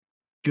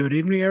Good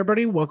evening,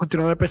 everybody. Welcome to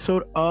another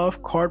episode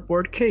of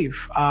Cardboard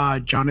Cave.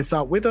 John is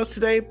not with us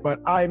today, but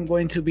I'm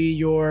going to be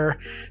your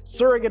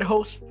surrogate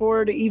host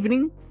for the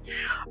evening.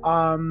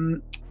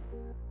 We're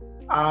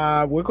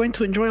going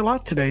to enjoy a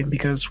lot today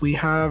because we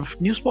have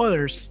new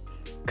spoilers.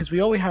 Because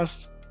we always have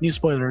new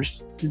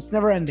spoilers. It's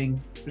never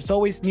ending. There's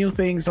always new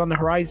things on the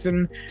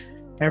horizon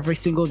every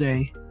single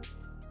day.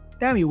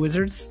 Damn you,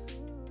 wizards.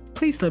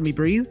 Please let me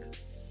breathe.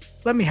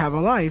 Let me have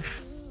a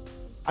life.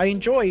 I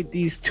enjoyed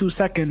these 2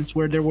 seconds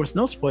where there was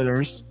no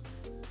spoilers,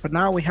 but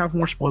now we have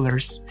more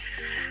spoilers.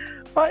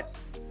 But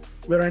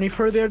without any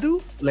further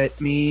ado,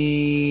 let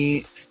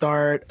me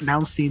start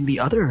announcing the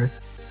other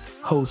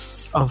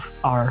hosts of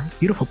our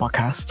beautiful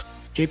podcast.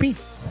 JP,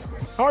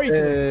 how are you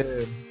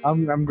today?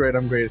 I'm great.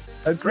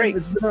 It's Great.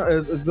 It's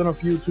been a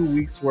few 2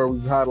 weeks where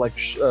we've had like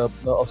a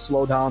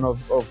slowdown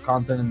of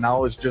content, and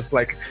now it's just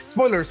like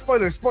spoilers.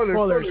 Spoilers.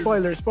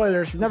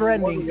 Never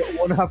ending.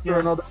 One after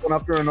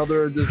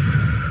another. Just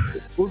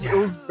it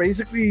was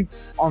basically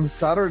on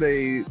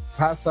Saturday,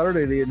 past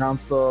Saturday, they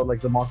announced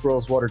the Mock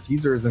Rose Water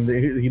teasers, and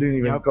he didn't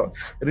even go.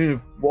 It didn't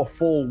even a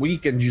full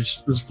week, and you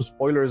just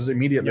spoilers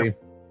immediately.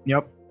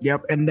 Yep.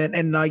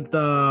 And like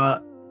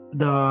the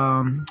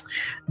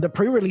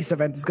pre-release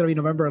event is going to be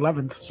November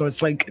 11th, so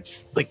it's like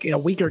in a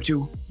week or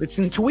two. It's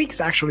in 2 weeks,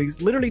 actually.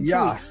 It's literally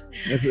 2 weeks.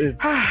 It's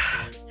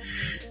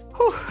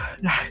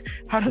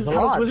how does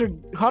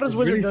Wizard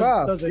really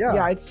does it?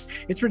 Yeah. It's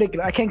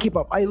ridiculous. I can't keep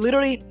up. I've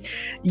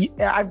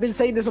been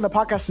saying this on the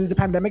podcast since the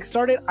pandemic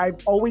started. I've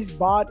always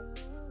bought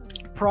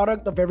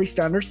product of every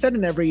standard set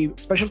and every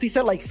specialty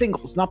set, like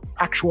singles, not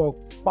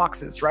actual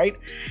boxes, right?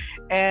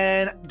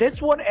 And this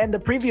one and the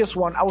previous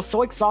one, I was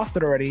so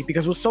exhausted already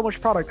because it was so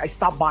much product. I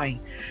stopped buying,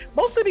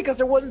 mostly because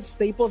there wasn't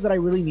staples that I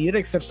really needed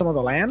except some of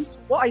the lands.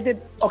 Well, I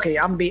did. Okay,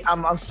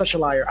 I'm such a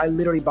liar. I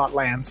literally bought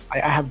lands. I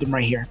have them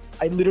right here.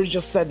 I literally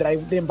just said that I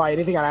didn't buy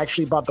anything. I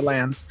actually bought the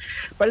lands,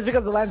 but it's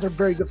because the lands are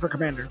very good for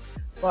Commander.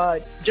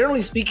 But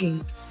generally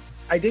speaking,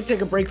 I did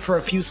take a break for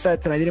a few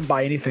sets and I didn't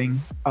buy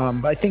anything.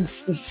 But I think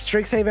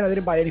Strixhaven, I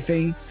didn't buy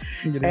anything.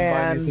 You didn't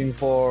buy anything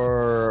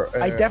for...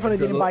 I definitely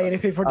didn't buy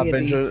anything for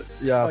D&D.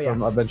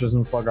 From Adventures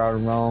in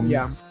Forgotten Realms.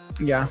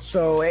 Yeah.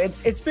 So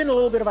it's been a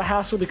little bit of a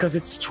hassle because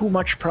it's too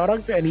much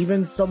product, and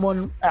even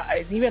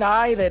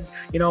I that,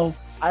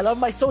 I love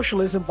my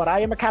socialism, but I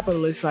am a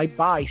capitalist. I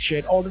buy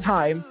shit all the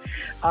time.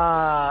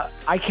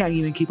 I can't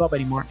even keep up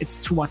anymore. It's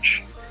too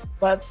much.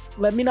 But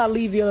let me not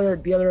leave the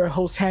other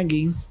host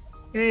hanging.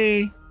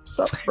 Hey.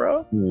 What's up,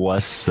 bro?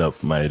 What's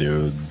up, my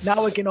dudes?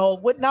 Now we can all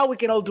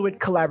do it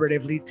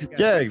collaboratively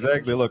together. Yeah,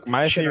 exactly. Look,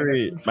 my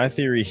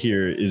theory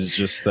here is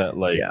just that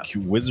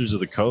Wizards of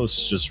the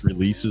Coast just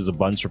releases a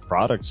bunch of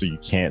products so you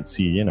can't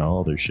see,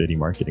 all their shitty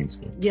marketing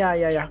schemes.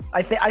 Yeah.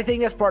 I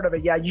think that's part of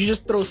it. Yeah, you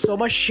just throw so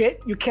much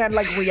shit, you can't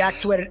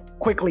react to it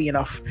quickly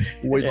enough.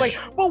 It's like,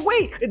 well,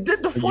 wait,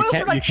 the foils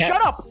are like,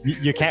 shut up.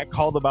 You can't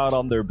call them out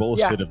on their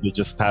bullshit if they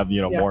just have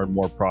more and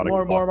more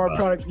product. More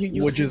product.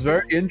 Which is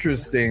very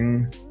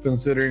interesting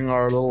considering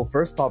our little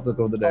first topic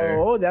of the day.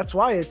 Oh, that's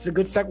why it's a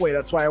good segue.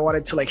 That's why I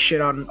wanted to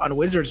shit on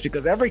Wizards,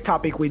 because every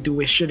topic we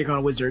do is shitting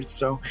on Wizards.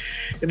 So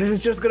this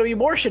is just gonna be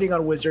more shitting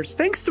on Wizards.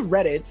 Thanks to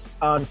Reddit,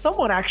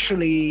 someone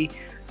actually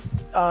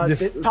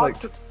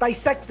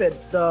dissected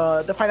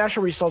the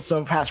financial results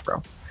of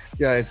Hasbro.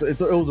 Yeah, it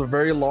was a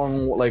very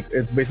long,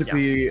 it's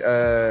basically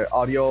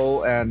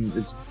audio, and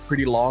it's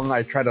pretty long.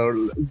 I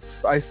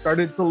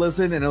started to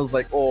listen, and it was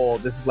like, oh,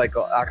 this is like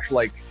an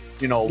actual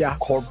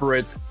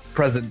corporate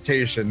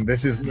presentation.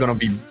 This is gonna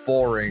be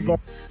boring.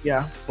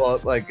 Yeah,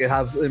 but it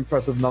has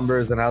impressive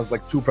numbers and has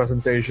 2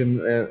 presentations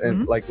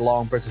and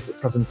long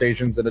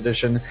presentations in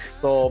addition.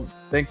 So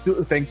thank you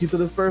to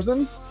this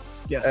person.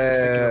 Yes, thank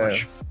you very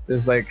much.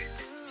 There's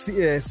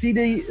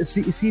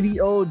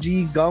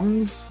CDOG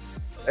Gums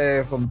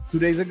from 2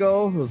 days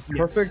ago. It was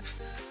perfect.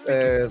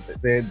 They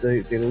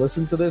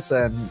listened to this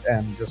and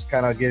just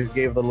kind of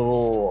gave the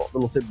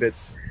little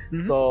tidbits.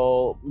 Mm-hmm.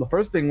 So the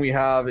first thing we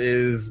have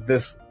is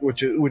this,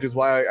 which is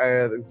why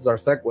this is our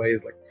segue,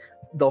 is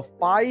the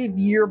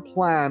 5-year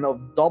plan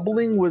of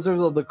doubling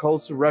Wizards of the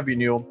Coast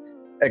revenue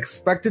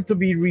expected to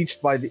be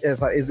reached by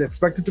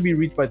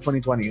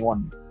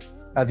 2021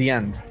 at the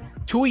end.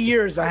 2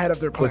 years ahead of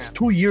their plan. So it's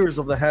 2 years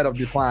ahead of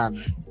the plan.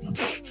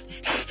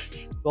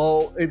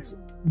 So it's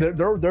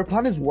their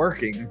plan is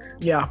working.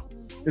 Yeah.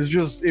 It's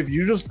just, if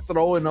you just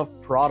throw enough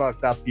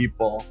product at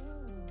people,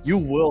 you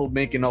will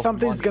make enough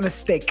Something's money. Gonna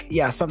stick.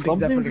 Yeah,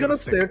 something's gonna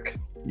stick.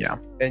 Yeah.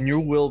 And you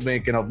will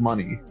make enough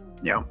money.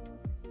 Yeah.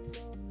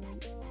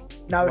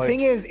 Now the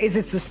thing is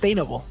it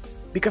sustainable?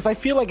 Because I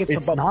feel like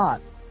it's not.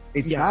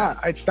 It's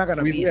not. It's not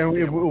gonna be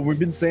sustainable. We've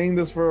been saying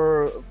this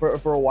for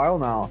a while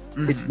now.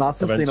 Mm-hmm. It's not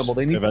sustainable.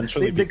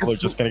 Eventually people are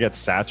just gonna get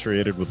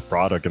saturated with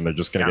product, and they're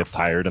just gonna get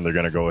tired, and they're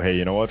gonna go, hey,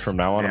 you know what? From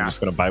now on, I'm just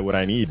gonna buy what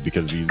I need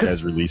because these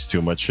guys release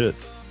too much shit.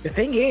 The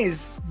thing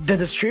is, the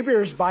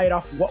distributors buy it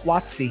off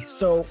WotC.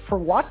 So for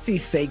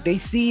WotC's sake, they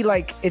see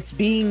it's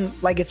being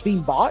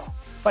bought,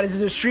 but it's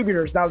the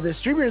distributors. Now the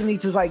distributors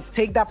need to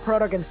take that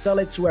product and sell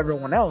it to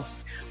everyone else.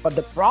 But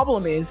the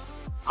problem is,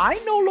 I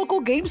know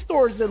local game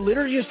stores that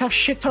literally just have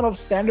shit ton of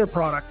standard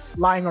product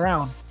lying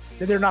around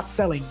that they're not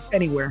selling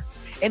anywhere.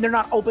 And they're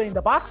not opening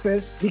the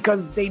boxes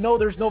because they know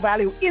there's no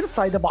value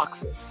inside the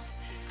boxes.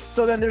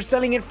 So then they're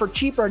selling it for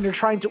cheaper and they're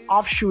trying to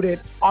offshoot it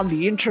on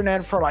the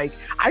internet for like,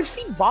 I've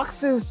seen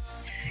boxes,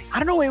 I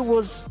don't know if it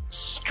was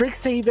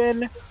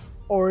Strixhaven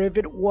or if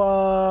it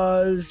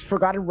was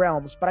Forgotten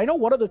Realms, but I know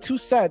one of the two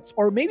sets,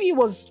 or maybe it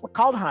was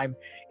Kaldheim,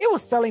 it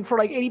was selling for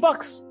like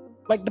 $80,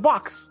 like the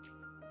box,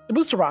 the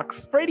booster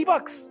box for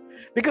 $80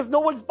 because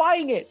no one's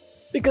buying it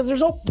because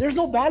there's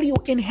no value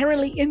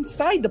inherently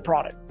inside the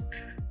product.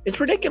 It's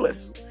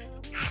ridiculous.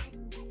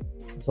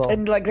 So,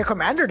 and like the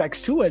commander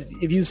decks too, as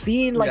if you've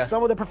seen like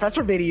some of the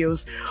professor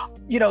videos,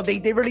 you know,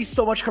 they release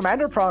so much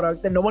commander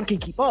product that no one can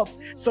keep up.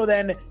 So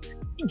then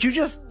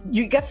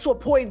you get to a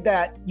point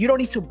that you don't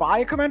need to buy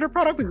a commander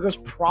product because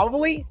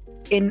probably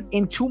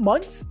in 2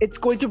 months it's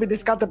going to be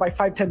discounted by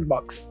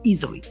 $5-10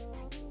 easily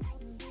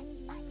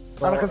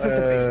on a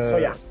consistent basis. So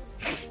yeah,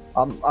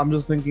 I'm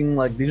just thinking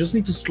like they just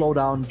need to slow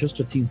down just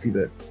a teensy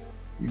bit.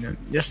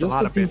 Just a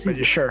lot of it,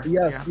 but sure.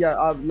 Yes,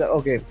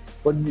 okay.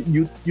 But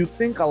you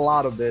think a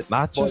lot of it.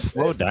 Not just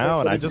slow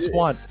down. I just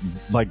want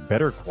like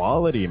better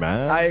quality,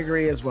 man. I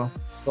agree as well.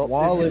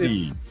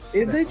 Quality.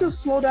 If they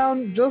just slow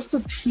down just a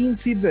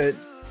teensy bit,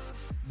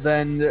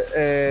 then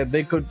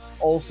they could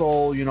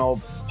also, you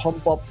know,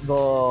 pump up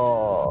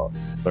the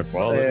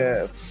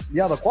quality.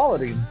 The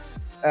quality.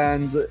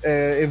 And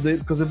if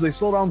they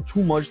slow down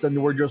too much,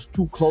 then we're just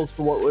too close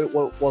to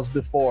what was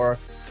before,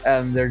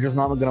 and they're just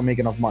not gonna make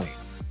enough money.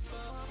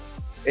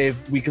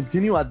 If we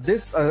continue at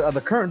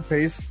the current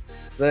pace,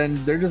 then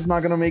they're just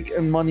not gonna make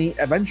money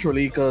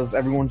eventually because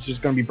everyone's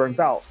just gonna be burnt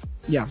out.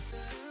 Yeah,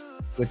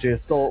 which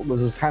is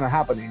kind of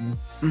happening.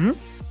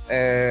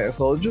 Mm-hmm.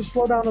 So just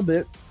slow down a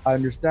bit. I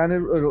understand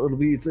it.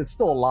 It's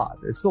still a lot.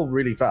 It's still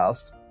really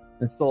fast.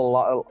 It's still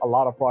a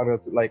lot of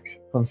product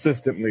like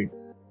consistently.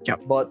 Yeah,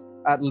 but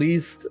at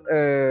least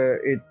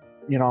it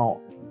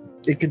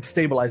can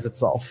stabilize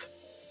itself.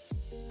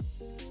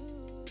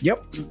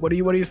 Yep. What do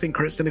you think,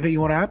 Chris? Anything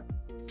you want to add?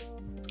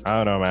 I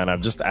don't know, man.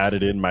 I've just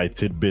added in my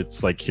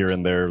tidbits like here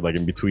and there, like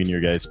in between your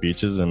guys'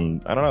 speeches,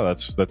 and I don't know.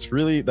 That's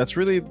really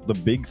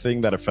the big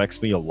thing that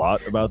affects me a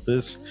lot about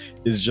this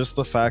is just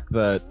the fact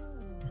that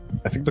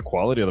I think the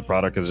quality of the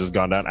product has just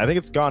gone down. I think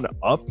it's gone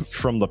up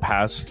from the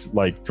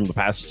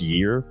past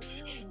year,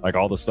 like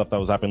all the stuff that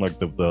was happening, like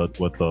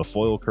with the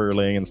foil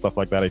curling and stuff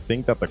like that. I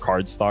think that the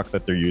card stock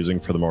that they're using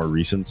for the more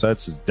recent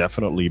sets is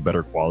definitely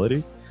better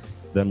quality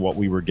than what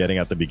we were getting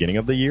at the beginning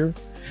of the year.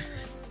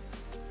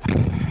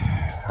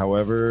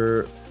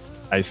 However,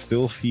 I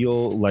still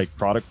feel like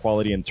product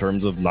quality in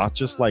terms of not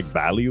just like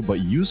value, but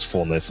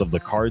usefulness of the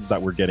cards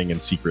that we're getting in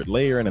Secret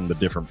Lair and in the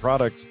different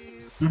products.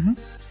 Mm-hmm.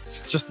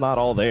 It's just not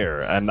all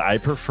there. And I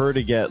prefer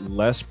to get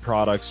less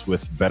products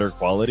with better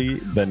quality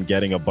than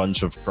getting a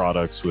bunch of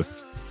products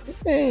with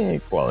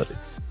quality.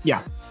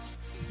 Yeah.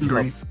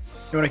 Great.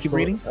 You want to keep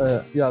reading?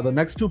 The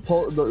next two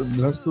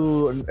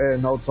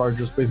notes are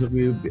just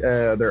basically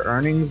their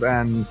earnings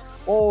and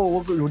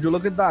would you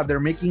look at that? They're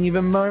making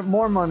even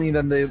more money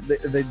than they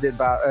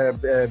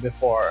did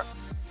before.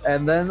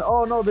 And then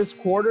this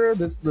quarter,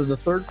 the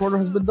third quarter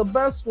has been the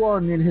best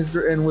one in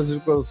Wizards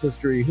of Coast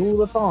history. Who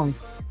would have thought?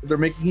 They're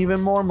making even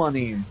more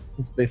money.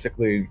 It's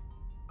basically.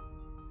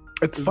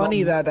 It's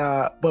funny that,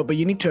 but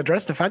you need to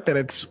address the fact that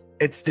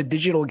it's the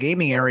digital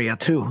gaming area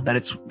too that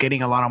it's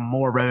getting a lot of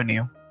more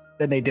revenue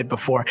than they did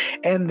before,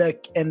 and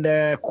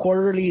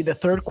the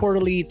third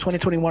quarterly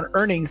 2021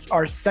 earnings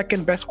are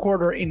second best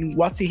quarter in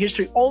WotC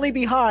history, only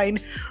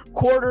behind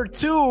quarter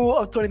 2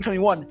 of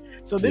 2021.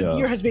 So this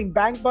year has been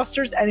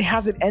bankbusters and it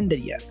hasn't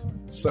ended yet.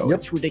 So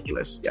It's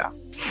ridiculous. Yeah.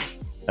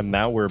 And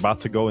now we're about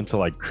to go into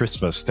like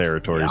Christmas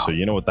territory, so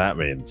you know what that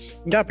means.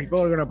 Yeah,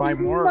 people are gonna buy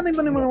more. Money.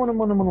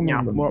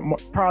 Yeah, more,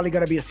 probably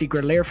gonna be a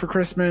Secret Lair for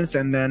Christmas,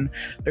 and then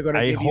they're gonna.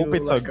 I hope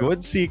it's like a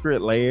good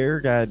Secret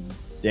Lair. God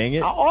dang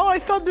it! Oh, I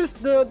thought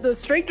the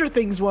Stranger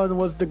Things one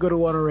was the good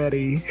one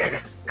already.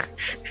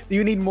 Do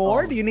you need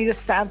more? Do you need a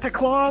Santa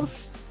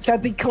Claus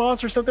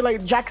or something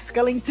like Jack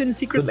Skellington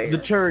Secret Lair? The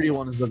charity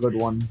one is the good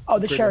one. Oh,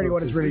 the charity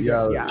one is really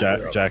good. Yeah,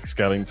 Jack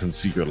Skellington's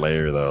Secret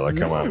Lair though. Like,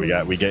 come on,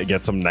 we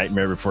get some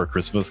Nightmare Before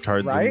Christmas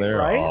cards in there.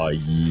 Right? Oh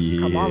yeah,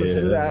 come on, let's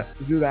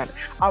do that.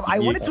 I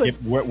wanted to.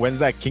 When's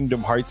that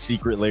Kingdom Hearts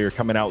Secret Lair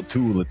coming out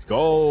too? Let's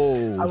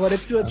go. I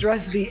wanted to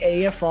address the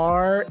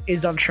AFR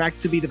is on track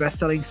to be the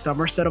best-selling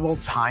summer set of all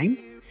time.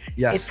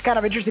 Yes. It's kind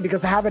of interesting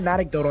because I have an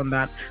anecdote on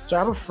that. So I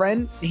have a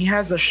friend. He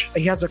has a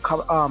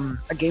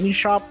gaming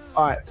shop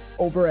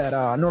over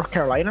at North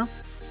Carolina.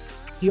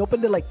 He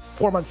opened it like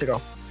 4 months ago,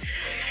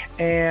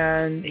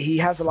 and he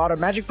has a lot of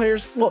Magic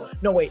players. Well,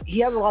 no wait, he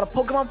has a lot of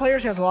Pokemon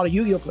players. He has a lot of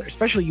Yu-Gi-Oh players,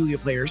 especially Yu-Gi-Oh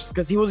players,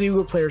 because he was a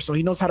Yu-Gi-Oh player, so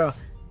he knows how to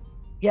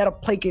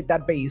placate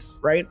that base,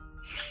 right?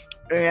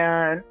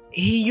 And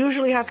he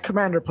usually has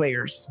Commander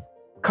players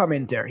come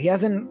in there. He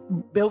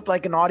hasn't built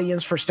like an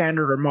audience for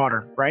Standard or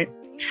Modern, right?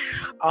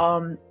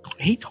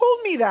 He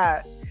told me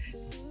that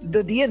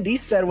the D&D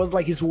set was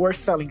like his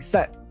worst selling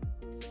set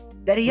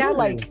that he had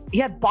Really? like he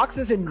had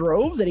boxes in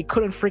droves that he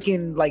couldn't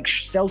freaking like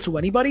sell to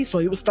anybody, so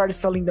he was started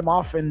selling them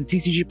off in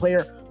TCG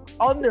Player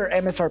under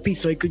MSRP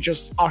so he could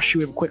just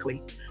offshoot him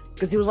quickly,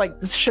 because he was like,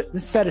 this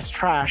set is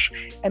trash.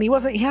 And he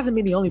hasn't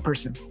been the only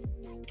person.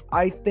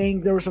 I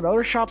think there was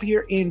another shop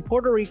here in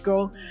Puerto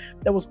Rico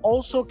that was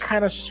also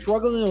kind of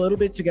struggling a little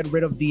bit to get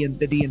rid of the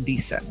D&D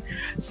set.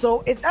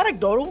 So it's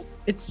anecdotal.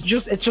 It's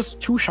just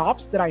two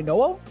shops that I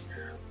know of,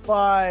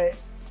 but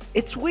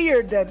it's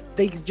weird that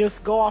they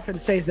just go off and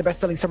say it's the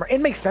best selling summer.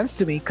 It makes sense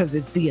to me because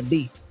it's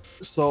D&D.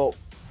 So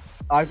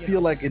I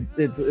feel like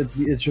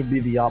it should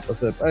be the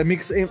opposite.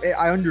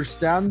 I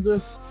understand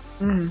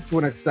to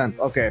an extent.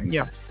 Okay.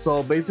 Yeah.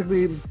 So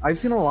basically, I've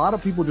seen a lot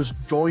of people just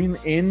join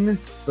in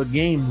the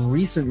game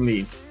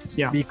recently,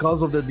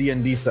 because of the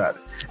D&D set,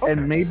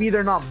 and maybe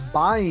they're not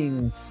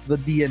buying the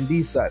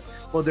D&D set,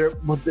 but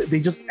they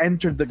just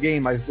entered the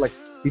game. Like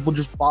people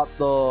just bought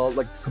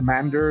the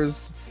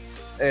commanders.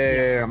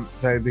 They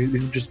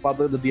just bought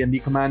the D&D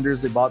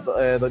commanders. They bought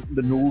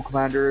the new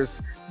commanders,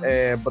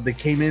 but they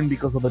came in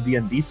because of the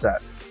D&D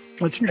set.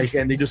 That's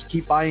interesting. And they just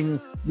keep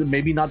buying,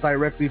 maybe not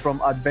directly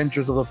from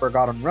Adventures of the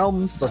Forgotten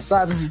Realms, the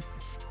sets.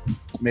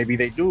 Maybe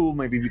they do,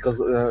 maybe because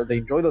they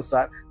enjoy the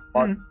set,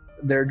 but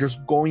they're just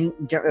coming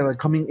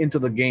into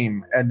the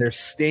game and they're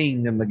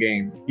staying in the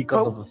game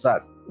because of the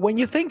set. When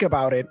you think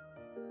about it,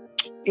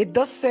 it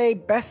does say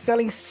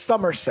best-selling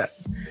summer set.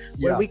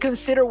 When we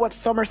consider what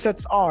summer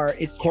sets are,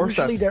 it's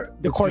usually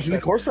the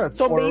core sets.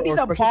 So maybe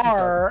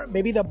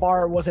the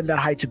bar wasn't that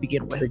high to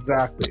begin with.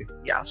 Exactly.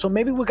 Yeah. So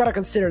maybe we gotta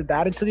consider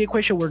that into the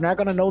equation. We're not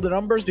gonna know the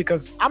numbers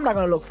because I'm not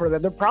gonna look for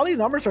them. The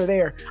numbers are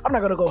there. I'm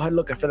not gonna go ahead and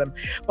look for them.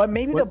 But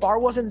maybe the bar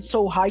wasn't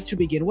so high to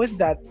begin with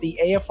that the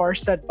AFR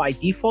set by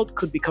default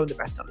could become the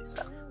best-selling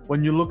set.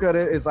 When you look at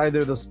it, it's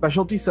either the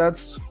specialty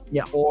sets,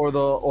 or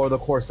the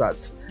core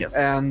sets. Yes.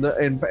 And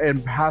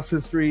in past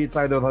history, it's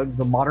either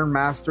the Modern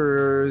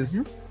Masters,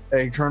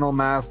 Eternal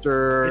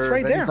Masters, it's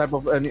right any there.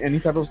 any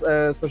type of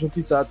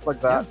specialty sets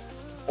like that,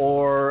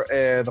 or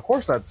the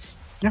core sets.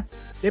 Yeah,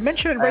 they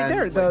mentioned it right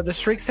there. The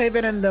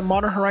Strixhaven and the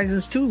Modern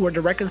Horizons 2 were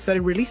direct and steady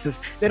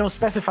releases. They don't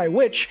specify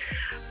which,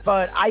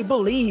 but I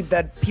believe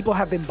that people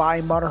have been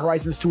buying Modern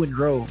Horizons 2 in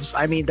droves.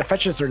 I mean, the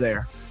fetches are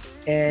there,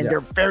 and they're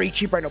very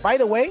cheap right now. By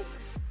the way,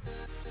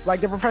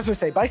 like the professors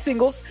say, buy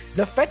singles.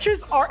 The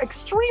fetches are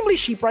extremely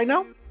cheap right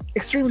now.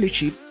 Extremely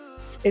cheap.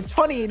 It's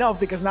funny enough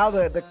because now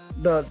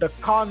the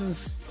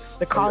cons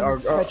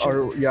fetches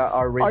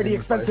are the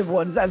expensive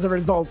ones as a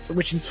result,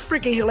 which is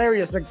freaking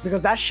hilarious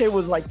because that shit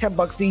was like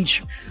 $10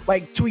 each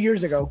like 2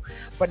 years ago.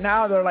 But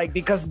now they're like,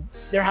 because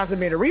there hasn't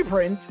been a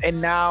reprint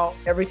and now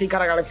everything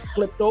kind of got like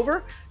flipped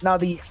over. Now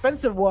the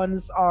expensive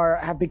ones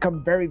have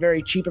become very,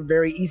 very cheap and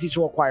very easy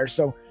to acquire.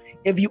 So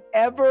if you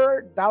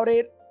ever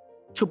doubted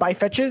to buy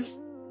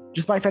fetches,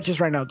 just buy fetches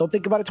right now. Don't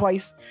think about it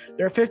twice.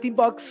 They're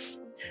 $15.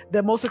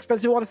 The most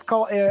expensive one is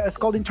called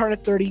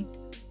Innistrad 30,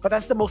 but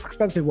that's the most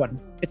expensive one.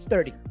 It's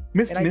 30.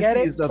 Misty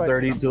is a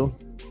 30 too.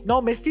 No,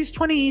 Misty's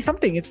 20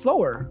 something. It's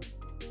lower.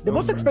 The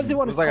most expensive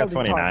one is like a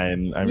called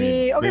 29. I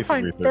mean, yeah, okay,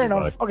 fine, fair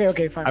enough.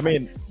 Okay, fine. I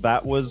mean,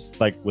 that was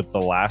like with the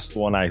last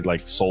one I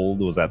like sold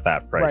was at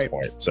that price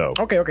point. So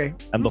okay.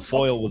 And the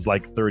foil was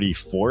like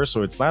 34,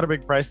 so it's not a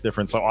big price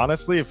difference. So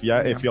honestly, if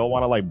y'all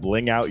want to like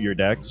bling out your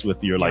decks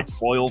with your like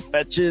foil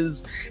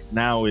fetches,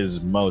 now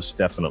is most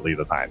definitely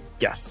the time.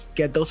 Yes,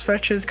 get those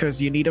fetches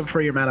because you need them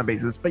for your mana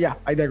bases. But yeah,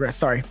 I digress.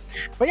 Sorry.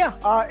 But yeah,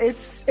 it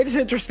is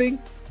interesting.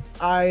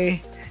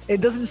 It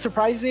doesn't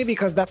surprise me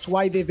because that's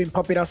why they've been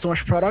pumping out so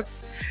much product.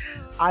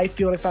 I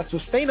feel it's not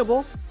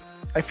sustainable.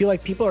 I feel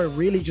like people are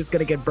really just going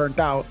to get burnt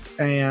out.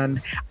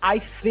 And I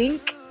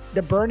think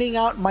the burning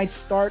out might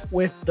start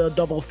with the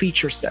double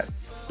feature set,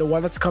 the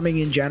one that's coming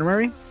in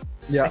January.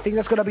 Yeah. I think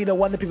that's going to be the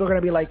one that people are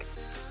going to be like,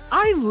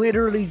 I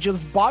literally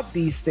just bought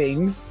these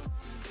things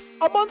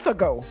a month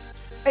ago.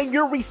 And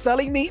you're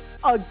reselling me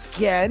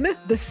again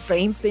the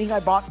same thing I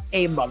bought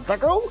a month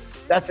ago?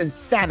 That's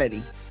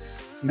insanity.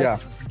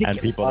 That's ridiculous.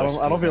 And people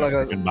I don't feel like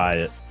I can buy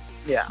it.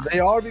 Yeah, they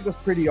are because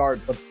pretty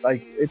art, but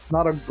like it's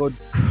not a good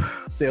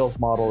sales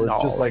model.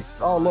 It's just like,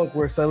 oh look,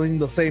 we're selling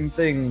the same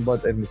thing,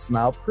 but it's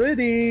now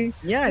pretty.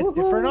 Yeah, it's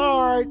different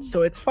art,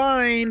 so it's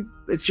fine.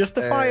 It's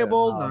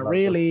justifiable. Not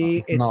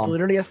really. It's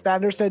literally a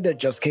standard set that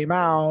just came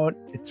out.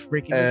 It's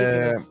freaking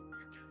ridiculous.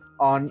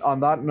 On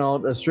that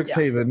note,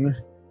 Strixhaven,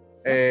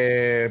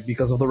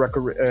 because of the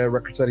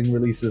record-setting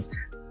releases,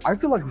 I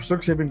feel like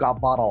Strixhaven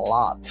got bought a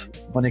lot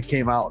when it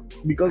came out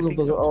because of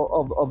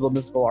the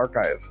Mystical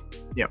Archive.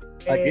 Yeah,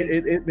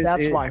 like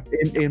that's why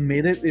it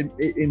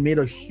made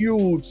a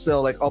huge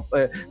sale. Like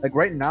like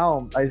right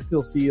now, I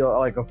still see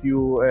like a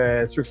few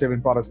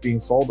Strixhaven products being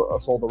sold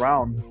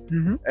around.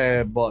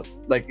 But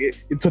like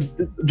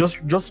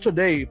just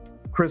today,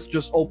 Chris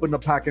just opened a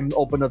pack and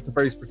opened up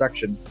Teferi's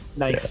Protection.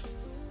 Nice. Yeah.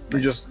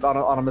 You just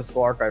on a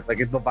Mystical Archive.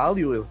 Like the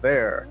value is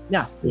there.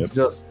 Yeah, it's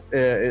just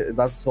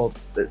that's so.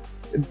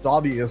 It's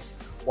obvious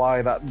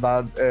why that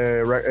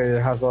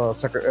has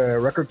a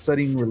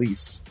record-setting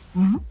release.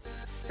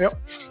 Yep.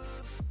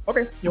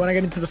 Okay, you want to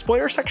get into the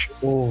spoiler section?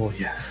 Oh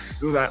yes.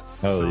 Do that.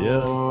 Oh, so, yeah.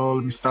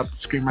 let me stop the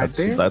screen right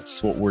there.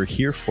 That's what we're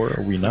here for,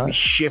 are we Let me not?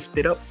 shift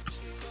it up.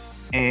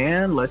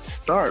 And let's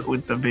start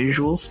with the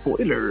visual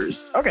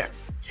spoilers. Okay.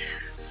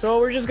 So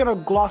we're just gonna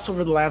gloss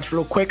over the lands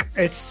real quick.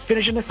 It's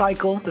finishing the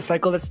cycle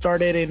that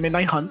started in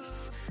Midnight Hunt.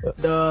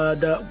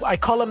 I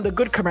call them the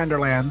good commander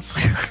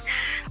lands.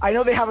 I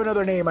know they have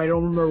another name. I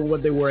don't remember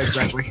what they were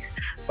exactly,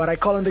 but I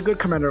call them the good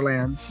commander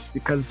lands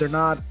because they're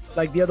not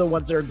like the other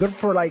ones. They're good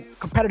for like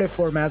competitive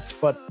formats,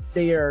 but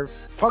they are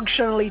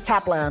functionally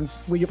tap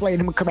lands when you're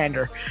playing a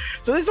commander.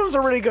 So these ones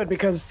are really good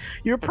because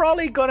you're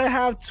probably gonna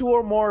have 2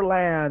 or more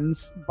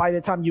lands by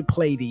the time you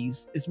play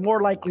these. It's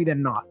more likely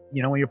than not.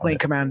 You know, when you're playing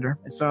commander,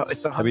 it's a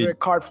 100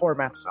 card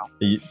format. So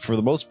for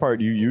the most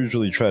part, you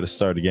usually try to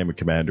start a game of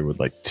commander with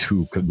like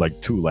two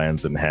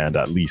lands in hand,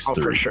 at least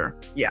 3. for sure,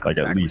 yeah, like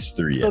exactly. At least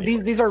 3. So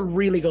anyway. these are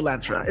really good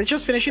lands for that. It's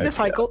just finishing the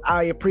cycle.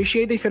 I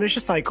appreciate they finish the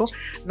cycle,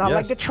 not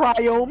like the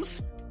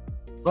triomes.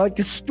 Like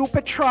the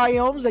stupid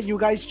triomes that you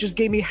guys just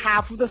gave me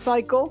half of the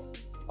cycle.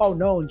 Oh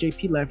no,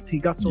 JP left. He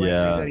got so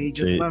angry that he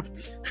just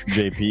left.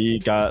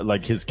 JP got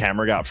like his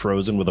camera got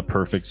frozen with a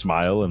perfect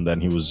smile, and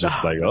then he was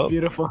just like, "Oh, oh,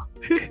 beautiful."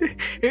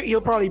 He'll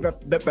probably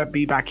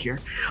be back here.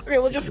 Okay,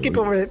 we'll just skip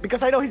over it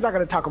because I know he's not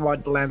going to talk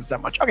about the lands that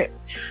much. Okay,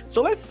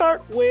 so let's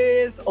start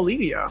with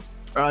Olivia.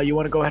 You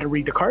want to go ahead and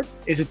read the card?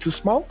 Is it too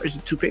small or is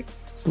it too big?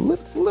 It's a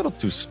little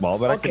too small,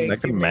 but Okay, I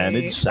can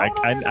manage. No,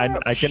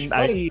 I can.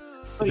 buddy,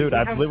 Dude,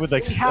 I've lived with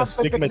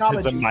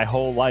astigmatism my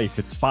whole life.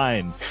 It's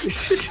fine.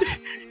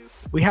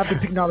 We have the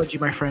technology,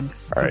 my friend.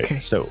 It's All right, okay.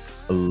 so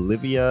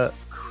Olivia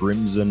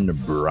Crimson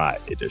Bride.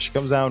 She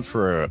comes down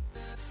for a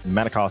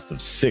mana cost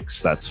of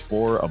 6. That's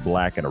 4, a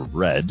black, and a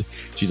red.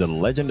 She's a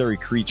legendary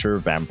creature,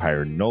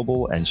 vampire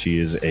noble, and she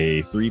is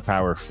a 3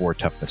 power, 4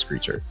 toughness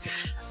creature.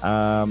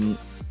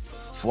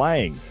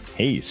 Flying.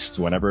 Haste.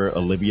 Whenever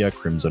Olivia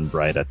Crimson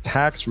Bride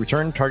attacks,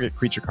 return target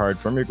creature card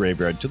from your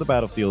graveyard to the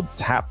battlefield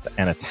tapped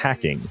and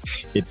attacking.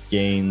 It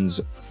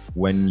gains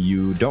when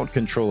you don't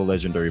control a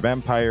legendary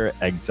vampire,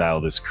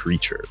 exile this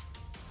creature.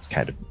 It's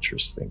kind of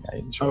interesting. I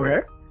enjoy it.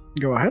 Okay,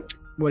 go ahead.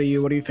 What do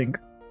you think?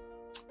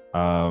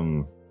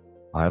 I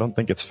don't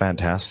think it's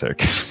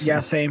fantastic. Yeah,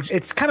 same.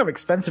 It's kind of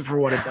expensive for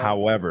what it does.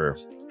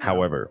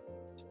 However,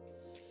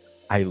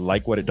 I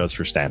like what it does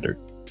for standard.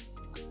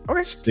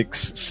 Okay.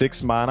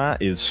 6 mana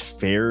is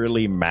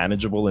fairly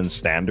manageable in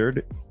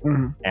standard,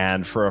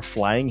 and for a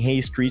flying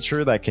haste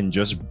creature that can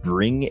just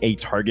bring a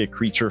target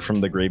creature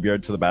from the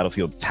graveyard to the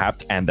battlefield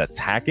tapped and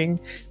attacking,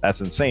 that's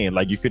insane.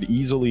 Like you could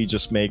easily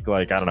just make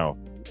like, I don't know,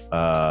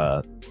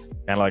 kind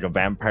of like a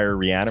vampire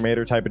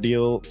reanimator type of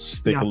deal,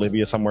 stick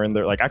Olivia somewhere in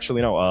there. Like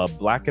actually no,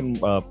 black and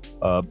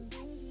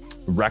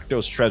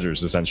Rakdos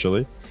treasures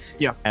essentially.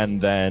 Yeah.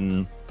 And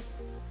then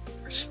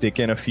stick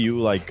in a few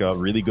like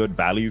really good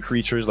value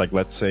creatures, like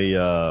let's say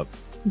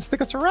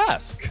stick a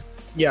Tarask.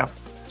 Yeah,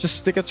 just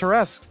stick a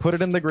Tarask, put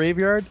it in the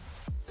graveyard,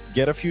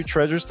 get a few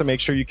treasures to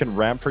make sure you can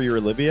ramp for your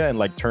Olivia, and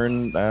like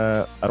turn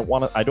I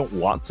don't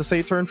want to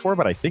say turn 4,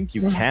 but I think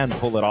you can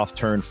pull it off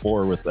turn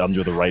 4 with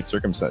under the right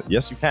circumstance.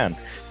 Yes, you can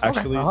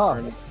actually.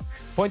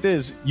 Point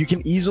is, you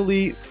can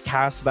easily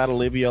cast that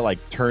Olivia like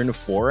turn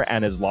 4,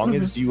 and as long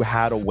as you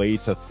had a way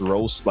to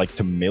throw like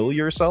to mill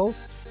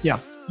yourself,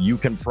 you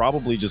can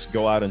probably just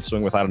go out and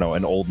swing with, I don't know,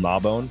 an old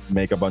Gnawbone,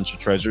 make a bunch of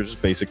treasures,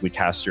 basically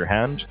cast your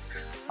hand.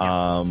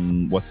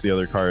 What's the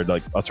other card?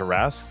 Like a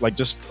Tarask? Like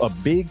just a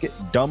big,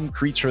 dumb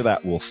creature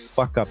that will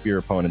fuck up your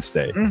opponent's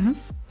day.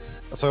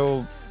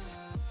 So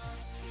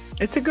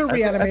it's a good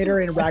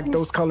reanimator in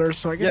Rakdos colors,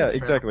 so I guess. Yeah,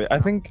 exactly. I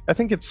think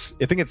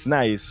it's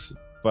nice,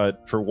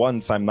 but for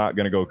once I'm not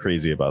gonna go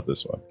crazy about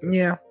this one.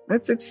 Yeah,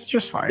 it's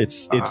just fine.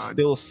 It's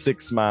still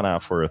 6 mana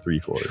for a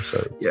 3/4.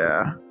 So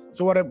yeah.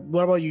 So what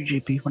about you,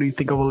 GP? What do you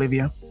think of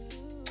Olivia?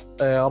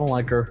 I don't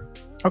like her.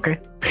 Okay.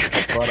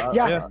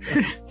 But,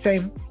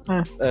 same.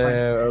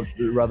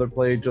 Rather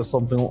play just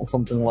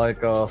something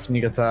like a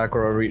sneak attack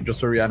or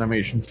just a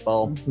reanimation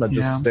spell that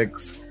just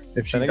sticks.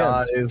 If she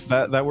dies,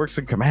 that works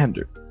in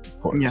Commander,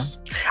 of course.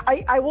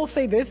 Yeah. I will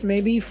say this,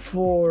 maybe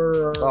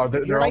for there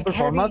are other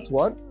formats.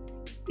 What?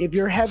 If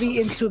you're heavy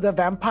into the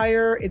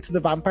vampire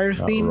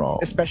theme,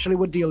 especially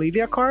with the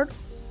Olivia card,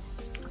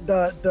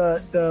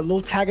 the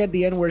little tag at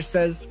the end where it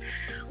says,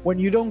 when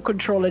you don't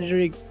control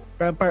legendary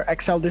vampire,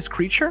 exile this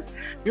creature,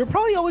 you're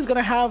probably always going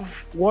to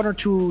have 1 or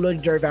 2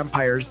 legendary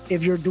vampires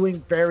if you're doing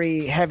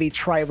very heavy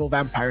tribal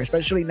vampires,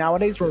 especially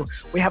nowadays where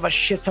we have a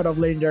shit ton of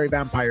legendary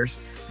vampires.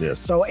 Yes.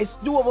 So it's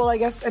doable, I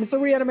guess, and it's a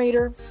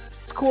reanimator.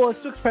 It's cool.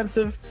 It's too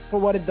expensive for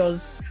what it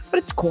does, but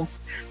it's cool.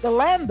 The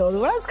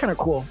land's kind of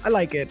cool. I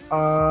like it.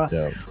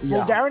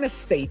 Voldaren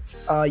Estate.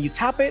 You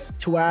tap it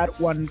to add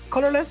 1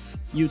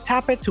 colorless. You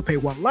tap it to pay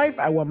 1 life,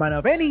 add 1 mana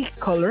of any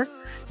color.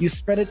 You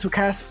spend it to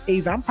cast a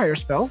vampire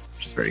spell,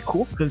 which is very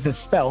cool because it's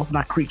a spell,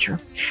 not creature.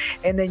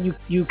 And then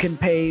you can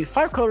pay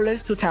 5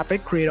 colorless to tap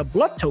it, create a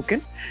blood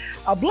token.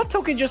 A blood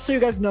token, just so you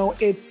guys know,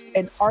 it's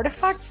an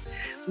artifact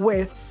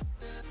with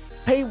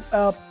pay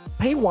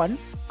 1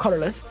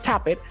 colorless,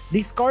 tap it,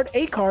 discard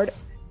a card,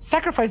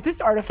 sacrifice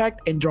this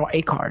artifact and draw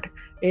a card.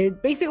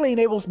 It basically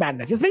enables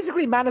madness. It's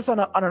basically madness on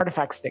an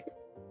artifact stick.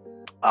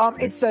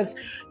 It says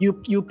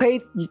you pay.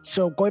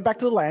 So going back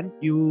to the land,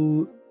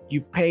 you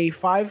pay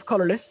 5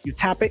 colorless. You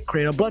tap it,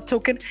 create a blood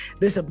token.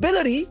 This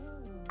ability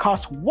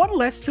costs 1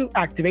 less to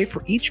activate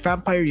for each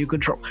vampire you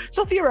control.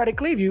 So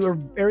theoretically, if you are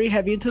very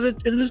heavy into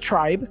the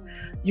tribe,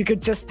 you can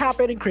just tap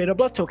it and create a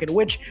blood token,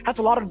 which has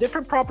a lot of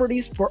different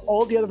properties for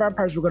all the other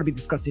vampires we're going to be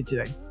discussing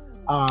today.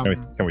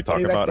 Can we talk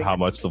about how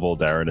much the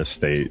Voldaren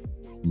estate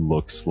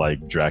looks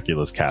like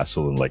Dracula's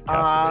castle in like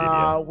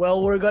Castlevania?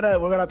 Well, we're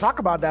gonna talk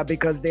about that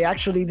because they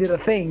actually did a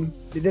thing.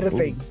 They did a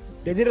thing.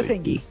 They did a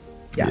thingy.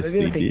 Yeah, Yes, they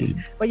did a they thingy.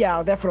 did. But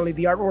yeah, definitely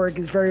the artwork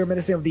is very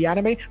reminiscent of the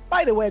anime.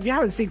 By the way, if you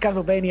haven't seen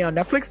Castlevania on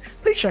Netflix,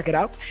 please check it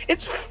out.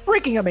 It's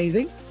freaking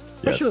amazing,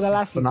 especially Yes. the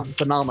last season.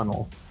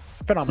 Phenomenal.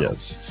 Phenomenal.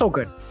 Yes. So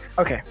good.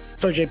 Okay,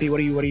 so JP, what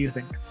do you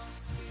think?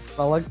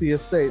 I like the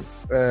estate.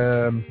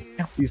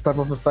 These type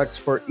of effects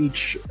for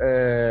each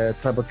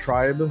type of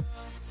tribe.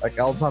 Like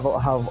elves have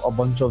a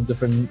bunch of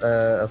different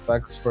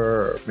effects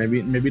for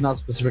maybe not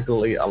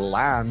specifically a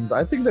land.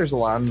 I think there's a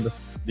land.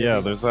 Yeah,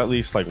 there's at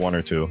least like 1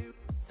 or 2.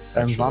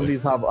 And actually.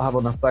 zombies have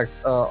an effect,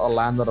 a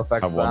land that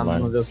affects Have one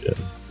them.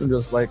 land,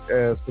 Just like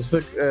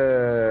specific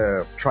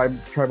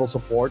tribal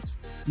support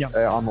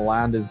on the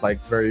land is like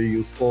very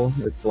useful.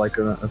 It's like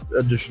an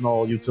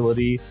additional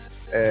utility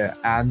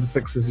and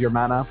fixes your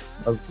mana.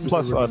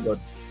 Plus,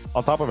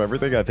 on top of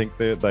everything, I think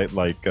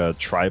that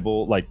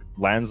tribal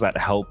lands that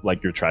help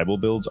like your tribal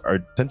builds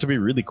tend to be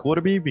really cool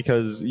to me,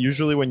 because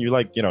usually when you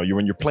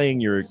when you're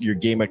playing your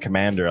game of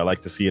Commander, I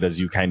like to see it as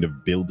you kind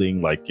of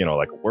building like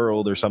a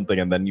world or something,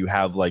 and then you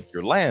have like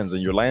your lands,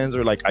 and your lands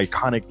are like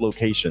iconic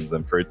locations,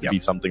 and for it to be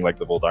something like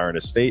the Voldaren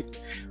estate,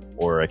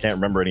 or I can't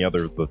remember any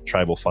other the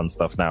tribal fun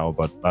stuff now,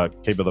 but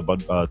Cave of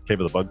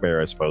the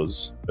Bugbear, I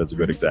suppose, that's a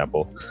good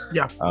example.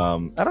 Yeah.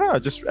 I don't know.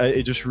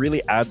 It just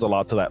really adds a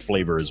lot to that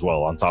flavor as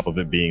well, on top of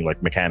it being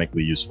like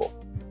mechanically useful.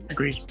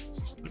 Agreed.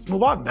 Let's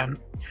move on then.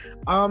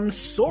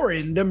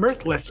 Sorin the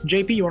Mirthless.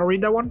 JP, you want to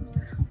read that one?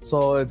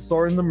 So it's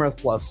Sorin the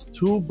Mirthless,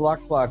 2 black,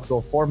 so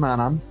 4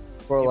 mana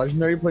for a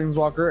legendary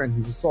planeswalker, and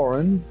he's a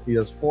Sorin. He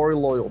has 4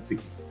 loyalty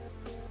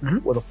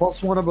with a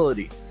 +1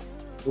 ability.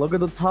 Look at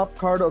the top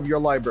card of your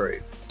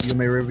library. You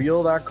may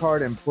reveal that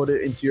card and put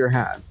it into your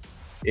hand.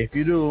 If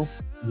you do,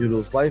 you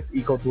lose life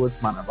equal to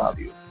its mana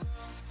value.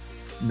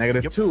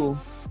 -2,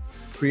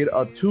 create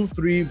a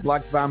 2/3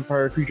 black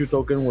vampire creature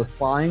token with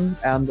flying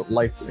and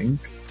lifelink.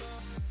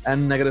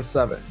 And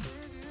 -7,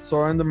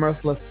 Sorin the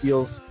Mirthless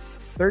deals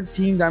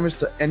 13 damage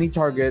to any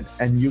target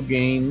and you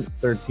gain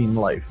 13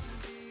 life.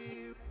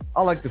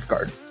 I like this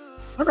card.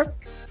 Okay.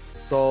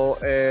 So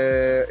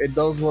it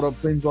does what a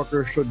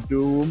planeswalker should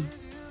do.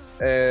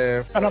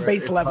 On a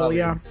base level,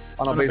 yeah.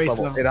 On a base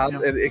level.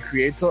 It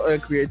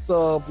creates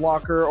a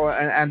blocker or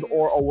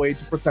a way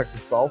to protect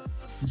itself.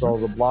 So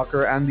the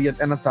blocker and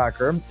an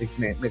attacker, it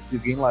makes you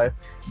gain life,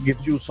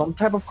 gives you some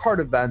type of card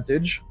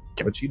advantage,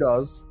 which he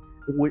does,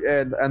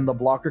 and the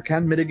blocker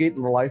can mitigate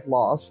the life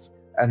lost,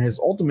 and his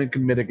ultimate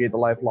can mitigate the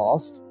life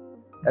lost,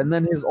 and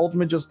then his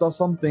ultimate just does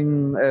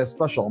something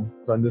special.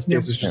 So in this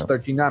case, it's just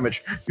 13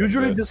 damage.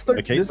 Usually, this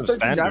 13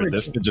 damage,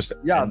 this could just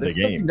end the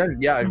game.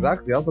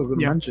 Exactly. That's a good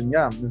mention.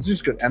 Yeah, it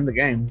just could end the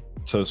game.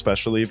 So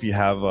especially if you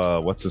have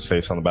what's his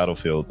face on the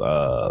battlefield,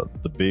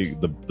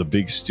 the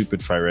big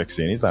stupid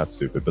Phyrexian. He's not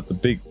stupid, but the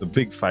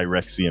big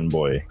Phyrexian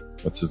boy.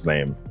 What's his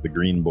name? The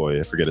green boy.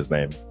 I forget his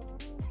name.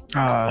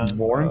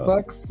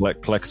 Vorinclex?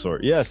 Klexor.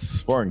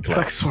 Yes,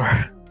 Vorinclex.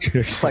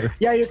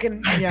 Klexor. Yeah, you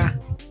can. Yeah.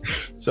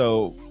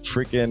 So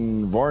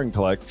freaking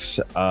Vorinclex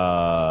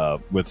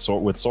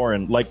with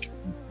Sorin, like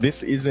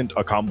this isn't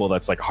a combo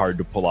that's like hard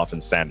to pull off in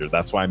standard.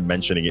 That's why I'm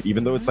mentioning it.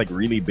 Even though it's like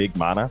really big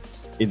mana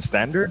in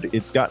standard,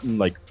 it's gotten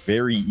like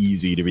very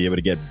easy to be able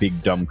to get big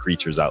dumb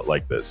creatures out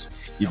like this.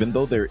 Even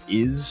though there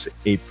is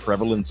a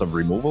prevalence of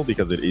removal,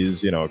 because it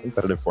is a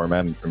competitive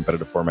format, and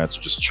competitive formats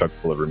are just chock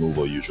full of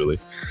removal usually.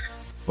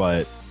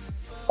 But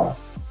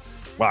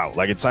wow,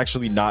 like it's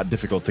actually not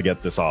difficult to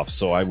get this off.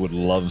 So I would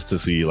love to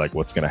see like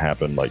what's gonna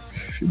happen like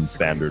in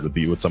standard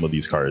with some of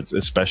these cards,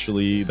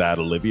 especially that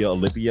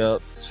Olivia.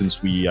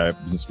 Since we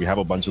have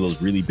a bunch of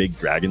those really big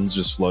dragons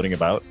just floating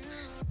about,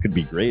 could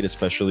be great,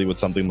 especially with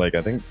something like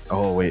I think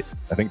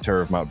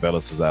Terror of Mount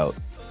Velis is out.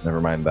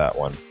 Never mind that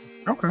one.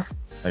 Okay.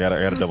 I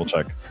gotta double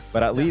check.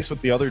 But at least with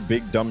the other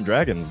big dumb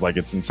dragons, like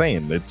it's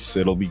insane.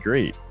 It'll be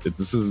great.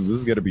 This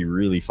is gonna be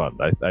really fun.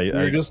 I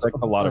expect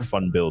a lot of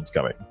fun builds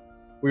coming.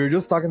 We were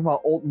just talking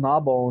about Old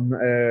Gnawbone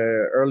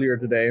earlier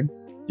today.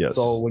 Yes.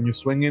 So when you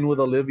swing in with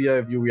Olivia,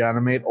 if you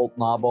reanimate Old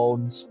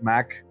Gnawbone,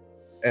 smack.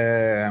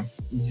 For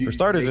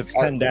starters, it's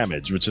 10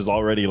 damage, which is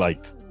already like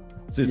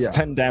it's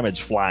 10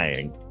 damage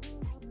flying.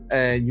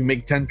 And you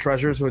make 10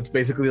 treasures, so it's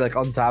basically like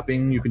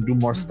untapping. You can do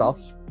more stuff.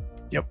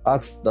 Yep.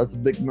 That's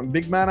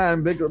big mana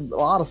and a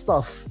lot of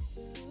stuff.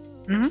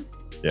 Mm-hmm.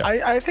 Yeah.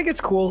 I think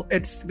it's cool.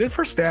 It's good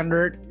for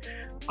standard.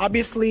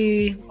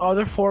 Obviously,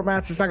 other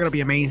formats, it's not going to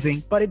be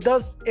amazing, but it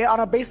does, on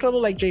a base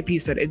level, like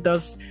JP said, it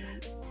does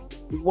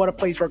what a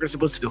planeswalker is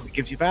supposed to do. It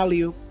gives you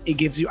value. It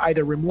gives you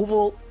either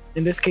removal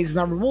In this case, it's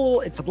not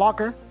removal, it's a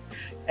blocker.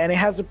 And it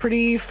has a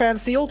pretty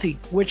fancy ulti,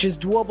 which is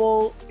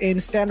doable in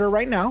standard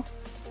right now.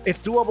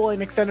 It's doable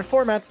in extended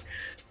formats.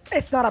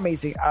 It's not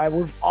amazing.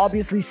 We've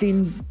obviously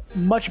seen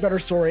much better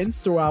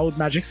Sorens throughout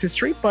Magic's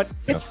history, but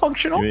it's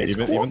functional. It's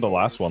cool. Even the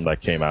last one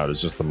that came out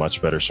is just a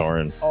much better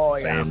Soren. Oh,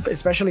 yeah.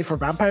 Especially for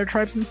vampire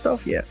tribes and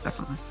stuff. Yeah,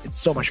 definitely. It's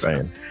so much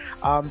better.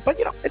 But,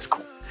 it's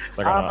cool.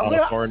 Like on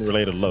a Soren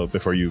related note,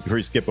 before you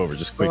skip over,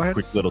 just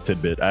quick little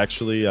tidbit.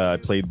 Actually, I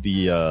played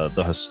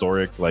the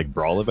historic like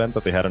brawl event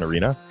that they had in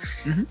Arena,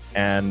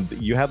 and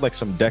you had like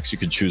some decks you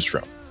could choose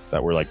from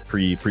that were like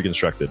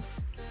pre-constructed,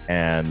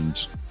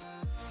 and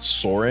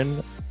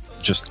Soren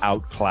just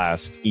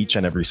outclassed each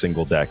and every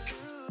single deck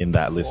in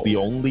that list. The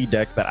only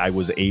deck that I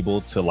was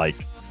able to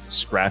like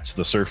scratch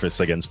the surface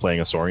against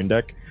playing a Soren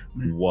deck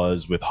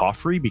was with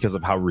Hoffrey because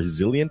of how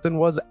resilient it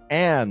was,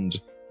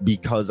 and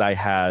because I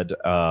had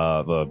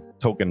the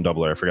token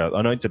doubler, I forgot,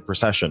 Anointed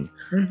Procession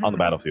on the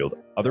battlefield.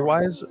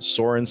 Otherwise,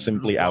 Soren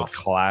simply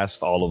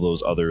outclassed all of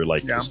those other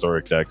like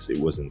historic decks. It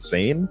was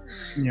insane.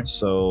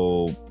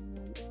 So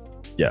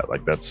yeah,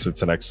 like I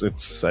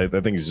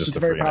think it's just a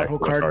very powerful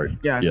card.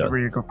 Yeah, it's a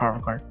really good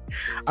powerful card.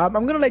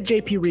 I'm gonna let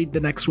JP read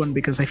the next one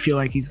because I feel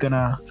like he's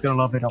gonna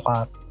love it a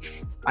lot.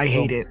 I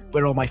hate it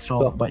with all my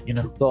soul, but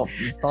So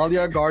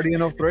Thalia,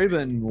 Guardian of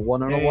Thraben,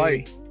 1 on a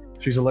white.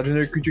 She's a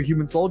legendary creature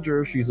human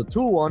soldier. She's a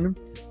 2/1.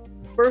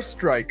 First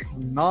strike.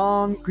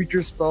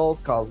 Non-creature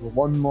spells cost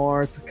 1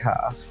 more to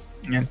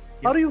cast. Yeah.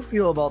 How do you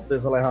feel about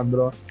this,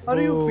 Alejandro? How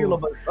do you feel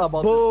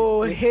about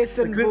boo, this? Hiss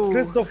and boo.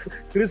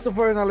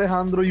 Christopher and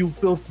Alejandro, you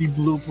filthy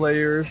blue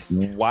players.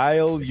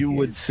 While you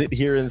would sit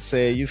here and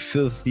say, you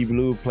filthy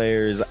blue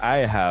players, I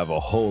have a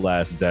whole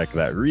ass deck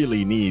that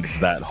really needs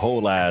that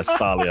whole ass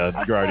Thalia,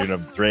 Guardian of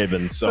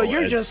Thraben. So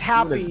you're just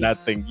happy. That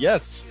thing,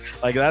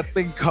 like that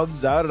thing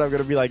comes out and I'm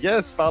going to be like,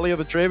 yes, Thalia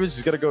the Thraben,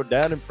 she's going to go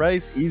down in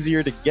price,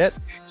 easier to get.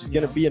 She's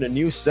going to be in a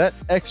new set,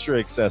 extra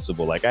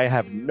accessible. Like I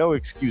have no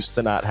excuse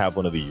to not have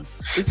one of these.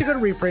 It's a good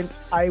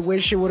reprint. I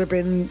wish it would have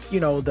been,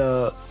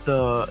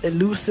 the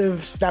elusive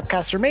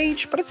Snapcaster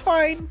Mage, but it's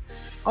fine.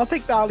 I'll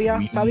take Thalia.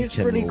 Thalia's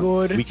pretty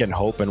good. We can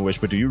hope and wish,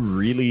 but do you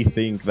really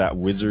think that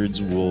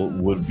Wizards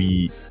would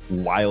be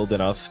wild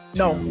enough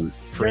to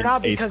print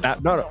not because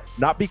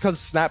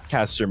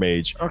Snapcaster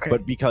Mage,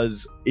 but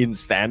because in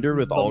standard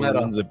with all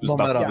runes of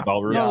stuff, with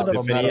all runes of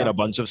Epiphany and a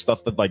bunch of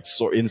stuff that like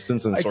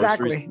instants and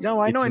sorceries. No,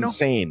 I know.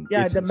 Insane.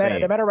 Yeah, it's the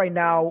insane. meta right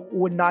now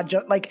would not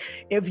just like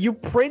if you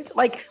print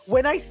like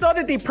when I saw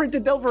that they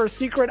printed Delver a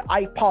Secret,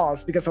 I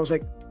paused because I was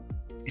like,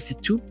 is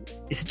it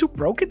too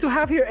broken to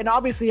have here? And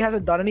obviously he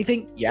hasn't done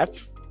anything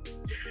yet.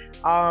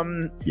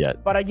 But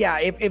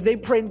if they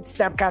print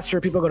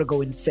Snapcaster, people are gonna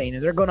go insane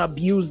and they're gonna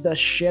abuse the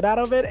shit out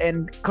of it,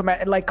 and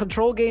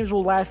control games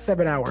will last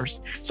 7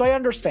 hours. So I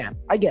understand,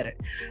 I get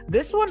it.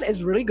 This one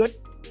is really good.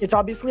 It's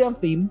obviously on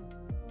theme.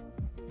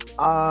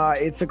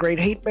 It's a great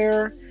hate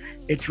bearer.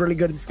 It's really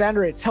good in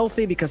standard. It's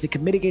healthy because it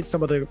can mitigate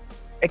some of the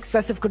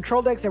excessive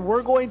control decks, and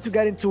we're going to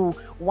get into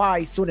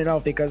why soon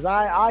enough, because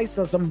I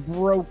saw some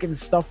broken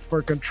stuff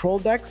for control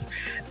decks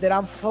that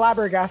I'm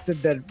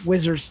flabbergasted that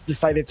Wizards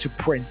decided to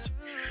print.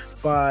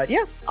 But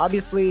yeah,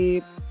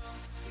 obviously,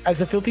 as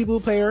a filthy blue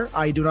player,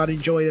 I do not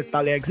enjoy that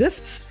Thalia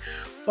exists,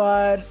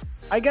 but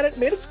I gotta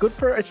admit it's good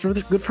for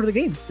the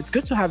game. It's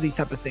good to have these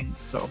type of things,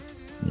 so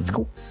it's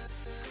cool.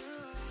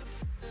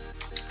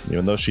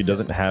 Even though she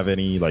doesn't have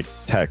any like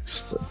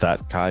text,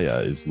 that Kaya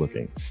is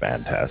looking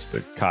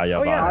fantastic. Kaya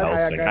Van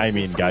Helsing. I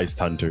mean, Geist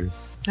Hunter.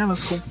 Yeah,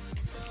 that's cool.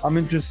 I'm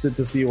interested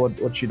to see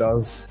what she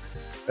does.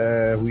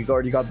 We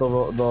already got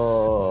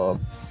the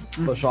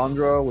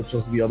Chandra, which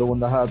was the other one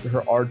that had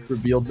her art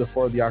revealed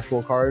before the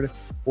actual card.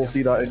 We'll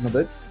see that in a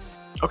bit.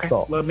 Okay,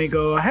 so let me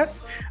go ahead.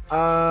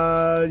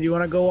 Do you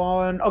want to go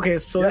on? Okay,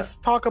 so let's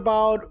talk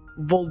about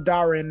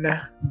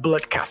Voldaren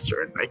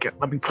Bloodcaster.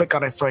 Let me click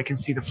on it so I can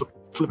see the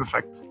flip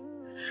effect.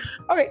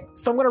 Okay,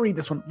 so I'm going to read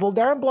this one.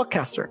 Voldaren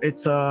Bloodcaster.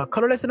 It's a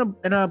colorless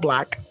and a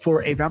black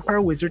for a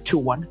Vampire Wizard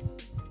 2/1.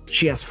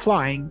 She has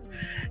flying.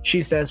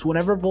 She says,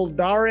 whenever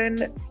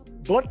Voldaren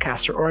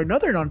Bloodcaster or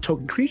another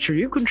non-token creature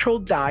you control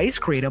dies,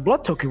 create a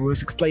blood token. We'll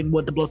explain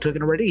what the blood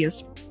token already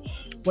is.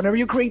 Whenever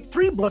you create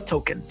 3 blood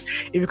tokens,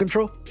 if you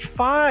control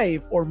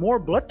 5 or more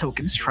blood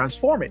tokens,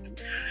 transform it.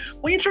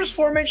 When you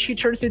transform it, she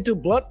turns into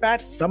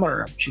Bloodbath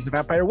Summoner. She's a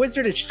vampire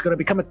wizard and she's going to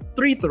become a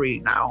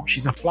 3/3 now.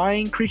 She's a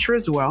flying creature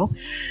as well.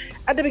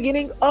 At the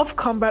beginning of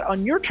combat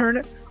on your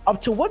turn, up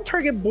to 1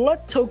 target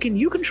blood token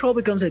you control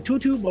becomes a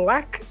 2/2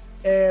 black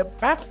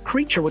bat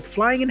creature with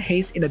flying and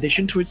haste in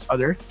addition to its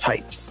other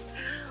types.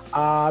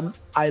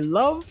 I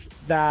love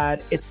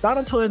that it's not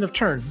until end of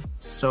turn,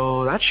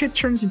 so that shit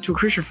turns into a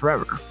creature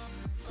forever.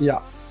 Yeah,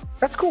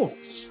 that's cool.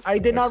 I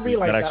did not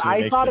realize that.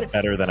 I thought it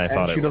better than I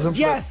thought it was.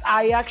 Yes,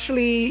 I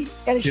actually,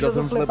 and she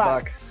doesn't flip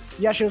back.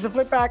 Yeah, she doesn't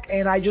flip back,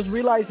 and I just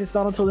realized it's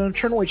not until the end of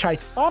turn, which I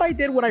thought I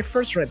did when I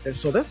first read this.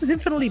 So this is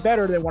infinitely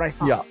better than what I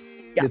thought.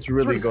 Yeah, it's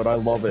really good. I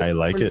love it. I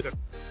like it. Good.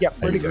 Yeah,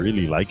 pretty good. I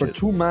really like for it.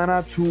 For 2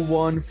 mana,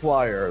 2/1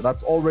 flyer.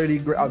 That's already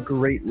a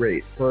great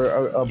rate for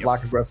a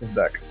black aggressive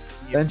deck.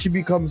 Then she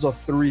becomes a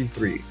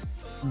 3/3.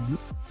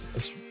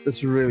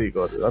 It's really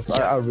good.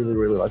 I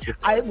really like this.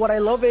 What I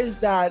love is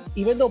that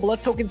even though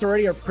blood tokens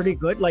already are pretty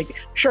good, like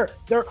sure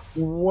they're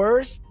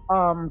worse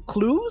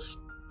clues,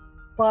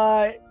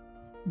 but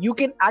you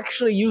can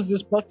actually use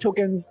these blood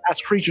tokens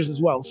as creatures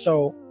as well.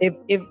 So if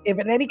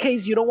in any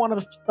case you don't want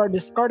to start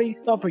discarding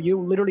stuff, or you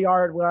literally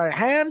are without a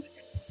hand,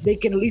 they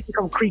can at least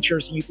become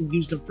creatures and you can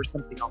use them for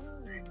something else.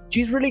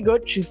 She's really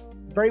good. She's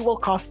very well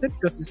costed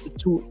because it's a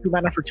two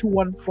mana for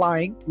 2/1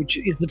 flying, which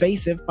is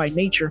evasive by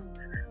nature.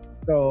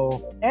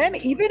 So, and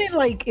even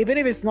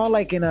if it's not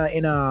like in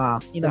a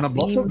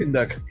blood token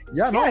deck,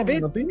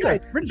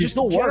 she's just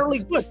generally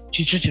good.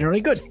 She's just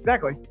generally good,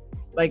 exactly.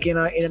 Like in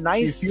a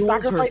nice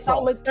sacrifice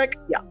outlet deck,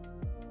 yeah,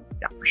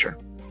 for sure.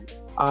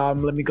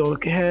 Let me go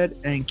ahead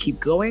and keep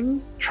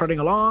going, trotting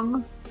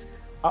along.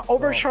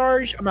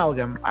 Overcharged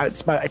Amalgam.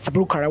 It's a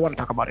blue card. I want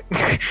to talk about it.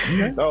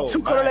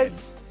 Two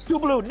colorless, 2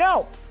 blue.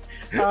 No,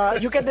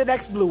 you get the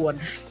next blue one.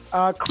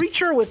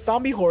 Creature with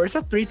zombie horse,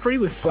 a 3/3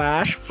 with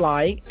flash,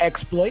 flying,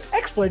 exploit.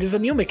 Exploit is a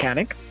new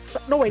mechanic. It's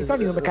not a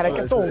new mechanic.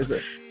 It's old.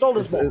 It's old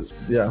as balls.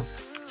 Yeah.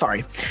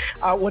 Sorry.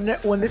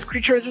 When this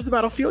creature enters the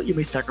battlefield, you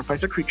may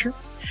sacrifice a creature.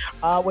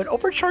 When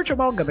Overcharge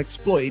Amalgam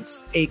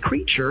exploits, a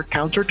creature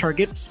counter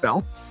target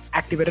spell,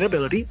 activated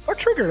ability, or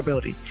triggered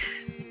ability.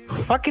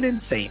 Fucking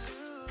insane.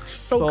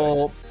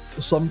 So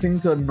something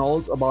to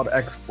note about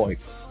exploit.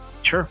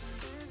 Sure.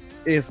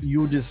 If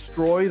you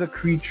destroy the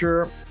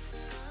creature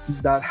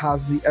that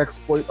has the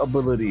exploit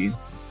ability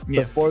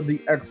before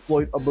the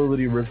exploit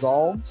ability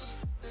resolves,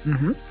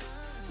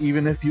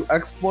 even if you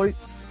exploit,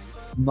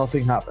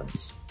 nothing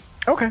happens.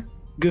 Okay,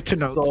 good to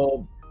know.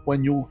 So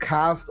when you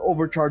cast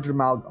Overcharged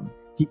Amalgam,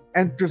 he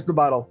enters the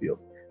battlefield.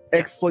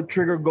 Exploit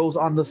trigger goes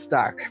on the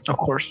stack. Of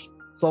course.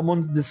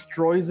 Someone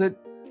destroys it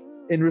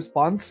in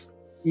response.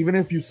 Even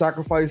if you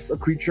sacrifice a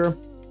creature,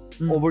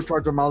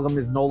 Overcharged Amalgam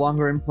is no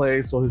longer in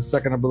play, so his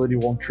second ability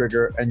won't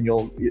trigger, and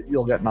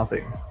you'll get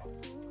nothing.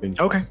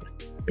 Okay, so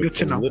good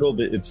to know. A little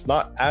bit. It's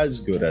not as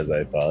good as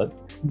I thought.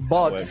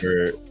 But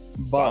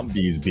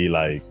zombies be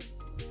like,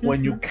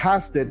 when you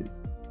cast it,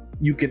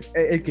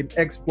 it can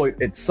exploit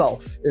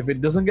itself. If it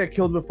doesn't get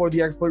killed before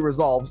the exploit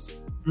resolves,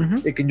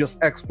 it can just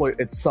exploit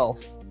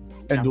itself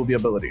and do the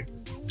ability.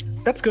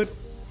 That's good.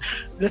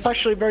 That's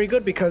actually very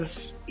good,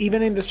 because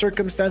even in the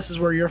circumstances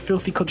where you're a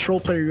filthy control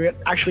player, you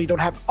actually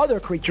don't have other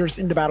creatures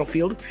in the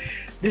battlefield.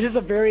 This is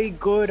a very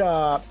good.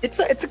 It's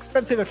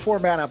expensive at 4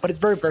 mana, but it's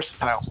very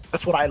versatile.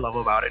 That's what I love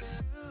about it.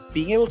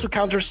 Being able to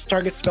counter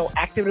target spell,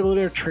 active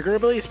ability, or trigger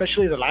ability,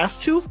 especially the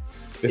last two,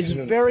 is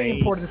very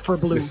important for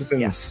blue. This is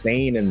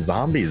insane in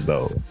zombies,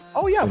 though.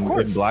 Oh yeah, of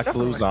course. In black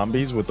blue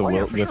zombies with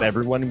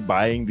everyone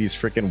buying these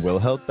freaking will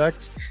health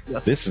decks,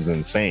 this is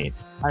insane.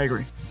 I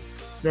agree.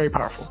 Very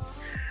powerful.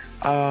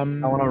 I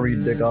want to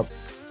read Dig Up.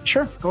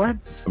 Sure, go ahead.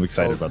 I'm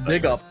excited about that.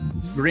 Dig Up.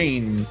 It's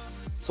green.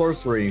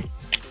 Sorcery.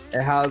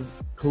 It has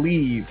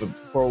Cleave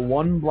for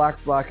 1 black,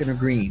 and a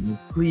green.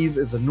 Cleave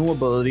is a new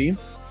ability.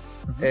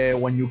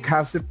 When you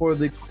cast it for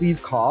the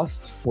Cleave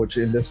cost, which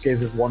in this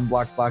case is 1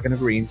 black, and a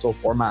green, so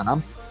 4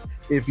 mana.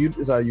 If you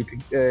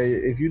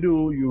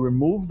do, you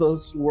remove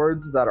those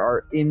words that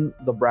are in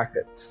the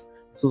brackets.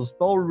 So the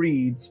spell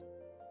reads: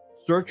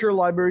 search your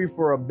library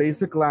for a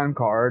basic land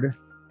card,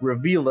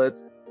 reveal it,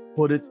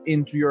 put it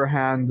into your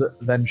hand,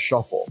 then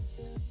shuffle.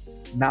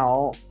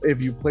 Now,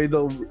 if you play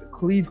the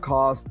Cleave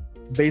cost,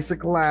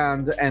 basic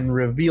land and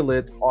reveal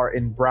it are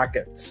in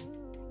brackets.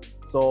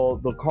 So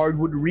the card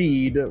would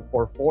read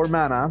for 4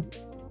 mana,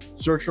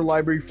 search your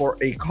library for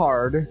a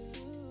card,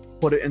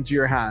 put it into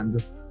your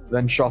hand,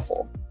 then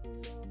shuffle.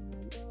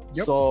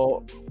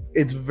 So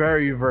it's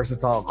very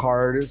versatile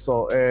card.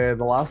 So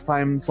the last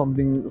time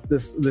something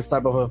this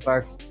type of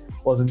effect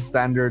was in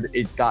standard,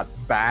 it got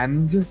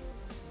banned.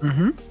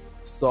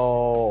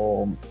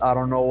 So I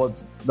don't know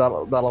what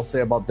that'll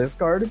say about this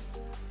card.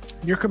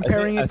 You're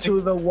comparing it to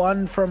the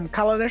one from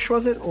Kaladesh,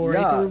 was it? Or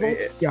just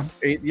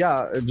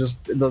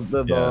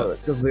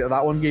because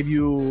that one gave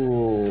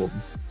you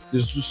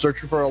just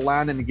searching for a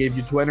land and it gave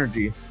you 2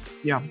 energy.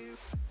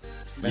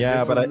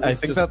 But I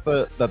think that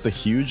the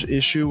huge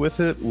issue with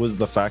it was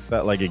the fact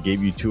that like it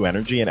gave you 2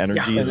 energy, and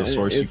energy is a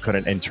source you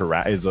couldn't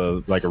interact, is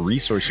a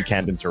resource you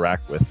can't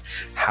interact with.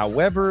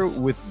 However,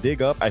 with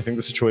Dig Up, I think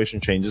the situation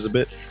changes a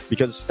bit,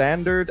 because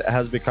standard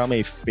has become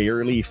a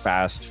fairly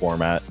fast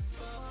format,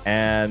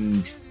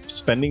 and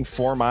spending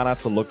 4 mana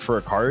to look for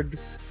a card,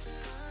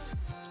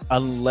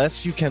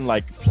 unless you can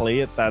like play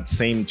it that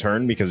same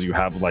turn because you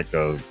have like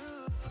a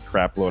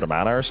crap load of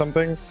mana or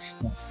something,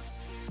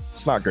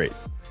 it's not great.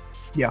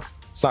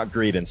 It's not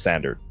great in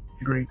standard.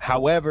 Agreed.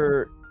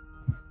 However,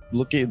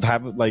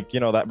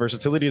 that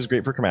versatility is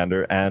great for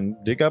commander, and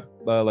Dig Up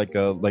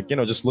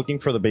just looking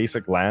for the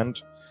basic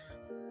land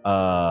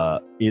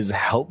is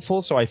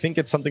helpful. So I think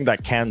it's something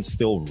that can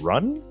still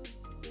run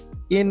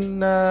in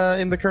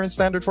the current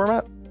standard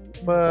format.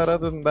 But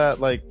other than that,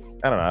 like,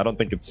 I don't know, I don't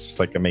think it's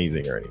like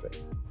amazing or anything.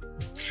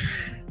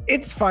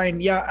 It's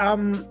fine. I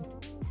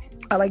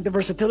like the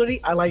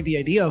versatility. I like the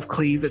idea of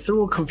Cleave. It's a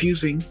little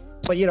confusing.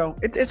 but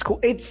it's cool.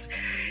 It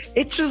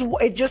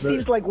just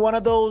seems like one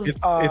of those.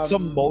 It's a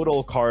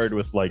modal card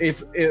with like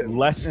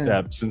less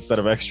steps instead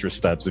of extra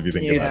steps. If you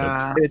think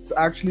about it, it's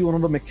actually one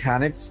of the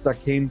mechanics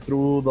that came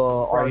through the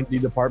R&D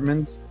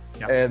department.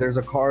 Yep. There's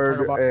a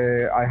card.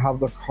 I have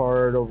the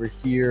card over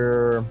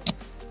here.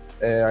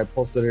 I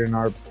posted it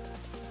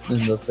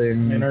in the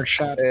thing in our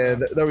chat.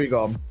 There we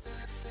go.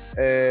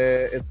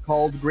 It's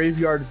called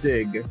Graveyard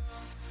Dig.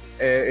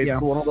 It's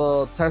one of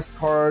the test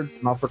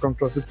cards, not for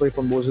constructed play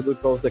from Wizards of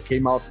the Coast, that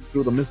came out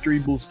through the mystery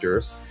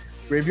boosters.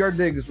 Graveyard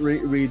Dig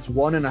reads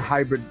 1 in a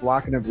hybrid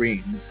black and a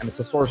green, and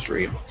it's a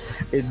sorcery.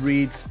 It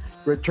reads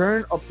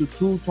return up to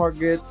 2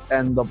 targets,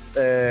 and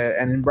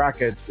in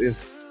brackets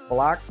is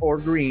black or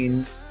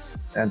green,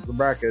 and the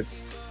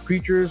brackets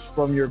creatures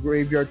from your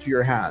graveyard to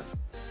your hand.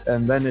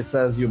 And then it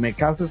says you may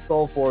cast a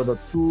spell for the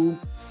 2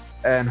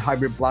 and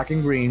hybrid black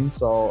and green,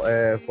 so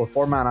for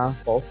 4 mana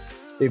both.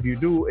 If you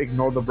do,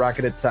 ignore the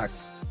bracketed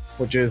text,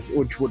 which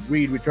would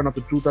read return up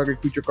to 2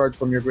 target creature cards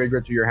from your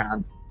graveyard to your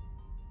hand.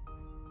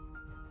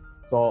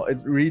 So it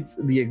reads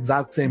the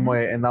exact same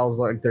way, and that was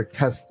like their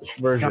test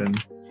version.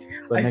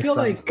 So I feel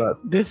like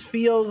this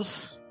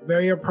feels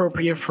very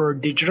appropriate for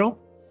digital.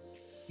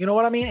 You know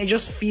what I mean? It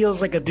just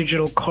feels like a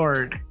digital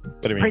card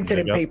printed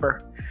in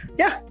paper.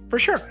 Yeah, for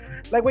sure.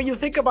 Like when you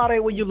think about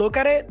it, when you look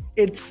at it,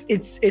 it's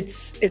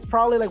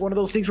probably like one of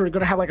those things where you're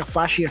gonna have like a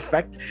flashy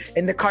effect,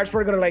 and the cards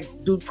were gonna like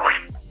do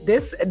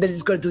this, and then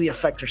it's gonna do the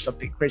effect or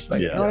something crazy.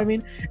 Like, you know what I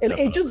mean? And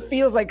it just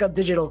feels like a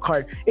digital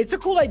card. It's a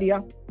cool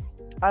idea.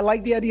 I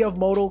like the idea of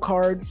modal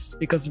cards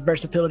because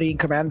versatility in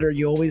Commander.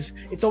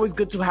 It's always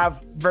good to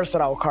have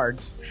versatile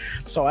cards.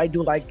 So I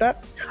do like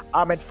that.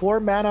 At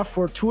 4 mana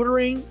for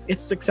tutoring,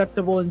 it's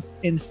acceptable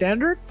in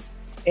Standard.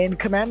 In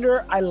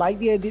Commander, I like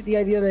the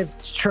idea that if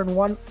it's turn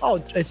 1,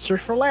 it's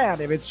search for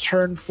land. If it's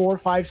turn 4,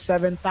 5,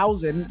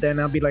 7,000, then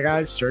I'll be like,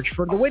 I search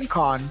for the win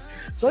con.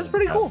 So that's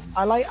pretty cool.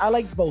 I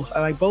like both.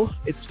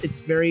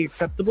 It's very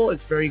acceptable.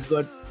 It's very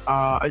good.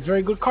 It's a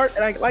very good card,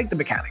 and I like the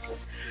mechanic.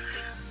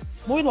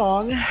 Moving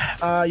along,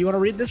 you want to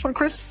read this one,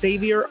 Chris?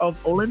 Savior of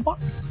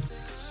Olenbach.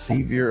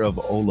 Savior of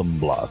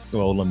Olenbach.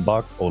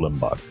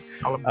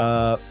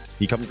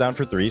 He comes down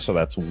for 3, so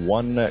that's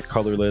 1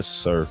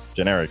 colorless or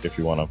generic if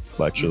you want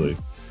to actually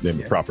name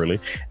it properly.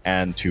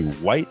 And 2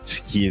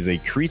 white. He is a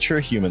creature,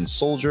 human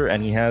soldier,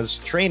 and he has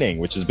training,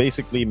 which is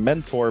basically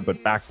mentor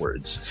but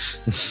backwards.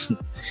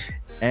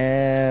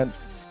 And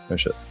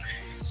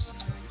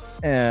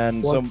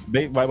And so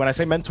when I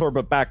say mentor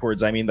but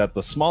backwards, I mean that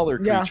the smaller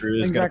creature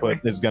is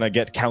gonna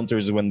get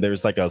counters when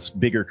there's like a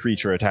bigger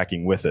creature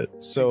attacking with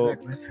it. So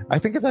I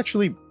think it's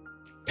actually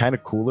kind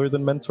of cooler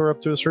than mentor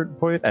up to a certain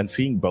point, and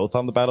seeing both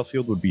on the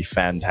battlefield would be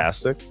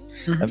fantastic.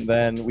 And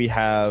then we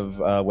have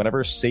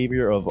whenever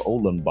Savior of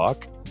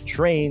Olenbach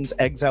trains,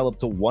 exile up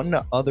to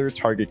 1 other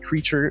target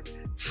creature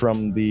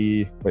from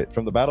the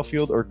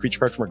battlefield or creature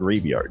card from a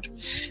graveyard.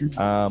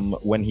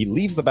 When he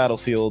leaves the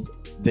battlefield,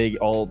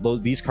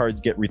 these cards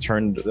get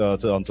returned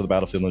onto the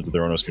battlefield under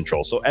their owner's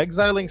control. So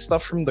exiling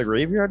stuff from the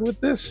graveyard with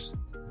this,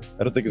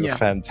 I don't think is a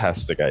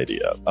fantastic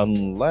idea,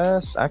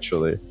 unless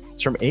actually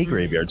it's from a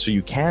graveyard, so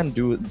you can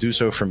do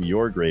so from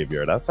your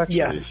graveyard. That's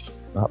actually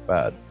not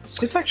bad.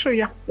 It's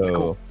actually it's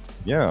cool.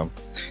 Yeah.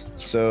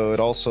 So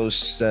it also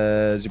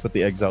says you put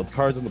the exiled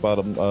cards on the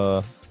bottom.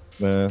 Oh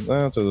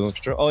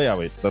yeah,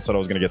 wait. That's what I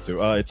was gonna get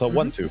to. It's a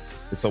 1/2.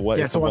 It's a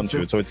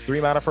 1/2. So it's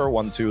 3 mana for a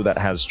 1/2 that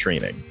has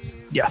training.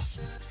 Yes.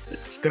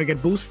 It's gonna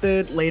get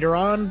boosted later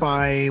on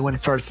by when it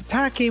starts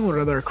attacking with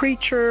another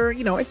creature.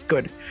 It's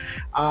good.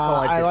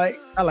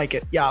 I like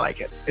it. Yeah, I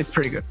like it. It's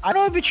pretty good. I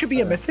don't know if it should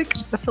be a mythic.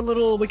 That's a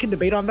little. We can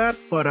debate on that,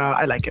 but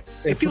I like it.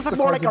 It feels like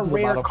more like a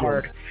rare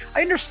card.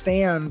 I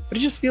understand, but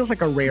it just feels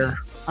like a rare.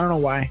 I don't know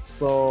why.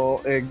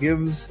 So it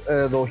gives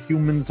the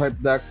human type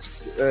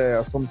decks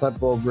some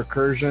type of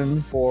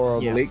recursion for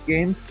the late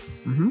game.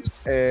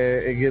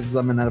 It gives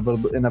them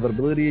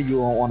inevitability. You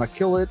don't want to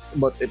kill it,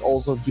 but it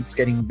also keeps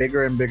getting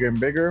bigger and bigger and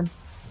bigger.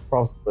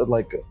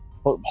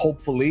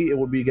 Hopefully, it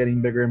will be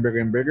getting bigger and bigger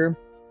and bigger.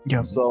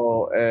 Yeah.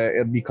 So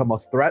it become a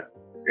threat,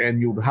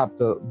 and you'd have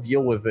to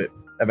deal with it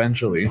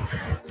eventually.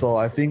 So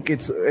I think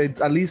it's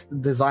at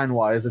least design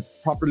wise, it's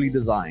properly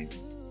designed.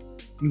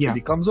 Yeah. It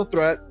becomes a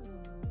threat.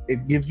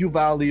 It gives you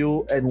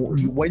value, and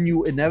when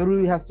you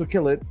inevitably have to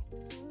kill it,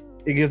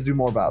 it gives you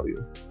more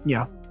value.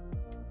 Yeah.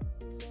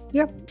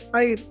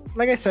 I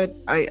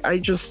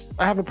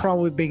have a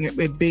problem with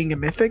it being a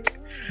mythic.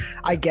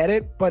 I get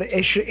it, but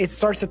it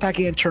starts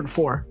attacking in turn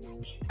 4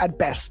 at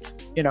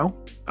best,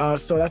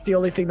 so that's the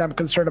only thing that I'm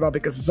concerned about,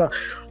 because it's a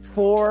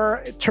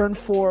turn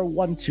 4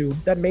 1/2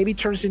 that maybe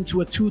turns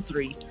into a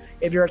 2/3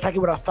 if you're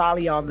attacking with a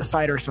Thalia on the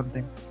side or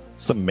something.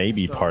 It's the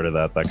maybe part of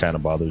that kind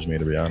of bothers me,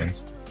 to be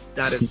honest.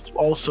 That is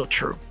also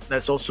true.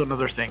 That's also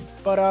another thing.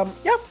 But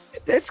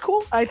it's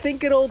cool. I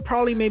think it'll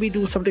probably maybe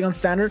do something on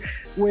Standard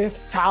with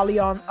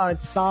Thalia on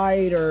its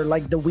side, or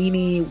like the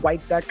weenie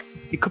white deck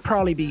it could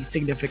probably be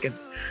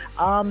significant.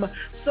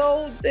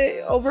 So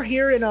over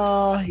here in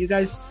you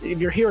guys, if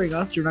you're hearing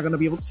us, you're not going to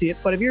be able to see it,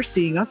 but if you're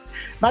seeing us,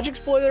 Magic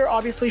Spoiler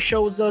obviously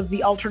shows us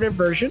the alternate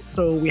version.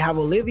 So we have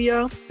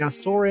Olivia, we have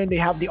Soren, they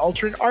have the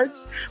alternate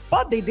arts,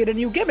 but they did a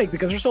new gimmick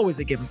because there's always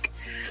a gimmick.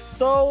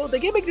 So the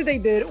gimmick that they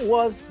did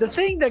was the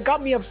thing that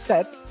got me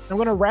upset. I'm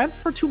going to rant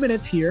for 2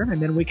 minutes here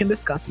and then we can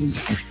discuss.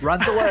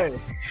 Rant away.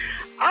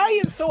 I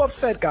am so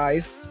upset,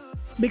 guys,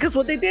 because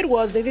what they did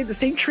was they did the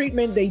same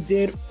treatment they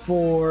did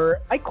for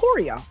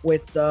Ikoria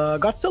with the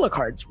Godzilla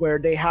cards, where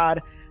they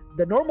had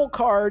the normal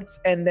cards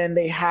and then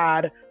they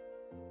had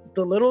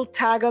the little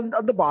tag on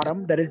the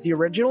bottom that is the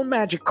original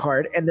Magic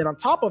card, and then on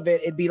top of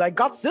it, it'd be like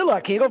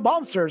Godzilla, King of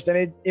Monsters,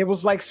 and it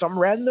was like some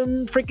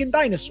random freaking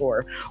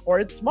dinosaur,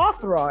 or it's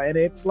Mothra, and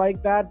it's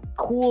like that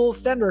cool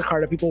standard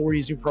card that people were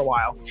using for a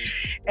while.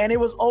 And it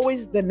was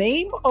always the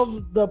name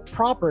of the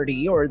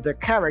property or the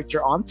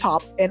character on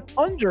top, and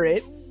under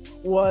it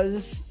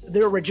was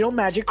the original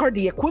Magic card,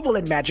 the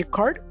equivalent Magic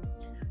card,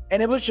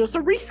 and it was just a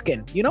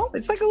reskin, you know?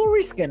 It's like a little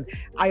reskin.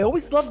 I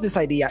always loved this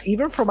idea.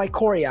 Even from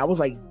Ikoria, I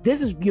was like,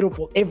 this is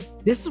beautiful. If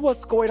this is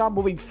what's going on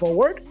moving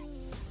forward,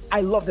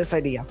 I love this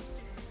idea.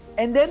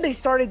 And then they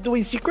started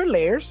doing Secret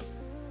Layers.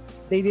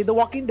 They did The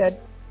Walking Dead,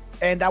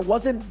 and that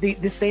wasn't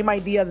the same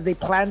idea that they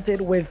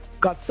planted with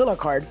Godzilla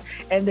cards.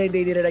 And then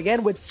they did it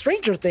again with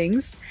Stranger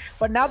Things,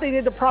 but now they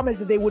did the promise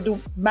that they would do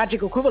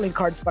Magic equivalent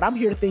cards, but I'm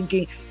here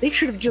thinking they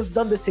should have just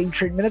done the same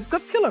treatment as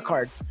Godzilla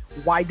cards.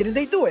 Why didn't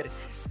they do it?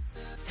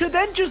 To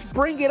then just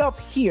bring it up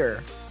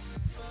here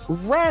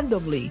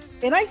randomly.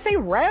 And I say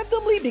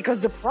randomly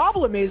because the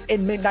problem is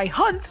in Midnight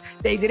Hunt,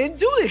 they didn't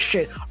do this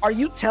shit. Are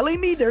you telling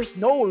me there's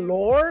no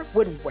lore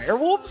with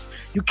werewolves?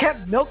 You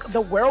can't milk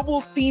the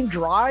werewolf theme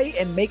dry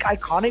and make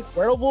iconic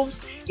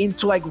werewolves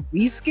into like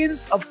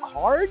reskins of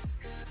cards?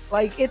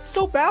 Like, it's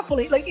so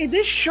baffling. Like,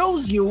 this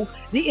shows you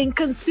the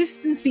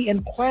inconsistency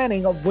in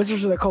planning of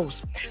Wizards of the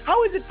Coast.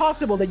 How is it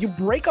possible that you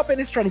break up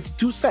Innistrad into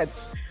 2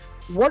 sets,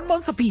 1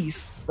 month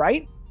apiece,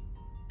 right?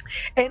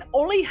 And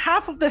only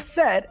half of the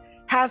set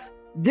has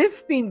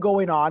this theme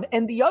going on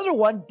and the other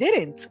one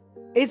didn't.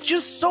 It's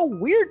just so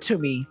weird to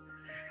me.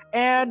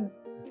 And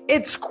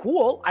it's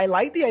cool. I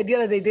like the idea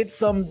that they did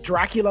some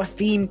Dracula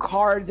themed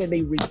cards and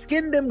they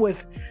reskinned them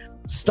with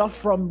stuff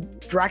from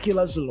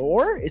Dracula's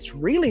lore. It's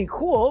really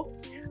cool,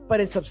 but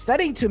it's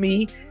upsetting to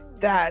me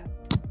that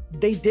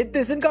they did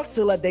this in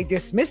Godzilla. They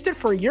dismissed it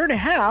for a year and a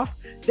half.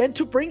 Then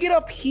to bring it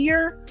up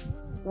here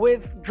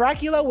with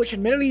Dracula, which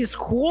admittedly is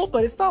cool,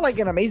 but it's not like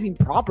an amazing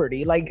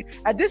property. Like,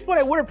 at this point,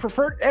 I would have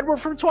preferred Edward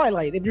from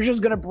Twilight if you're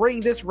just gonna bring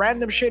this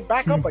random shit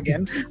back up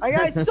again.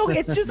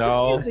 It's just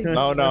confusing.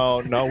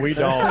 No, we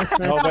don't.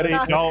 Nobody,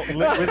 no.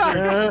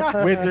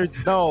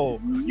 Wizards, no.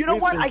 You know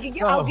what?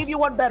 I'll give you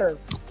one better.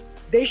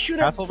 They should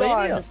have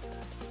done.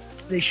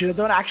 They should have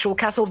done actual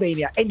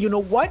Castlevania. And you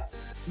know what?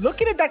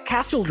 Looking at that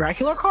Castle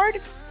Dracula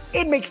card,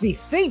 it makes me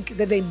think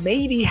that they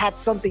maybe had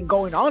something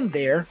going on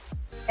there.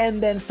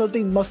 And then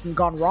something must have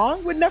gone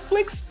wrong with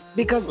Netflix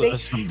because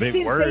Those some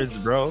big words,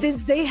 bro.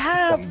 Since they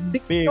have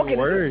big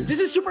words. This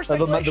is super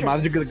speculation. The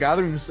Magic of the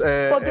Gatherings.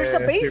 But there's a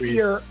base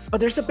here. But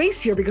there's a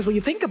base here because when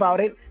you think about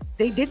it,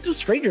 they did do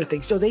Stranger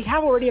Things, so they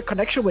have already a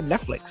connection with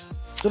Netflix.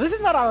 So this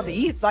is not out of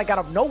the out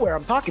of nowhere.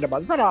 I'm talking about.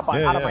 It's not out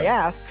of my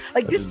ass.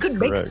 Like, this could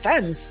make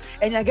sense.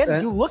 And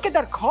again, you look at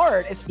that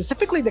card, and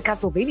specifically the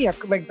Castlevania,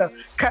 like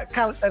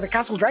the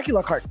Castle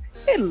Dracula card.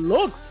 It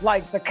looks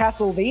like the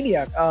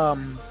Castlevania.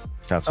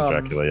 Castle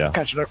Dracula, yeah.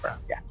 Castle Dracula,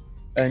 yeah.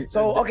 And,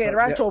 so, okay,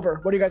 rant's over.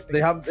 What do you guys think?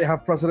 They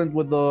have precedent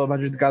with the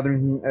Magic the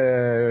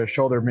Gathering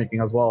show they're making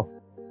as well.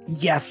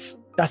 Yes,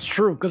 that's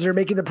true, because they're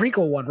making the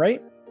prequel one,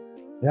 right?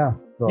 Yeah.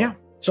 Yeah.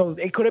 So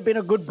it could have been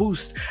a good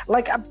boost.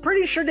 Like, I'm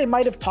pretty sure they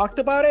might have talked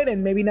about it,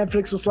 and maybe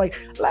Netflix was like,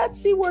 let's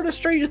see where the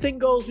Stranger Thing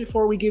goes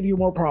before we give you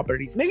more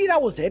properties. Maybe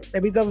that was it.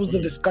 Maybe that was the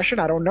discussion.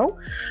 I don't know.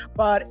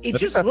 But it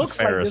just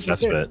looks like this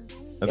was it.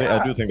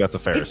 I do think that's a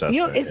fair assessment.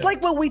 You know, it's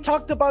like when we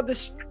talked about the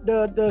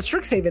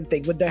Strixhaven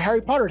thing with the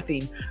Harry Potter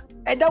theme.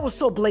 And that was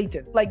so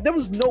blatant. Like, there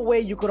was no way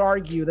you could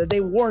argue that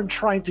they weren't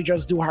trying to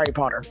just do Harry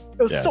Potter.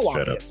 It was so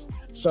obvious.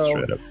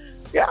 So,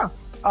 yeah.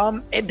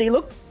 And they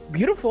look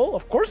beautiful.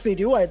 Of course they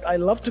do. I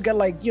love to get,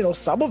 like, you know,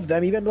 some of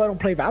them, even though I don't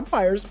play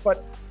vampires.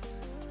 But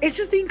it's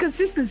just the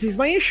inconsistency is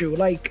my issue.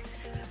 Like,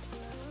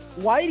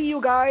 why do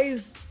you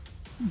guys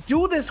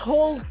do this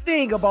whole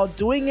thing about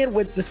doing it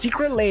with the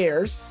secret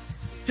layers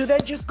to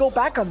then just go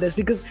back on this?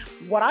 Because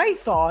what I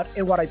thought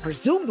and what I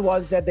presumed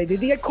was that they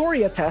did the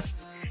Ikoria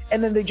test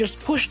and then they just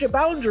pushed the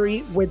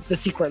boundary with the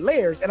secret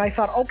layers. And I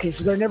thought, okay,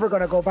 so they're never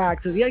going to go back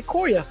to the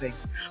Ikoria thing.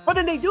 But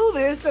then they do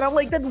this, and I'm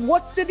like, then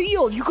what's the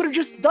deal? You could have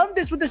just done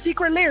this with the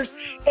secret layers,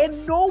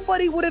 and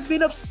nobody would have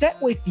been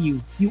upset with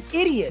you, you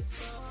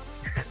idiots.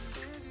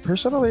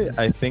 Personally,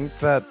 I think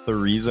that the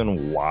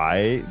reason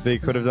why they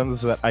could have done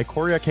this is that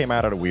Ikoria came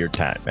out at a weird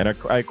time. And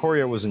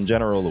Ikoria was, in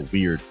general, a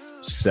weird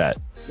set.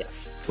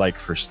 Yes. like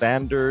for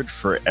standard,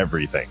 for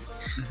everything.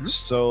 Mhm.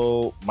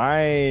 So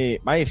my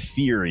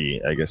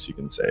theory, I guess you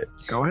can say,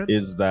 Go ahead.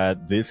 is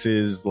that this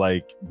is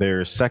like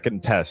their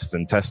second test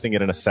and testing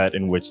it in a set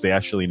in which they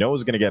actually know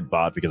is going to get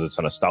bought because it's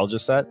a nostalgia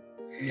set.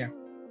 Yeah.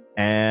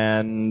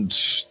 And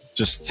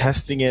just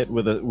testing it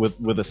with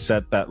a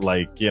set that,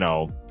 like, you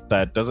know,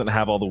 that doesn't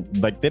have all the,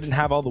 like, they didn't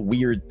have all the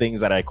weird things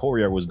that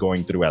Ikoria was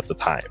going through at the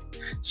time,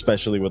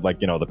 especially with, like,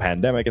 you know, the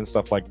pandemic and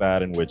stuff like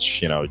that, in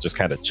which, you know, it just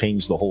kind of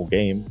changed the whole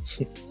game.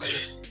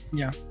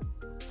 Yeah.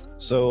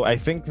 So I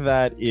think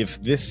that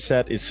if this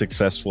set is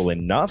successful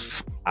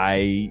enough,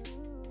 I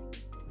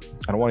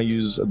don't want to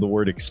use the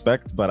word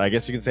expect, but I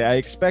guess you can say I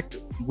expect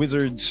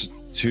Wizards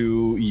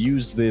to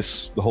use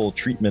this whole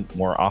treatment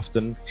more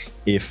often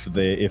if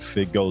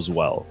it goes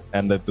well,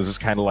 and that this is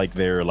kind of like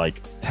their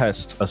like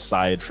test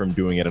aside from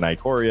doing it in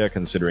Ikoria,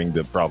 considering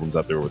the problems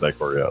that there were with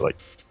Ikoria like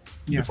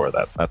before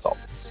that. That's all.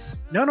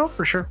 No,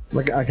 for sure.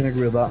 Like, I can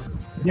agree with that.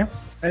 Yeah.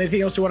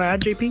 Anything else you want to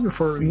add, JP?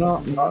 Before we...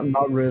 Not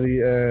really.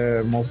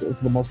 For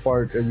the most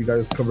part, you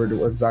guys covered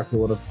exactly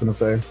what I was gonna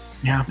say.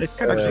 Yeah, it's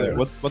kind of Actually,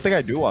 one thing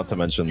I do want to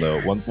mention though,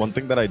 one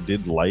thing that I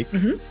did like,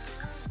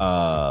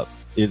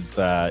 is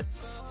that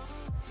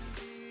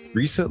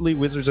recently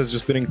Wizards has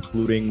just been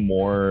including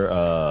more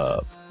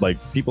like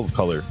people of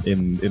color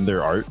in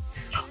their art.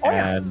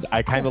 And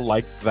I kind of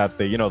like that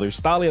they, you know, there's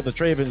Thalia the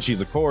Traven,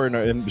 she's a Corn,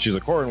 and she's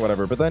a Corn,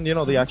 whatever. But then, you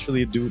know, they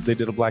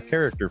did a black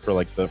character for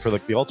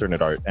the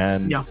alternate art,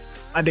 and yeah,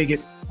 I dig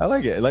it. I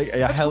like it. Like,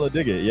 I hella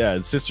dig it. Yeah,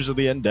 and Sisters of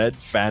the Undead,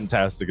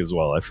 fantastic as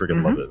well. I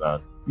freaking love it, man.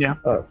 Yeah.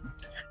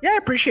 Yeah, I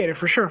appreciate it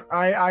for sure.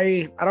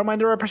 I don't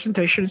mind the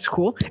representation. It's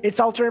cool. It's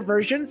alternate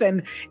versions,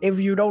 and if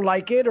you don't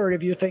like it, or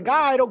if you think,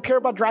 I don't care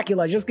about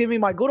Dracula, just give me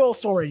my good old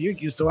Sorin.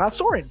 You still have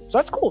Sorin, so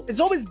that's cool.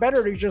 It's always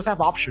better to just have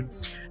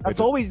options.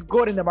 That's always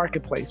good in the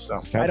marketplace. So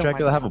can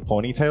Dracula have a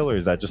ponytail, or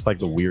is that just like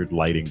the weird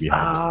lighting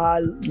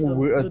behind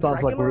it? It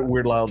sounds like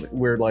weird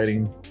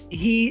lighting.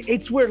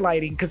 It's weird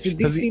lighting because it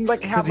seems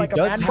like have like a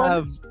man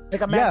bun,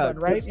 like a man bun,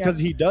 right? Because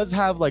he does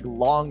have like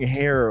long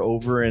hair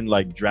over in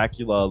like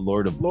Dracula,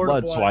 Lord of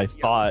Blood. So I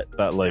thought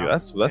that like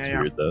that's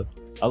weird though.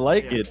 I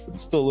like it, but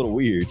it's still a little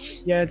weird.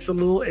 Yeah, it's a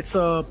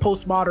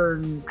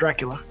postmodern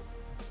Dracula.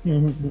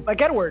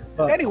 Like Edward.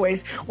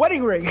 Anyways,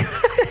 wedding ring.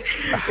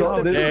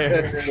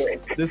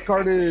 This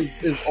card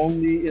is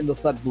only in the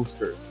set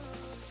boosters.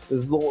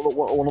 This is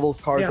one of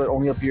those cards that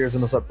only appears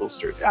in the set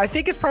boosters. I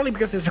think it's probably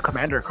because it's a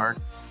commander card,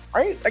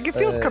 right? Like it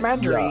feels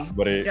commandery.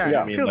 But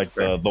I mean, like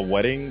the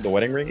wedding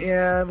ring.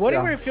 Yeah,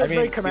 wedding ring feels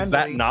very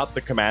commandery. Is that not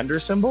the commander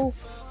symbol?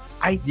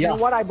 You know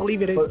what? I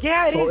believe it is.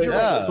 It is.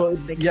 Right. So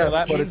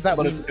that means that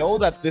we know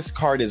that this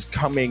card is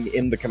coming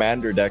in the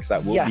commander decks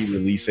that will be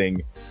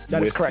releasing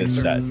with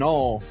this set.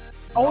 No.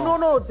 Oh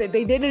no!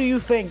 They did a new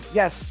thing.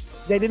 Yes,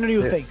 they did a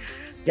new thing.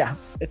 Yeah,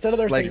 it's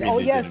another thing. Oh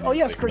yes,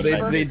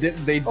 Christopher. They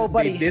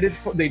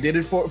did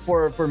it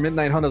for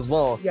Midnight Hunt as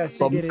well. Yes,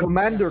 some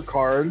commander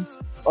cards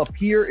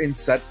appear in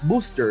set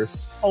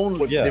boosters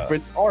only with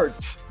different art.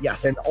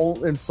 Yes,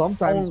 and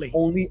sometimes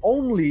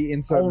only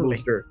in set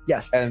booster.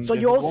 Yes, and so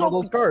you also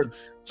those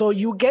cards. So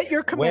you get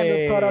your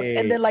commander product,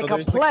 and then like a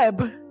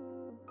pleb,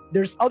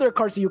 there's other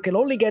cards that you can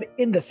only get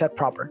in the set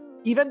proper.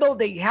 Even though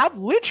they have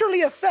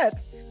literally a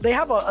set, they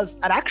have an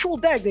actual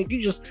deck. They can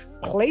just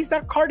place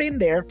that card in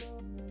there.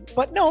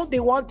 But no, they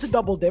want to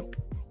double dip,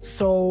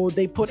 so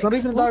they put. It's not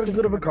even that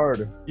good of a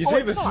card. You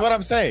see, this is what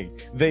I'm saying.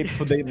 They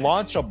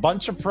launch a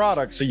bunch of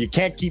products, so you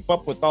can't keep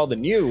up with all the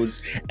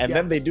news, and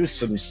then they do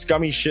some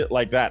scummy shit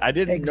like that. I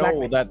didn't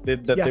know that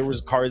there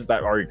was cards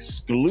that are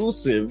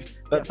exclusive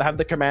that have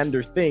the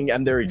commander thing,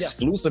 and they're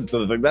exclusive to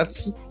the thing. That's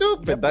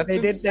stupid. That's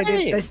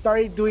insane. They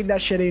started doing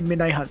that shit in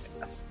Midnight Hunt.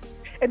 Yes.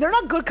 And they're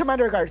not good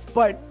commander cards,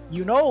 but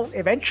you know,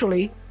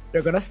 eventually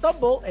they're gonna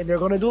stumble and they're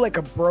gonna do like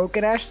a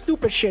broken ass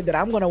stupid shit that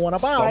I'm gonna want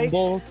to buy.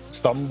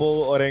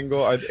 Stumble,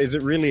 Orengo. Is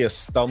it really a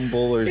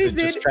stumble, or is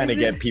it just trying to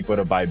get people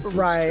to buy boosters?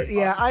 Right?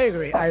 Yeah, I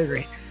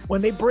agree.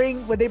 When they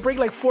bring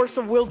like Force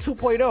of Will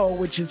 2.0,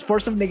 which is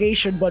Force of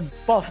Negation but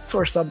buffed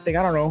or something,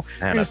 I don't know.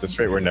 Man, at this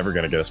rate, we're never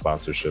gonna get a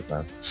sponsorship,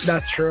 man.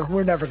 That's true.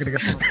 We're never gonna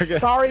get sponsorship.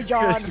 Sorry,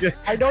 John.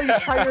 I know you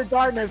try your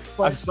darkness,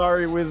 but I'm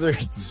sorry,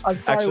 Wizards. I'm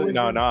sorry, actually,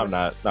 Wizards. No, I'm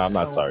not. No, I'm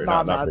not sorry.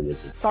 Not the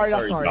Wizards. Sorry.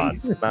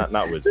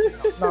 Not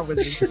Wizards. No. Not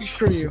Wizards.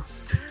 Screw you.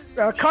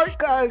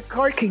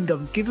 Card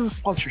Kingdom, give us a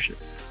sponsorship.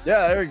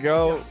 Yeah, there we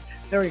go. Yeah,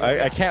 there we go.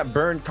 I can't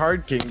burn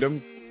Card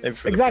Kingdom.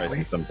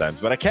 Exactly. Sometimes,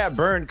 but I can't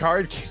burn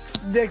Card Kingdom.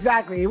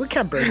 Exactly, we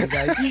can't burn you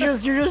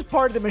guys. You're just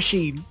part of the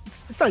machine.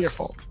 It's not your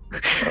fault.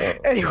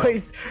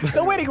 Anyways,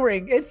 so Wedding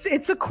Ring.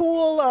 It's a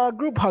cool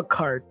group hug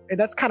card, and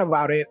that's kind of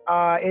about it.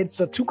 It's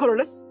a 2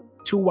 colorless,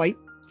 2 white.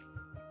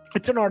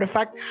 It's an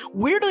artifact.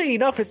 Weirdly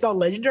enough, it's not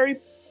legendary,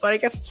 but I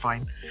guess it's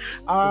fine.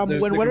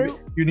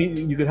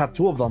 You could have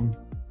 2 of them.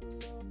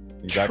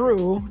 Exactly.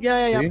 True.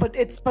 Yeah. But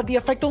the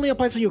effect only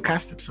applies when you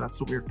cast it, so that's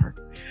the weird part.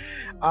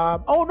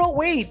 Oh no,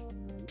 wait.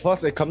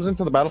 Plus, it comes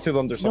into the battlefield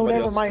under somebody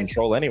never else's mind.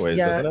 control, anyways,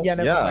 doesn't it?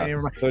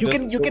 Never mind. So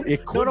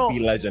it could be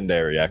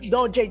legendary, actually.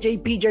 No,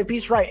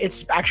 JP's right.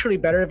 It's actually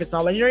better if it's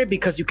not legendary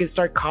because you can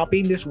start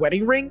copying this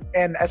wedding ring,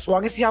 and as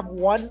long as you have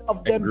one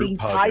of them being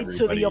tied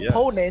to the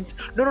opponent,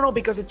 no,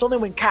 because it's only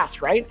when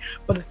cast, right?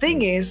 But the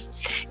thing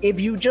is, if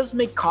you just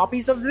make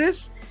copies of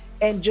this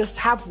and just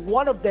have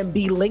one of them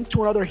be linked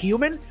to another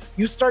human,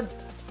 you start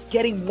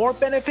getting more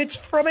benefits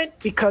from it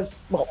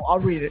because, well, I'll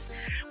read it.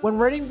 When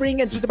wedding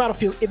ring enters the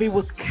battlefield, if it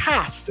was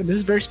cast, and this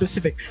is very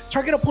specific,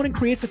 target opponent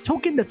creates a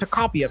token that's a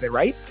copy of it,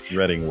 right?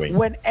 Wedding ring.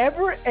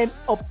 Whenever an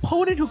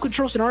opponent who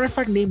controls an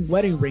artifact named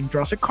wedding ring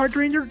draws a card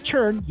during their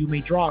turn, you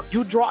draw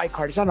a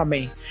card. It's not a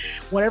may.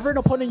 Whenever an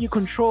opponent you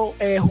control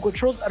who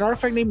controls an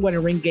artifact named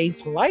wedding ring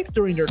gains life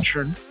during their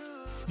turn,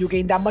 you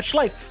gain that much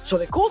life. So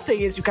the cool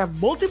thing is you can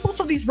have multiples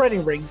of these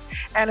wedding rings,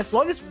 and as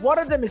long as one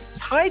of them is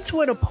tied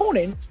to an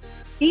opponent,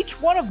 each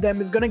one of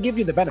them is going to give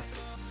you the benefit.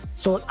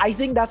 So I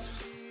think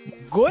that's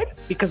good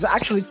because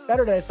actually it's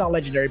better that it's not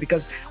legendary,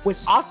 because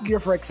with Osgir,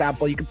 for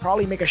example, you can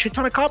probably make a shit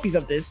ton of copies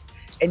of this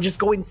and just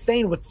go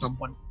insane with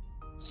someone.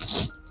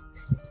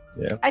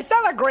 Yeah, it's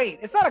not that great.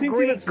 It's not a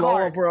great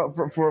card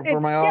for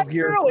my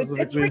Osgir.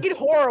 It's freaking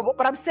horrible.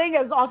 But I'm saying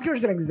as Osgir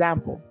is an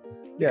example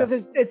because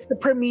it's the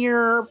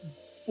premier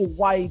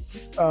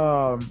white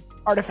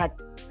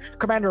artifact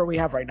commander we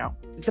have right now.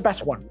 It's the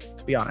best one,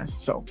 to be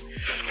honest. So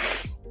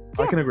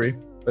I can agree.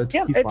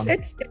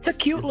 It's a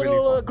cute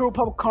little really group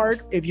hug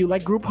card. If you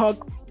like group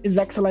hug, is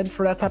excellent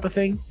for that type of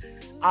thing.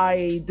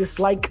 I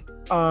dislike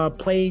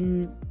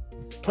playing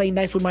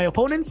nice with my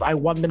opponents. I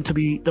want them to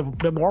be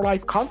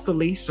demoralized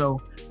constantly,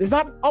 so it's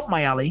not up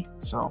my alley.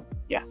 So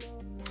yeah.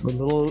 A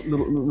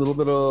little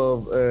bit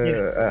of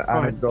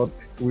anecdote.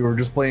 We were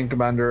just playing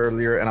Commander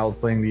earlier, and I was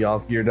playing the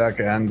Osgir deck,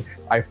 and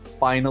I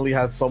finally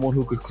had someone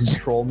who could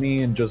control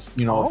me and just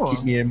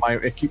keep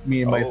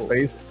me in my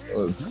space.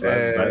 Is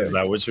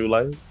that what you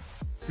like?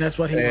 That's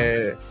what he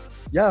wants.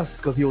 Yes,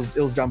 because it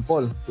was Jean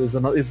Paul. Is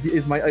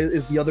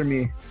the other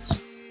me.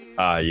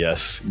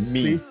 Yes,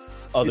 me. See? Me.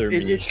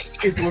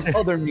 It was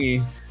other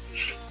me.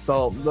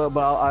 So,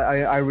 but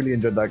I really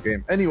enjoyed that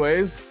game.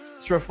 Anyways,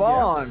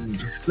 Strafon.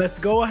 Yeah. Let's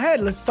go ahead.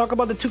 Let's talk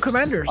about the two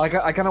commanders.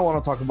 I kind of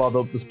want to talk about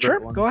the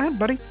spirit one. Go ahead,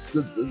 buddy.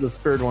 The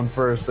spirit one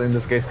first. In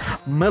this case,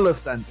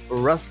 Millicent,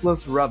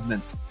 Restless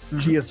Revenant. Mm-hmm.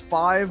 She is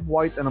 5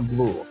 white and a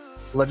blue.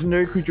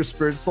 Legendary creature,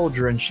 spirit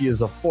soldier, and she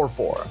is a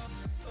 4/4.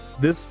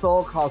 This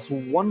spell costs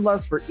 1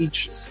 less for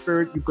each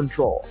spirit you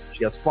control.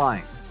 She has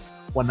flying.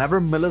 Whenever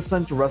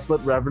Millicent,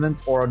 Restless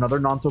Revenant, or another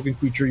non-token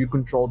creature you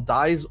control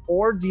dies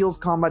or deals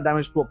combat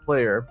damage to a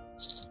player,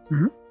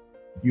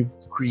 you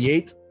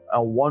create a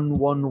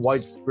 1/1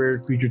 white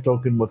spirit creature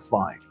token with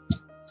flying.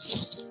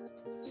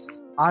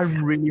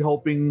 I'm really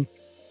hoping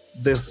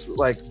this,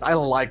 I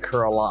like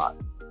her a lot.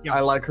 Yeah. I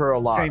like her a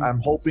lot.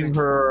 I'm hoping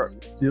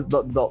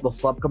the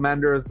sub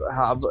commanders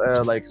have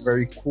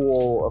very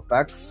cool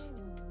effects.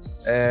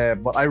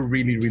 But I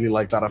really, really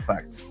like that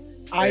effect.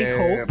 I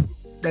hope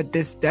that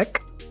this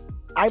deck,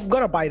 I'm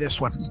gonna buy this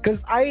one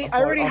because I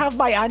already have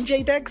my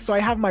Anjay deck, so I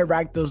have my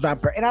Rakdos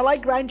Vampire, and I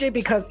like Anjay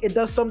because it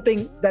does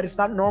something that is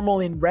not normal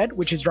in red,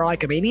 which is draw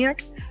like a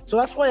maniac. So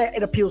that's why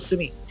it appeals to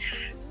me.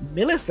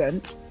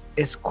 Millicent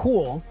is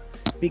cool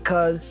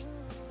because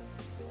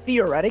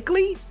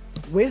theoretically,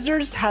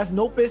 Wizards has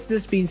no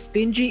business being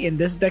stingy in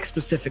this deck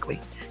specifically.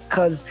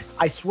 Because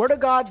I swear to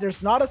God,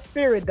 there's not a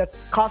spirit that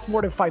costs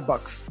more than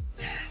 $5.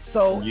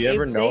 So you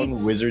ever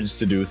known Wizards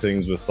to do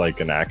things with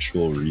an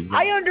actual reason?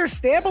 I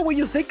understand, but when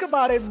you think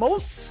about it,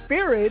 most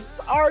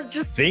spirits are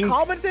just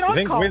commons and uncommons. I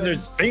think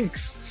Wizards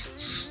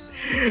thinks.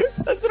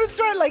 That's what I'm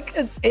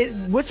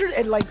trying. Wizards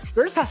and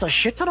spirits has a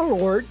shit ton of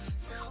lords.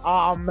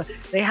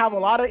 They have a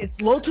lot of.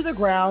 It's low to the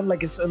ground.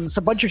 It's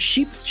a bunch of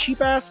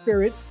cheap ass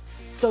spirits.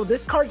 So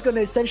this card's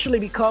gonna essentially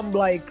become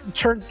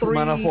turn 3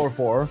 mana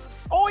 4/4.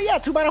 Oh yeah,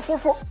 2 mana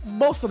 4/4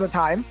 most of the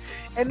time,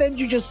 and then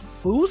you just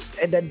boost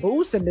and then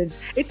boost, and it's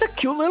a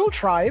cute little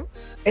tribe.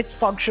 It's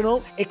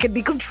functional. It can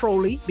be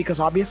controlly because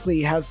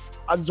obviously it has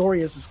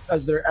Azorius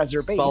as their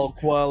base. Spell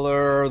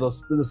Queller, the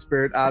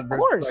spirit adverse. Of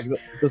course,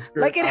 the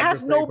spirit it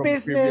has no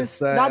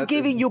business not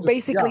giving you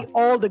basically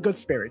all the good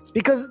spirits,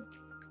 because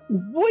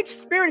which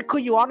spirit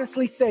could you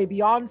honestly say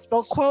beyond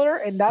Spell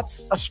Queller, and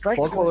that's a stretch.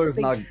 Spell Queller is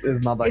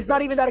not that. It's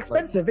not even that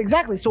expensive,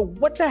 exactly. So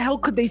what the hell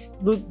could they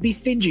be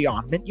stingy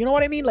on? You know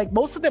what I mean?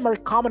 Most of them are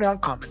common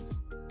and uncommons.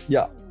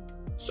 Yeah.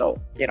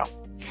 So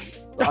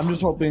I'm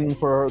just hoping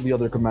for the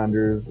other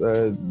commanders,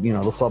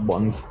 the sub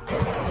ones.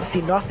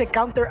 Si no hace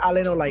counter,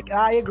 Aleno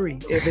I agree.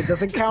 If it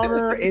doesn't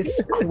counter,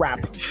 it's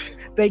crap.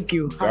 Thank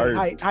you.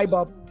 Hi,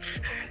 Bob.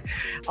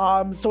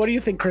 So what do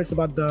you think, Chris,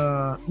 about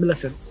the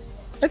Millicent?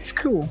 That's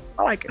cool.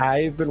 I like it.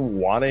 I've been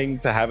wanting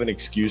to have an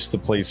excuse to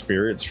play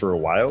spirits for a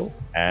while,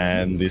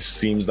 and this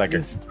seems like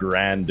a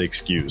grand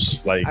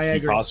excuse.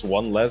 He costs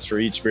 1 less for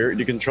each spirit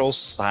you control.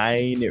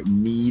 Sign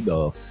me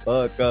the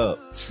fuck up.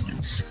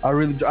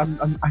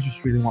 I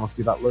just really want to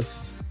see that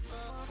list.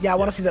 Yeah, I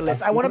want to see the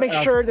list. I want to make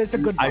sure there's a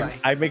good play.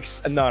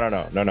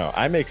 No.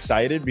 I'm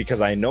excited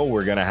because I know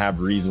we're gonna have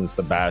reasons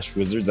to bash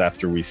Wizards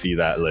after we see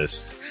that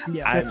list.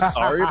 Yeah. I'm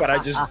sorry, but I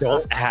just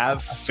don't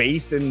have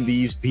faith in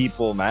these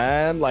people,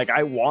 man. Like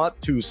I want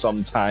to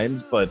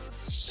sometimes, but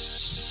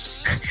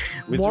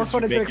More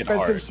fun is an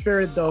expensive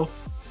spirit, though.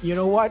 You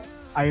know what?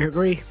 I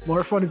agree.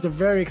 More fun is a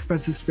very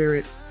expensive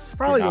spirit. It's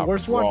probably the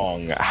worst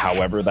one.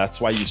 However, that's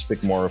why you stick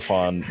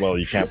Morphon. Well,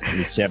 you can't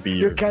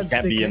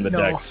be in the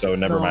deck, so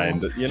never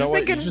mind. You know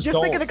what?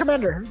 Just make it the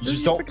commander. You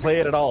just don't play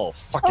it at all.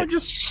 Fuck it.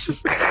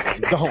 Just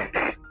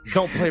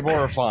don't play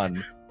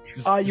Morphon.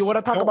 You want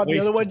to talk about the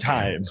other one?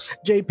 Time.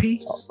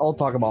 JP? I'll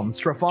talk about him.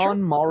 Strafon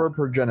Mara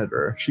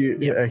Progenitor.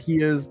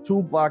 He is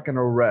 2 black and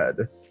a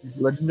red.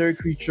 Legendary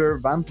creature,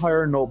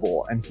 Vampire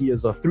Noble, and he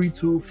is a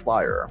 3/2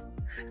 flyer.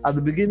 At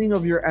the beginning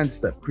of your end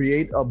step,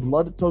 create a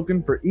blood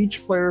token for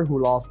each player who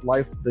lost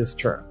life this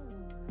turn.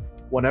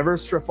 Whenever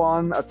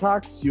Strafon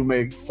attacks, you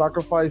may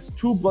sacrifice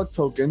 2 blood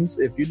tokens.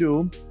 If you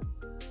do,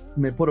 you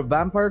may put a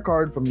vampire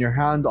card from your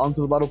hand onto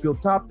the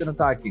battlefield tapped and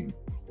attacking.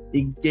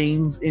 It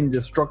gains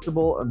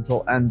indestructible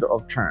until end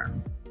of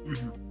turn.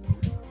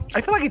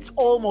 I feel like it's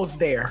almost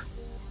there.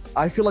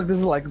 I feel like this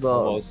is like the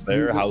almost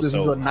there. How this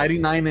so? is a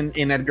 99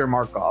 in Edgar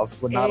Markov,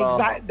 but not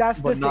a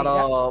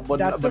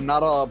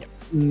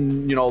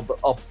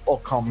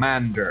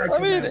commander. I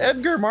mean,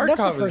 Edgar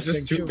Markov is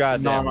just too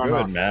goddamn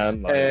good,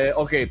 man. Like,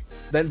 okay,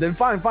 then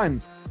fine.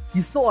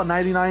 He's still a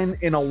 99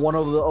 in one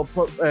of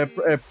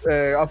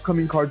the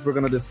upcoming cards we're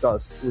gonna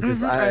discuss, which is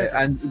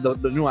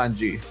the new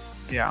Angie.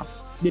 Yeah,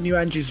 the new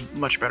Angie's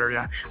much better.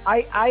 Yeah,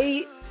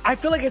 I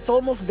feel like it's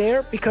almost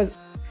there because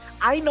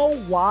I know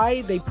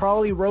why they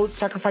probably wrote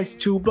sacrifice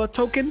 2 blood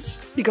tokens,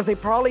 because they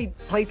probably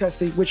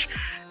playtested, which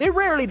they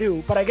rarely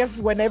do, but I guess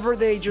whenever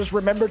they just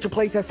remember to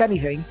playtest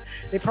anything,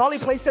 they probably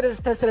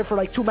tested it for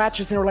like 2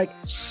 matches and they were like,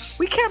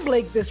 we can't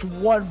make this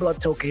 1 blood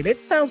token. It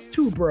sounds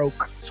too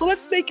broke. So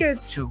let's make it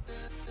 2.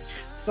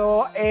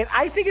 So, and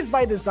I think it's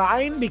by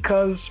design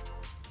because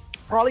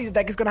probably the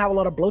deck is going to have a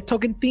lot of blood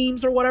token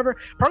themes or whatever.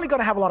 Probably going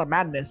to have a lot of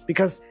madness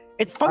because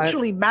it's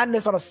functionally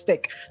madness on a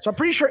stick. So I'm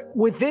pretty sure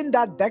within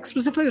that deck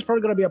specifically, there's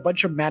probably going to be a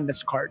bunch of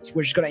madness cards,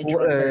 which is going to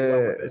interact very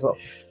well with it. So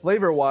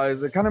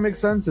flavor-wise, it kind of makes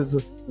sense. It's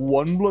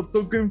 1 blood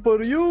token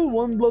for you,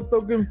 1 blood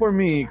token for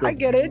me. I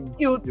get it.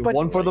 But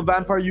 1 for the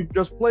vampire you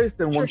just placed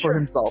and 1 for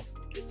himself.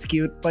 It's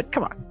cute, but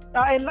come on.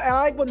 And I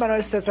like what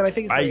Manuel says, and I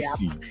think it's very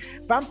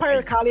apt.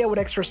 Vampire Kalia with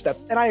extra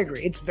steps, and I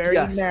agree. It's very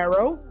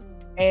narrow.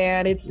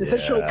 And it's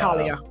essentially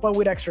Kalia, but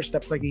with extra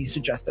steps like he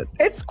suggested.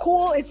 It's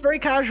cool, it's very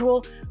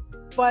casual,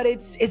 but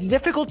it's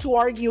difficult to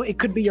argue it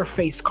could be your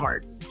face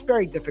card. It's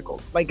very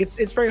difficult. Like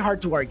it's very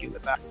hard to argue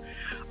with that.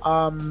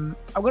 I'm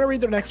gonna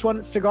read the next one.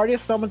 Sigardia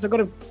Summons. I'm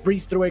gonna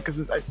breeze through it because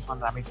it's not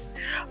that amazing.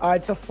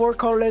 It's a 4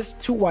 colorless,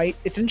 2 white.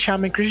 It's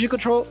enchantment. Creature you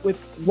control with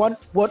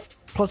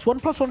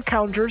 1/1/1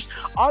 counters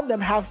on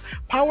them have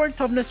power and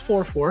toughness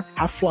 4/4,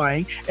 have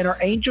flying, and are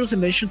angels in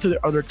addition to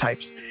their other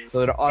types. So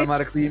they're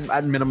automatically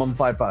at minimum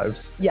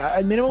 5/5s. Yeah,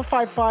 at minimum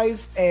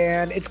 5/5s,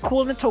 and it's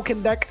cool in a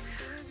token deck.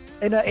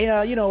 In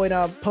a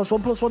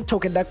 +1/+1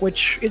 token deck,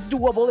 which is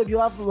doable if you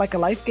have like a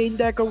life gain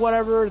deck or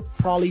whatever. It's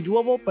probably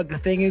doable, but the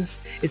thing is,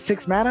 it's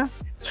 6 mana,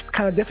 so it's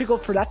kind of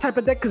difficult for that type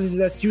of deck because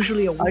that's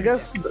usually a. I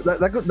guess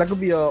that could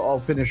be a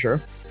finisher.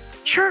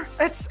 Sure,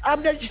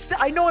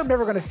 I know I'm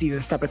never gonna see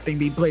this type of thing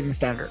being played in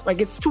standard.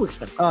 Like it's too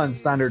expensive. In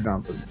standard,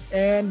 not.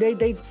 And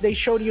they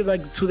showed you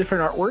like 2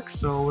 different artworks,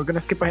 so we're gonna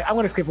skip. I'm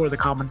gonna skip over the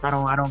comments. I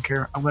don't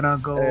care. I'm gonna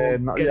go.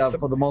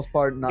 For the most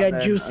part,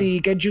 get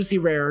juicy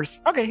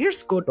rares. Okay,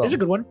 here's good. Here's a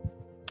good one.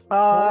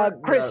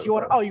 Chris,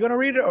 you gonna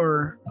read it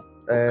or?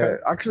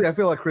 Actually, I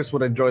feel like Chris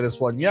would enjoy this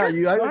one. Yeah,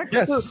 sure.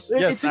 Yes.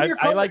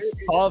 I like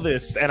saw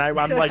this, and I'm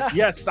like,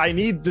 yes, I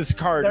need this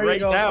card right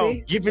now.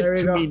 See? Give it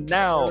to me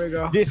now.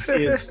 This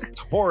is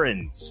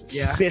Torrens,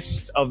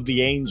 Fist of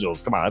the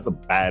Angels. Come on, that's a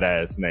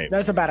badass name.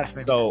 That's a badass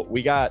name. So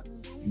we got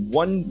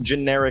 1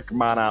 generic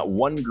mana,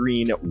 1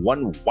 green,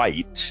 1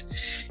 white.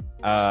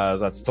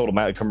 That's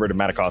total converted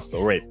mana cost.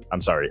 Oh wait,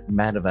 I'm sorry,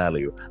 mana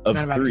value of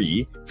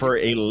 3 for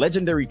a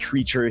legendary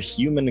creature,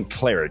 human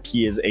cleric.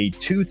 He is a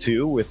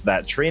 2/2 with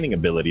that training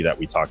ability that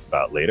we talked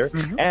about later.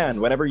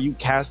 And whenever you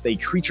cast a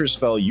creature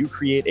spell, you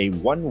create a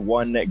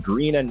 1/1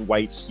 green and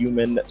white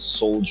human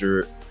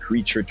soldier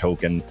creature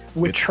token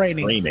with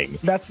training.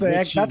 That's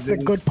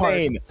the good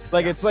part.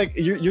 Like it's like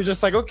you're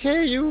just like,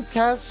 okay, you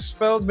cast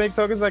spells, make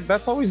tokens, like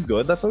that's always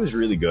good, that's always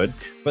really good,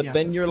 but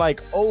then you're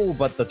like, oh,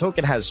 but the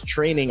token has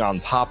training on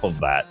top of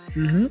that.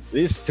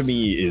 This to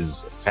me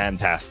is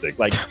fantastic.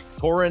 Like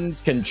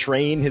Torrens can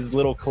train his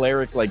little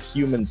cleric like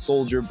human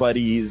soldier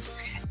buddies,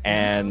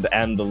 and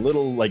the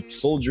little like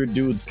soldier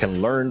dudes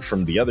can learn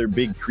from the other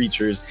big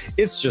creatures.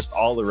 It's just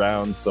all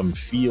around some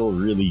feel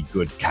really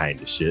good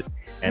kind of shit,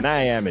 and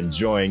I am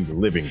enjoying the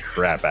living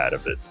crap out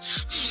of it.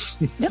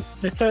 Yep,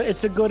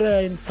 it's a good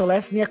in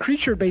Celestia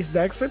creature based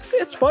decks.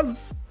 It's fun.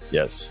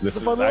 Yes, this It's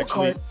is a fun little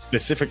actually card.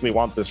 specifically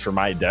want this for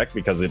my deck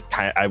because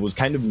I was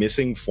kind of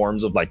missing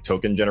forms of like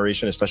token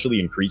generation, especially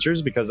in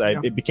creatures, because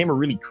it became a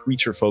really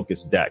creature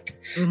focused deck,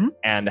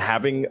 and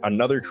having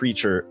another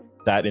creature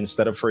that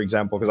instead of, for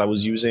example, because I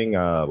was using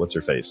what's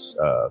her face,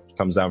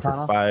 comes down for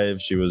Tana?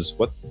 5. She was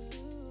what?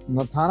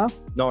 Not Tana?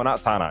 No,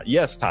 not Tana.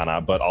 Yes, Tana,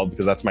 but all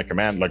because that's my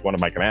command, like one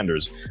of my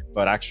commanders.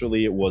 But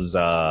actually, it was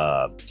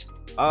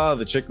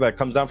the chick that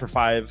comes down for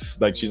 5.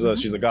 Like she's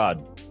a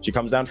god. She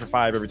comes down for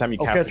 5 every time you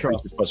cast a Ketra.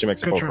 creature spell. She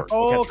makes a 4/4.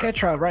 Oh,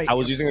 Ketra, right. I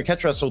was using a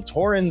Ketra, so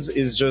Torrens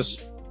is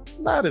just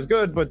not as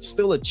good, but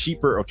still a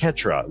cheaper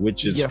Ketra,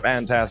 which is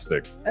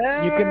fantastic.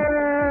 You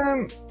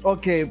can.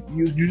 Okay,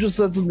 you just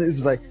said something.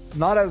 It's like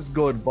not as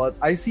good, but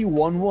I see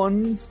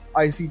 1/1s,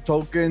 I see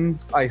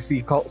tokens, I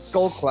see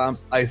skull clamp,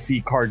 I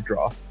see card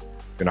draw.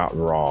 You're not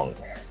wrong.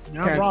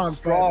 You're not wrong.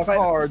 Draw but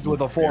cards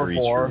with a Very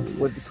 4/4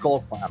 true. with the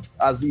skull clamp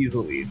as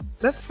easily.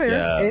 that's fair.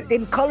 Yeah.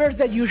 In colors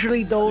that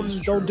usually don't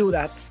true. do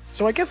that.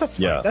 So I guess that's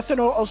fine. Yeah. That's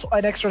also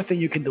an extra thing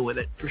you can do with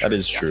it for sure. That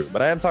is true.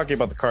 But I am talking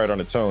about the card on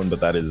its own,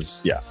 but that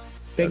is,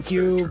 Thank that's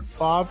very you,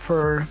 Bob,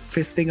 for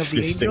Fisting of the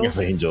Fisting Angels.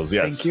 of Angels,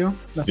 yes. Thank you.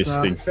 That's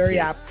Fisting. very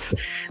apt.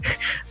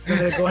 I'm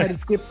gonna go ahead and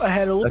skip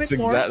ahead a little That's bit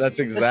more. That's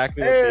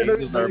exactly Hey, what the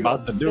Angels are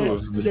about to do.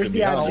 There's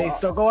the Angie,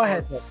 so go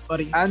ahead,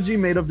 buddy. Angie,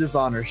 Made of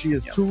Dishonor. She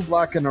is 2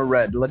 black and a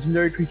red,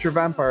 legendary creature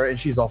vampire, and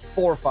she's a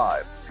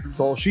 4/5.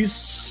 So she's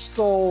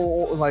so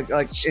like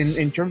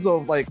in terms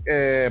of like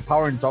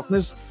power and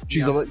toughness,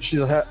 she's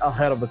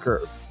ahead of the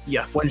curve.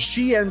 Yes. When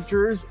she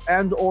enters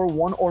and or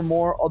one or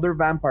more other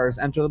vampires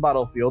enter the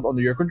battlefield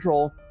under your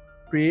control,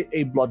 create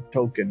a blood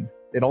token.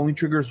 It only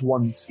triggers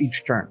once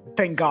each turn.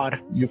 Thank God.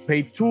 You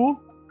pay 2,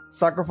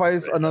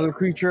 sacrifice another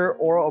creature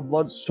or a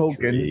blood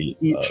token.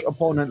 Each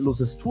opponent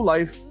loses 2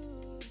 life,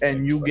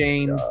 and you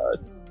gain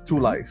 2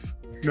 life.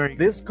 Very good.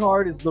 This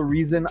card is the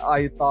reason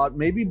I thought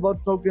maybe blood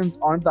tokens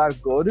aren't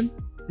that good,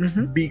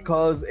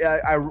 because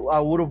I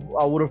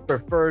would have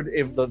preferred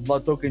if the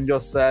blood token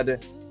just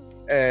said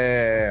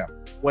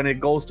when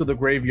it goes to the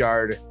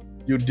graveyard,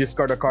 you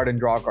discard a card and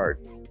draw a card,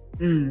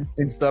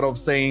 instead of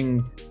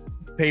saying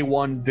pay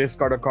 1,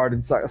 discard a card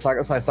and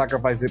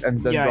sacrifice it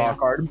and then draw a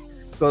card,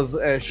 because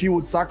she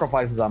would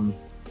sacrifice them.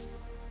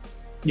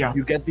 Yeah.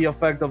 You get the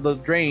effect of the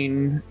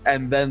drain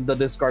and then the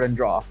discard and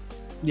draw.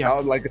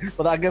 Yeah.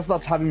 But I guess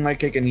that's having my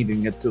cake and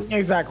eating it too.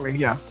 Exactly.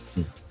 Yeah.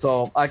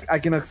 So I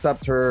can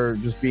accept her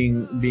just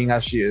being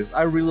as she is.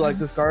 I really like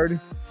this card.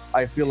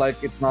 I feel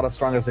like it's not as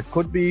strong as it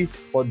could be,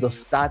 but the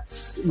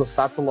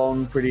stats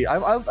alone pretty.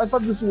 I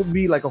thought this would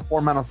be like a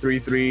 4-mana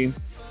 3/3.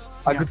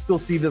 I could still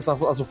see this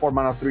as a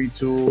 4-mana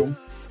 3/2.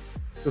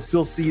 Could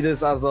still see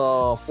this as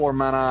a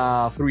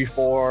 4-mana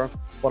 3/4,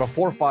 but a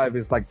 4/5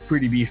 is like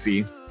pretty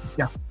beefy.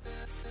 Yeah,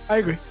 I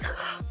agree.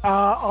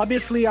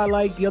 Obviously, I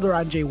like the other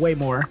Anjay way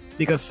more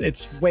because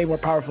it's way more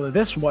powerful than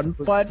this one.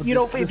 But you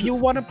know, if you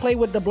want to play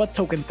with the blood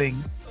token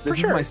thing, this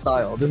is my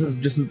style. This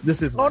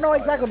is. Oh no,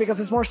 exactly, because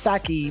it's more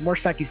Saki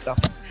stuff,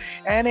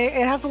 and it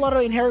has a lot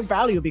of inherent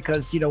value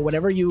because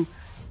whenever you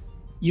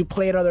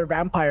play another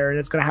vampire, and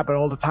it's going to happen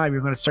all the time,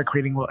 you're going to start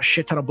creating a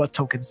shit ton of blood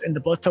tokens, and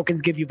the blood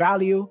tokens give you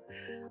value.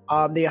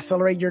 They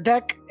accelerate your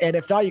deck, and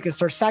if not, you can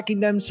start sacking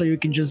them, so you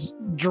can just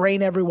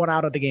drain everyone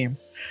out of the game.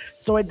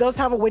 So it does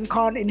have a win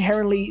con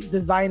inherently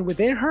designed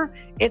within her.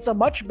 It's a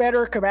much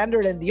better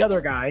commander than the other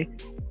guy.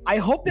 I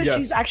hope that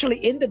she's actually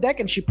in the deck,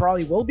 and she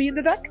probably will be in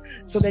the deck.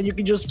 So then you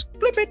can just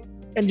flip it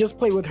and just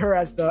play with her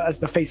as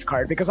the face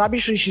card, because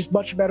obviously she's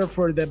much better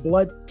for the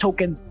blood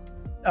token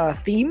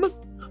theme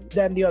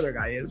than the other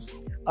guy is.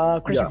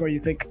 Christopher, what do you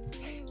think?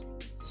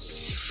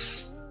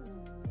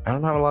 I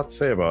don't have a lot to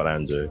say about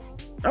Anjay.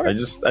 Right.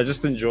 I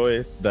just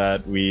enjoy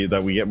that we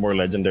get more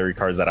legendary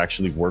cards that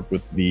actually work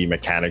with the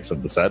mechanics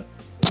of the set.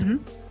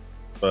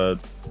 But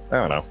I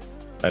don't know.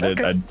 I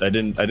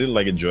didn't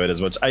like enjoy it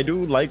as much. I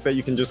do like that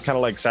you can just kind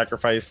of like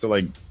sacrifice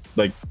to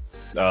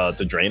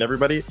to drain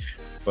everybody.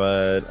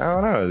 But I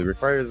don't know. It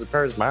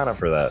requires mana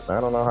for that.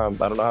 I don't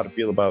know how to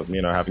feel about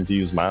having to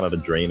use mana to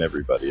drain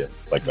everybody.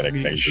 Like when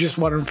you just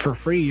want them for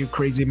free, you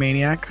crazy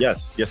maniac.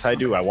 Yes, I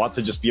do. I want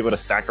to just be able to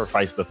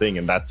sacrifice the thing,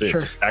 and that's it.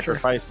 Just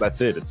sacrifice. That's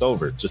it. It's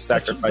over. Just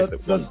sacrifice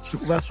it once.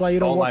 That's why you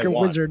don't work at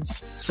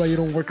Wizards. That's why you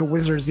don't work at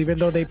Wizards, even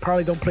though they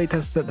probably don't play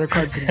test their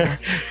cards anymore.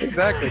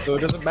 Exactly. So it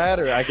doesn't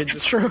matter. I can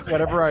just do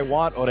whatever I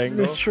want. Orengo.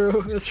 It's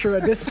true. It's true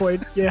at this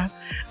point. Yeah.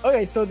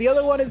 Okay. So the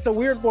other one is a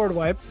weird board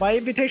wipe by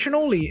invitation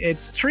only.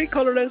 It's 3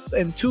 colorless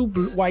and 2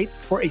 white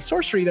for a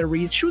sorcery that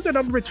reads: choose a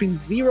number between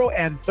 0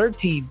 and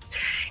 13.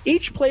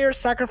 Each player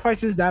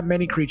sacrifices that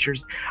many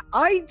creatures.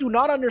 I do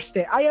not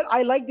understand.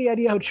 I like the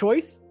idea of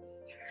choice,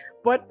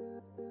 but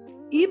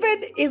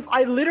even if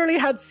I literally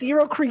had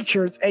 0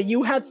 creatures and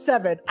you had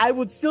 7, I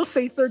would still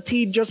say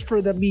 13 just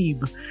for the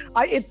meme.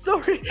 It's so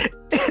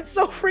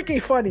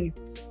freaking funny.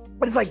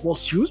 But it's like, well,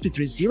 choose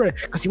between 0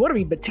 because you want to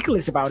be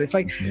meticulous about it. It's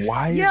like,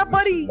 why is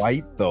buddy,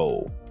 white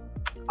though?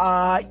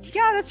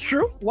 Yeah, that's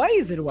true. Why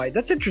is it white?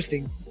 That's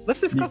interesting. Let's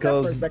discuss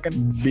that for a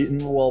second.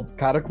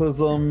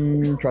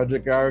 Cataclysm,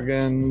 Tragic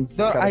Arrogance.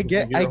 No, I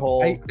get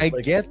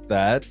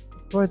that,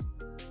 but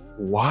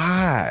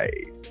why?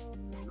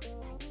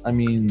 I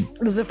mean,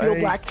 Does it feel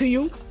black to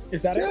you?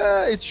 Is that it?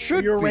 Yeah, it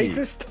should You're be.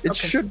 racist? It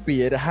should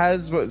be. It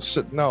has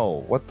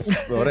no. What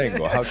the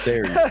Lorengo? How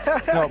dare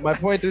you? No, my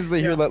point is that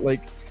here that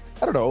like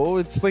I don't know.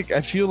 It's like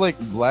I feel like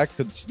black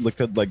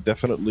could like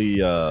definitely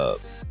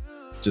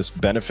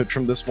just benefit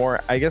from this more.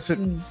 I guess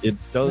it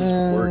does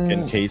work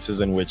in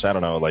cases in which I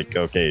don't know, like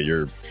okay,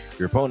 your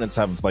opponents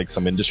have like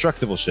some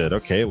indestructible shit.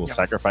 Okay, we'll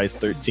sacrifice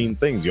 13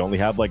 things. You only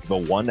have like the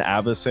one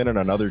Avacyn and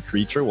another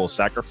creature. We'll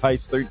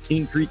sacrifice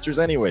 13 creatures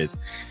anyways.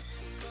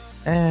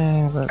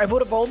 I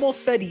would have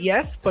almost said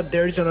yes, but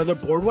there's another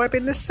board wipe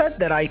in this set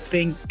that I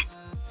think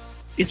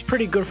is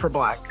pretty good for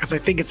black because I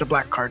think it's a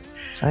black card.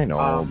 I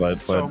know,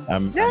 but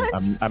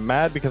I'm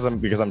mad because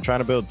I'm trying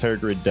to build Terra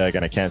Grid deck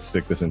and I can't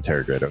stick this in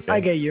Terra Grid. Okay, I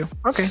get you.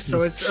 Okay,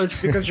 so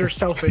it's because you're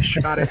selfish.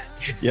 Got it.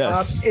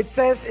 Yes. It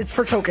says it's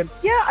for tokens.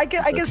 Yeah, I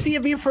can see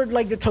it being for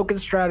like the token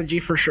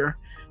strategy for sure.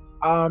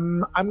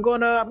 I'm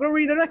gonna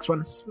read the next one.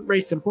 It's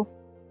very simple.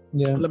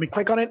 Yeah. Let me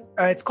click on it.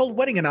 It's called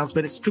Wedding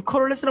Announcement. It's 2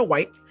 colorless and a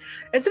white.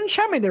 It's an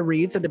enchantment that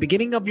reads, at the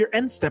beginning of your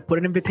end step, put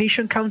an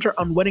invitation counter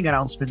on Wedding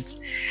Announcement.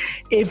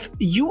 If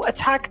you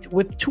attacked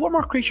with 2 or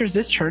more creatures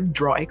this turn,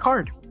 draw a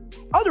card.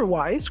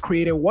 Otherwise,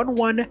 create a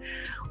 1/1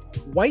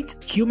 white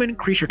human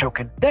creature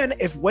token. Then,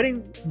 if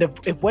Wedding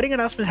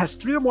Announcement has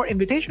 3 or more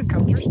invitation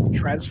counters,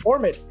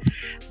 transform it.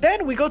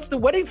 Then we go to the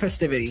wedding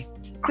festivity.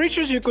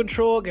 Creatures you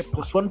control get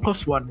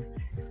 +1/+1.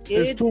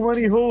 It's too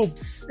many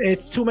hoops.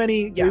 It's too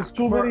many. Yeah, it's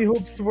too many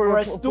hoops for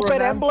a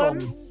stupid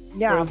emblem.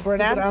 Yeah, for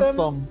an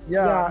anthem.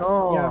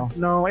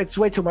 No, it's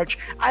way too much.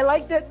 I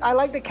like that. I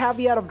like the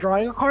caveat of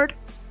drawing a card,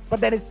 but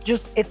then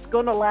it's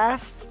gonna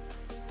last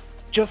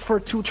just for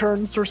 2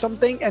 turns or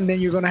something, and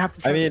then you're gonna have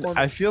to transform.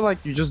 I feel like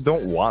you just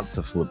don't want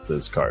to flip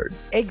this card.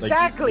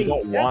 Exactly.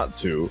 Like, you don't want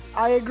to.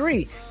 I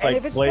agree. It's and like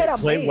if it's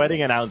play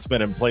Wedding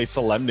Announcement and play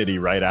Solemnity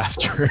right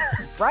after.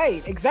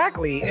 Right,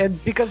 exactly. And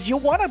because you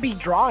want to be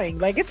drawing,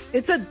 like it's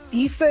a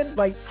decent,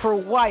 like for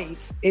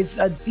white, it's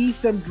a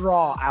decent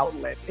draw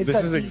outlet.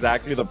 This is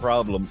exactly the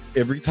problem.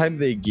 Every time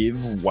they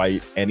give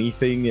white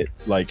anything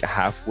like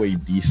halfway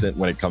decent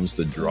when it comes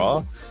to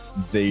draw,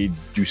 they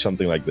do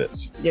something like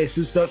this. Yes,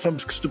 some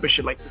stupid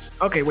shit like this.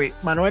 Okay, wait.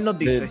 Manuel no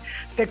dice.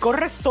 Se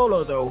corre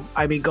solo, though.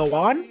 I mean, go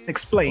on.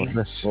 Explain. Se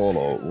corre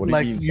solo. What do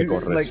you mean se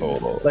corre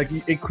solo? Like,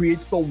 it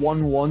creates the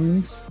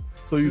 1/1s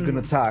so you can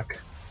attack.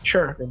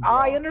 Sure.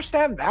 I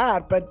understand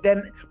that, but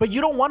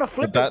you don't want to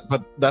flip it.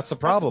 But that's the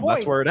problem.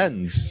 That's where it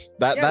ends.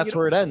 That's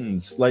where it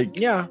ends. Like,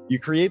 you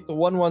create the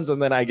 1/1s, and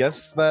then I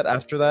guess that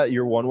after that,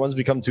 your 1/1s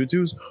become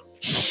 2/2s.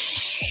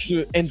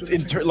 And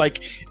in turn,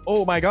 like,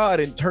 oh my god,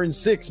 in turn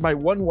 6 my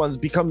 1/1s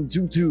become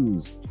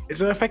 2/2s.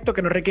 Es un efecto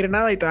que no requiere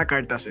nada y te da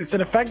cartas. It's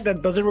an effect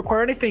that doesn't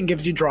require anything,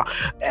 gives you draw.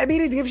 I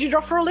mean, it gives you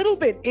draw for a little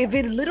bit. If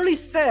it literally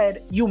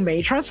said you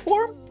may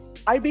transform,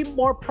 I'd be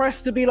more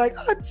pressed to be like,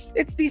 oh,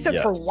 it's decent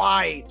for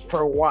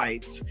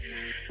white.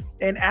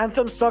 And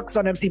Anthem sucks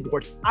on empty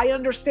boards. I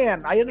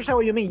understand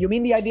what you mean. You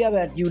mean the idea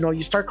that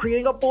you start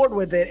creating a board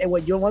with it, and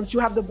once you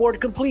have the board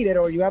completed,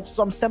 or you have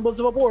some semblance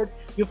of a board,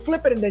 you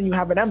flip it and then you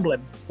have an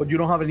emblem. But you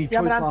don't have any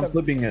choice on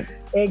flipping it.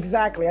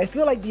 Exactly. I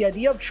feel like the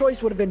idea of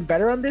choice would have been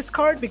better on this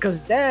card,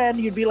 because then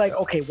you'd be like,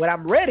 okay, when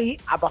I'm ready,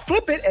 I'm gonna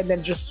flip it and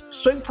then just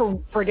swing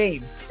for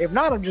game. If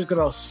not, I'm just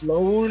gonna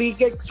slowly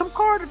get some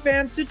card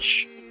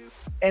advantage.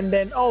 And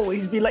then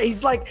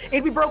he's like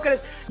it'd be broken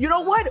as, you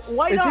know what?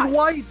 Why not?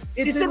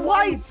 It's in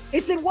white.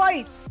 It's in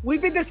white.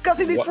 We've been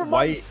discussing this for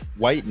months.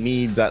 White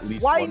needs at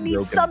least one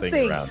broken something.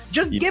 Thing around.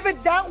 Just give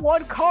it that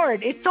one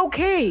card. It's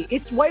okay.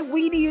 It's white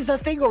weenie is a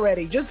thing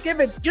already. Just give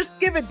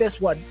it this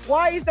one.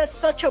 Why is that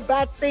such a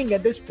bad thing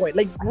at this point?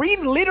 Like,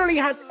 green literally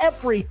has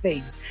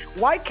everything.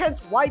 Why can't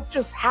white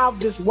just have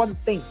this one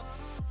thing?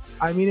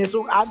 I mean, es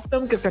un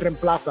anthem que se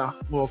reemplaza.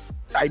 Well,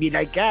 I mean,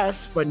 I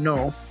guess, but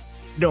no,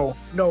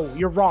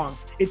 you're wrong.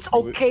 It's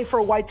okay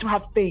for white to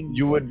have things.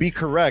 You would be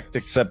correct,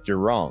 except you're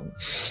wrong.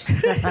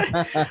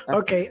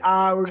 Okay,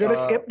 we're gonna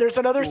skip. There's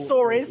another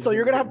Sorin, so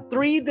you're gonna have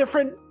 3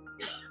 different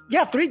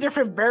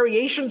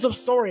variations of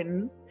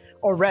Sorin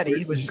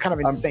already, which is kind of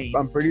insane.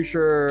 I'm pretty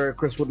sure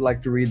Chris would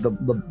like to read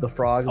the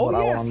frog, but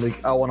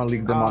yes. I want to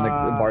leak Demonic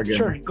Bargain.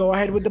 Sure, go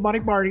ahead with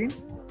Demonic Bargain.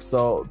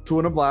 So 2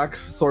 and a black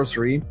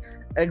sorcery.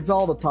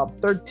 Exile the top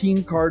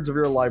 13 cards of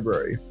your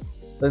library.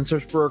 Then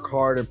search for a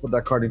card and put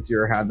that card into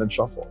your hand and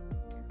shuffle.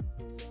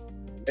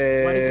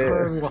 What is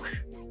color removal?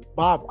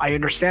 Bob, I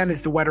understand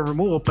it's the weather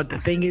removal, but the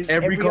thing is,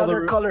 every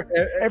other color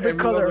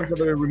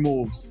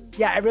removes.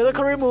 Yeah, every other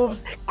color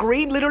removes.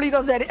 Green literally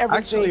does that everything.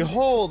 Actually,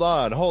 hold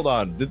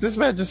on. Did this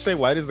man just say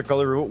white is the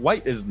color removal?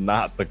 White is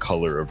not the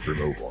color of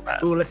removal, man.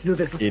 Ooh, let's do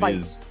this. Let's fight.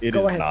 It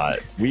is not.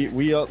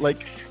 We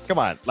like, come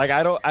on. Like,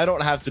 I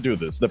don't have to do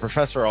this. The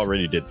professor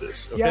already did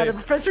this. Okay? Yeah, the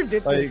professor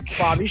did this,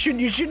 Bob. You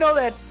should know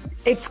that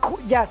it's cool.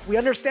 Yes, we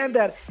understand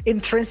that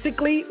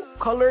intrinsically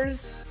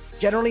colors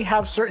generally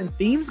have certain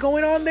themes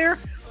going on there,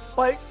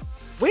 but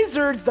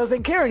Wizards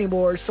doesn't care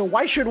anymore, so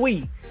why should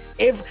we?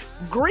 If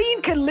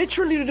green can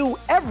literally do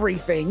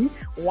everything,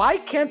 why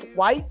can't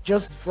white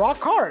just draw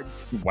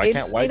cards? Why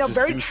can't white in a just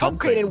very do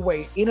truncated something?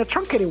 way? In a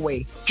truncated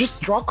way, just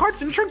draw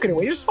cards in a truncated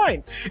way. It's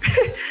fine.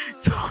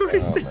 So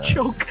it's a man.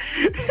 joke.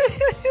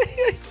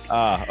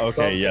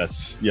 Okay,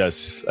 yes.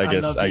 I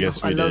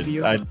guess we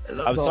did.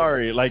 I'm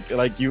sorry.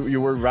 Like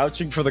you were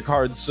vouching for the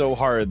cards so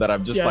hard that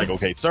I'm just Yes. like,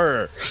 okay,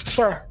 sir.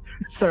 Sir.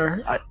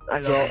 I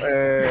So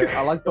know.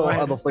 I like Go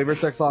ahead. the flavor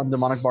text on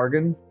Demonic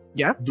Bargain.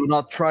 Yeah. Do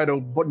not try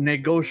to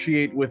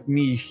negotiate with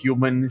me,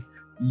 human.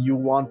 You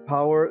want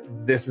power?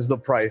 This is the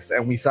price.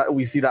 And we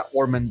see that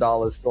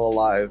Ormondal is still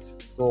alive,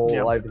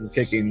 Yeah. alive and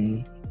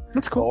kicking.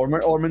 That's So cool.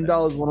 That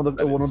Ormondal is one of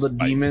the is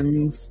spicy.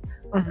 demons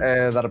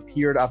Mhm. that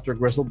appeared after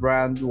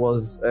Gristlebrand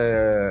was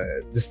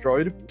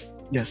destroyed.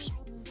 Yes.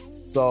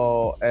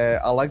 So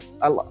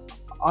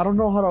I don't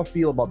know how to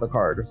feel about the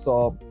card.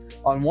 So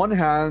on one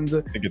hand,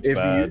 I think it's if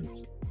bad.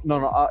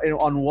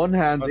 on one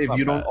hand, That's if not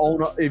you bad.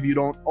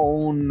 don't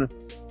own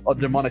a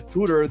demonic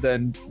tutor,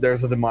 then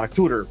there's a demonic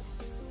tutor.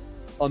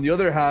 On the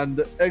other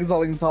hand,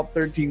 exiling top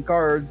 13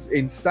 cards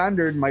in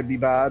standard might be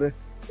bad.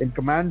 In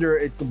commander,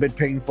 it's a bit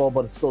painful,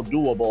 but it's still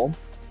doable.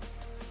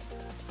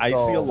 I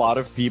see a lot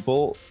of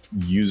people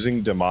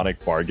using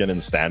Demonic Bargain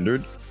in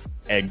Standard,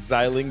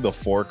 exiling the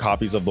 4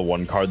 copies of the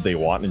one card they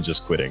want and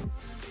just quitting.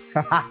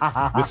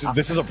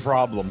 This is a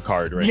problem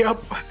card, right?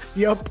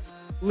 Yep.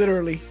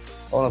 Literally.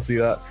 I want to see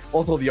that.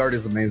 Also, the art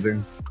is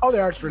amazing. Oh, the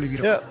art's really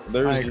beautiful.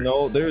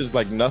 Yeah, there's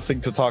like nothing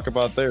to talk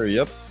about there.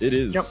 Yep, it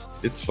is. Yep.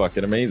 It's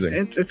fucking amazing.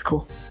 It's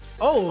cool.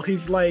 Oh,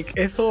 he's like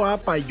Eso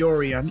Apa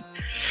Yorian.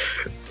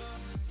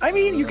 I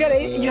mean, you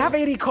have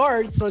 80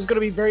 cards, so it's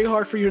gonna be very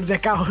hard for you to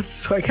deck out.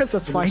 So I guess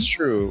that's fine. It's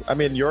true. I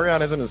mean, Yorion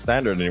isn't in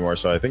Standard anymore,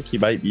 so I think he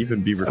might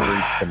even be referring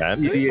to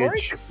Commander.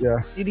 Historic? Yeah.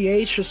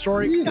 EDH,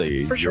 historic,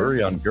 Really? for sure.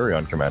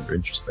 Yorion Commander.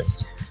 Interesting.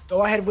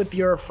 Go ahead with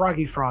your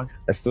Froggy Frog.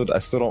 I still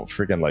don't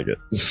freaking like it.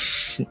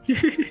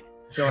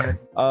 Go ahead.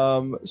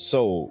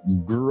 So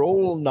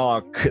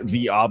Grolnok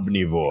the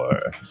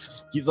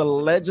Omnivore. He's a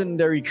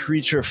legendary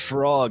creature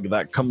frog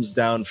that comes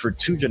down for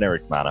 2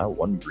 generic mana,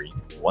 1 green,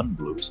 1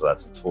 blue, so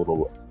that's a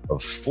total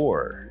of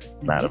 4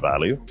 mana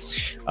value.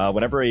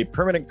 Whenever a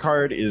permanent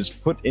card is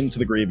put into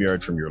the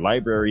graveyard from your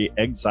library,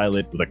 exile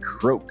it with a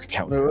croak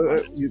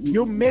counter.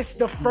 You missed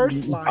the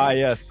first line.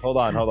 Yes, hold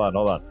on.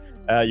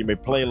 You may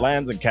play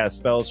lands and cast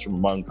spells from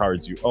among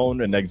cards you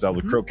own and exile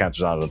the croak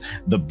counters on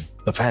them.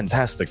 The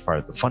fantastic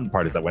part, the fun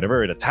part is that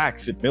whenever it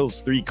attacks, it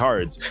mills 3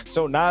 cards.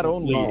 So not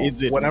only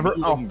is it whenever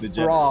milling a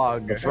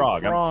frog, a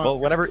frog. Well,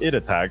 whenever it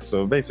attacks,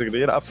 so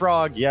basically a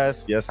frog.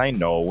 Yes, I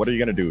know. What are you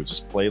gonna do?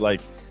 Just play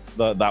like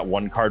that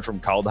one card from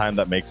Kaldheim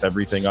that makes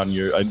everything on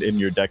your in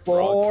your deck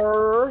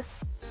frogs.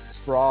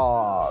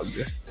 frog.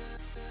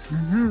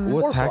 Mhm. Who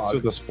Spore attacks frog.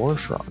 with a spore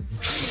frog?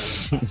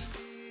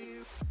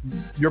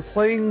 You're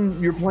playing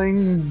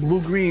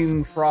blue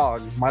green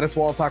frogs. Might as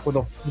well attack with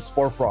a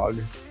spore frog.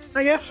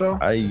 I guess so.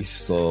 I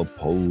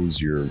suppose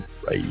you're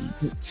right.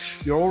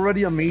 You're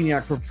already a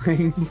maniac for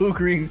playing blue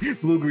green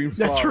frog.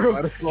 That's true.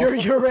 Might as well.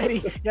 You're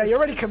ready. Yeah, you're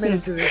already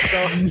committed to this. So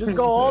just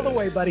go all the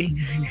way, buddy.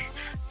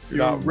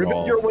 You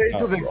ribbon your way to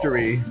Not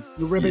victory.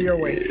 You ribbon your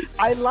way. Yes.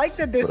 I like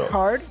that this Put up.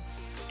 card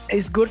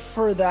is good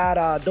for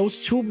that.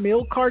 Those 2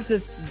 mill cards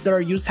that are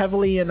used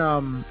heavily in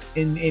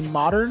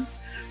modern.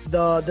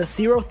 The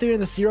 0-3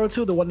 and the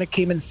 0-2, the one that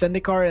came in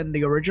Zendikar and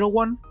the original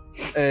one.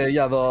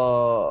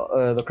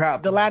 The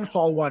crab. The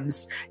landfall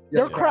ones.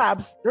 Yeah, They're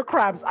crabs. They're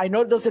crabs. I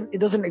know it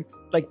doesn't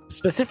like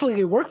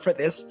specifically work for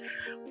this,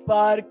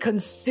 but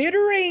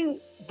considering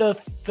the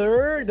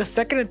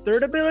second and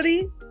third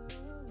ability,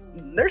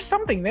 there's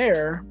something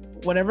there.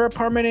 Whenever a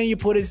permanent you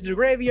put it into the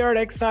graveyard,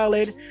 exile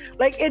it.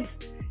 Like it's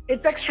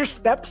extra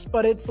steps,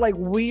 but it's like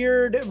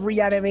weird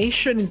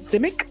reanimation in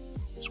Simic.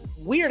 It's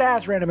weird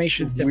ass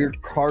reanimation in Simic.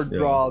 Weird card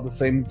draw at the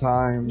same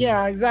time.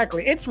 Yeah,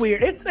 exactly. It's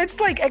weird. It's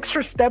like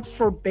extra steps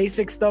for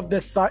basic stuff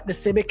that the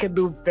Simic can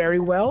do very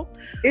well.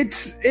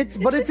 It's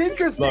interesting. Look,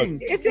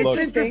 It's look,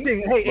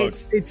 interesting. Hey, look,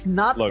 it's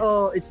not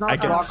look, it's not I a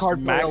can draw card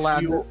for a smack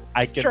land. you.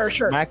 I can Sure.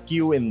 smack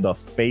you in the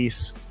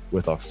face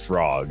with a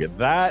frog.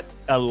 That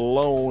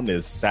alone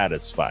is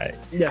satisfying.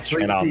 Yes,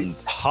 And on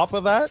top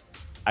of that,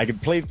 I can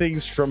play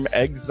things from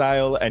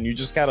exile, and you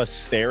just gotta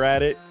stare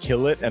at it,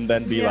 kill it, and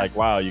then be Yeah. like,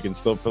 "Wow, you can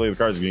still play the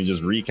cards. You can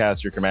just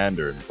recast your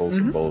commander and pull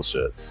some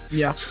bullshit."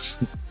 yeah. It's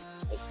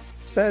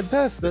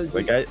fantastic.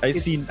 Like I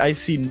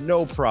see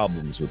no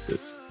problems with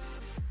this.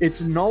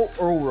 It's no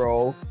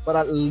Uro, but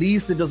at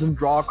least it doesn't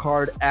draw a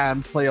card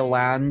and play a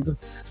land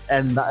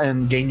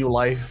and gain you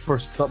life for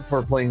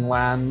playing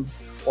lands,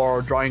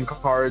 or drawing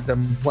cards and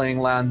playing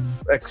lands,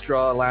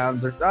 extra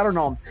lands, or I don't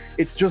know.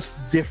 It's just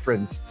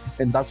different,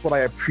 and that's what I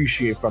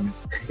appreciate from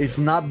it. It's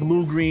not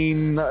blue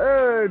green,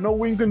 no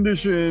win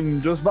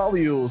condition, just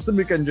value,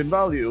 Simic engine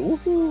value.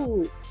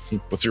 Woohoo!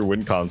 What's your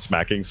win con?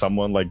 Smacking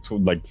someone like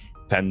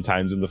 10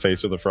 times in the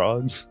face with a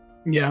frog?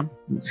 Yeah.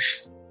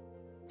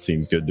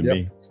 Seems good to Yep.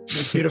 me.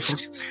 That's beautiful.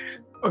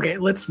 Okay,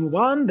 let's move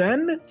on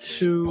then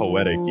to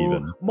Poetic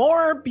even.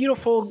 more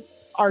beautiful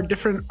are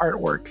different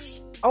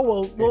artworks. Oh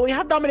well, we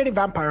have Dominating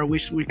Vampire,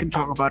 which we can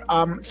talk about.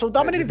 So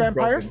Dominating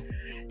Vampire,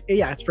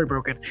 yeah, it's pretty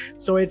broken.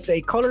 So it's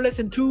a colorless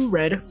and 2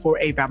 red for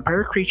a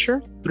vampire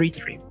creature,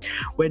 3/3.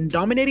 When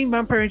Dominating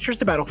Vampire enters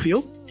the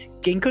battlefield,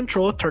 gain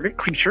control of target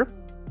creature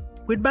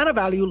with mana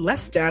value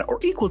less than or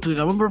equal to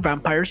the number of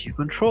vampires you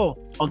control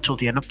until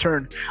the end of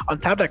turn.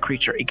 Untap that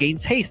creature, it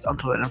gains haste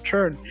until the end of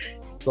turn.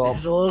 So this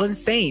is a little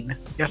insane.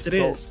 Yes, it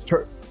is.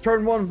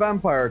 Turn 1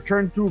 vampire,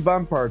 turn 2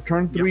 vampire,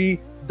 turn 3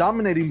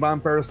 Dominating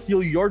Vampire,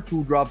 steal your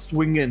 2-drop,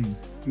 swing in.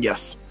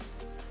 Yes.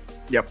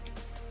 Yep.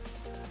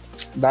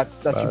 That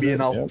should be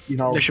enough. Yep. You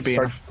know, That should be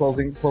start enough.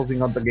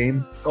 closing out the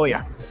game. Oh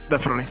yeah,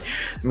 definitely.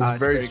 It's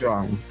very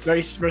strong.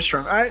 Very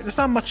strong. There's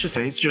not much to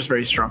say. It's just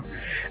very strong.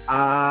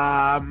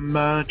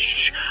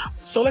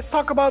 So let's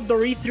talk about the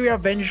 3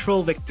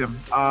 Vengeful Victim.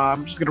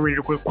 I'm just gonna read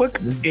it real quick.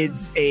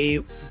 It's a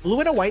blue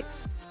and a white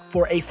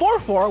for a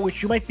 4/4,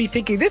 which you might be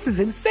thinking, this is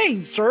insane,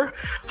 sir.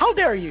 How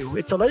dare you?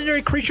 It's a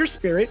legendary creature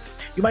spirit.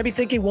 You might be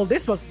thinking, well,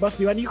 this must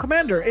be my new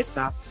commander. It's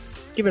not.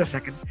 Give it a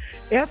second.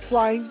 It has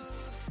flying.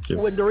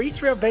 When the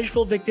 3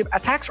 Vengeful Victim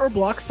attacks or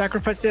blocks,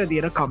 sacrifice it at the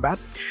end of combat.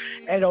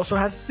 And it also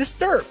has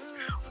Disturb.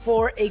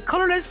 For a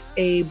colorless,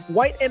 a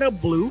white and a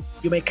blue,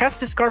 you may cast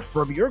this card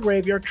from your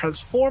graveyard,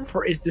 transform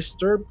for its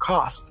Disturb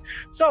cost.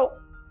 So,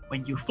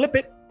 when you flip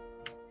it,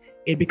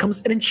 it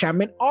becomes an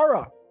enchantment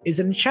aura. Is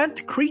an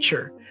enchant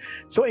creature.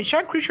 So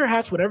enchant creature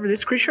has whenever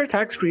this creature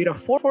attacks, create a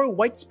 4/4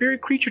 white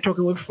spirit creature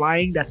token with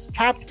flying that's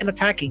tapped and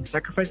attacking.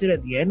 Sacrifice it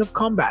at the end of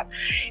combat.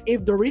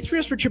 If the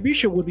Rethria's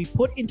Retribution would be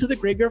put into the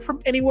graveyard from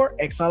anywhere,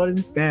 exile it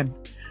instead.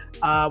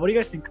 What do you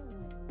guys think?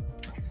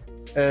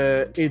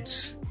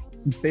 It's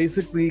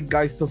basically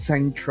Geist of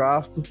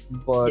Sanctraft,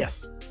 but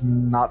Yes.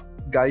 not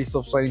Geist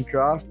of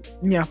Sanctraft.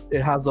 Yeah.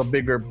 It has a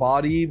bigger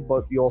body,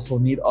 but you also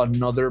need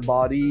another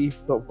body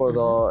for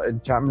the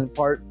enchantment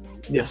part.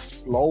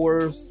 Yes.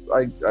 Slower.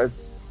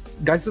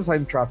 Geist of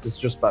Sanctraft is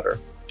just better.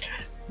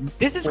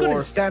 This is good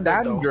in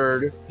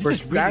standard. This For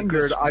is really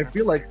good standard, I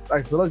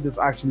feel like this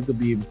actually could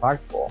be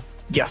impactful.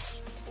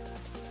 Yes.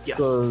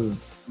 Yes.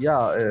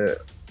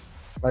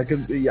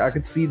 Because I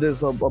could see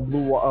this a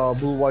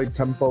blue white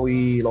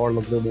tempo-y or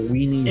like little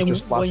weenies And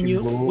just flashing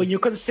blue. when you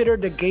consider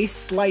the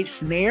Gaze Light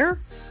Snare,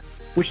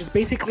 which is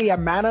basically a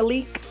mana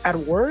leak at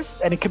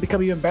worst, and it can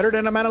become even better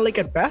than a mana leak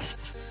at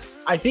best.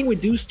 I think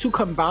with those two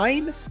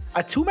combined,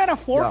 a 2-mana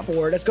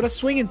 4/4 that's going to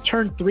swing in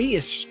turn 3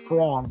 is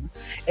strong.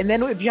 And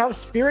then if you have a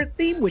Spirit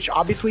Theme, which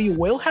obviously you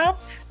will have,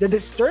 the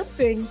Disturb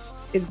thing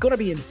is going to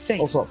be insane.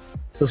 Also,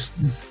 the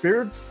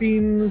Spirits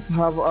themes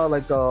have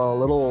like a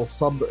little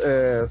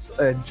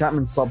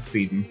enchantment sub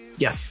theme.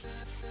 Yes.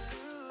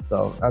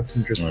 So that's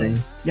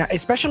interesting. Yeah,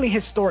 especially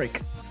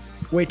Historic,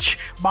 which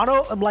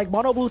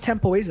mono blue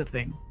tempo is a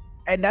thing.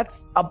 And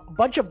that's a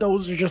bunch of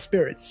those are just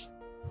spirits.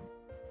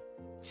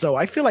 So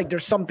I feel like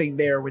there's something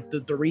there with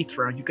the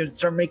Rethra. You can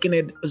start making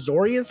it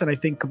Azorius, and I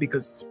think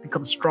because it's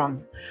become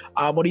strong.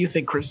 What do you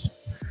think, Chris?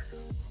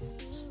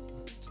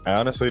 I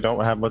honestly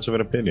don't have much of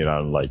an opinion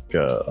on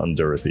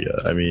Dorothea.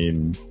 I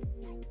mean,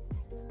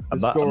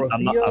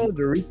 Dorothea.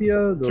 Dorothy.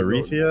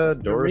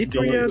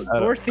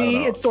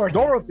 It's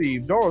Dorothy. Dorothy.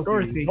 That's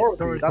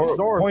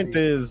Dorothy. Point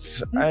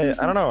is, I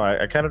don't know.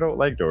 I kind of don't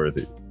like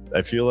Dorothy.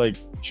 I feel like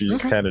she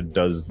just kind of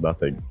does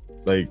nothing.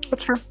 Like,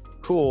 that's fair.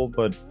 Cool,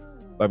 but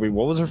I mean,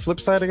 what was her flip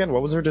side again?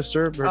 What was her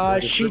disturb?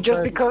 She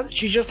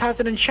just has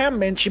an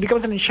enchantment. She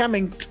becomes an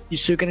enchantment,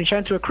 so you can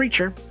enchant to a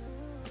creature,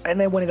 and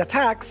then when it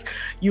attacks,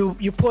 you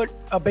put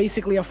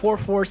basically a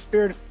 4/4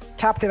 spirit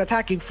tapped and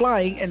attacking,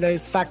 flying, and then it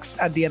sacks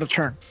at the end of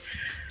turn.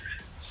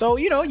 So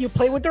you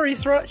play with the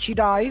Rethra, she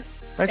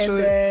dies,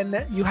 actually, and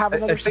then you have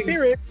another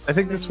spirit. I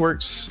think this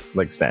works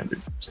like standard.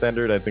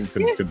 Standard, I think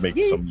could make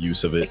some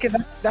use of it.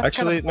 That's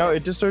actually, no,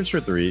 it disturbs for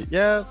 3.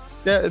 Yeah,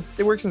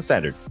 it works in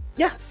standard.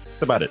 Yeah.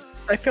 About it.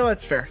 I feel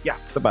that's fair. Yeah,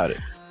 it's about it.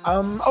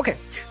 Okay,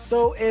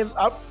 so if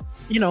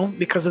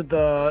because of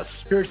the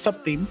spirit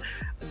sub theme,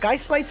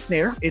 Geist Light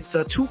Snare, it's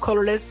a 2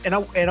 colorless and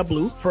a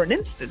blue for an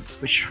instant,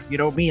 which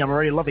me, I'm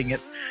already loving it.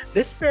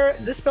 This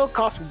spell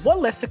costs 1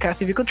 less to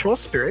cast if you control a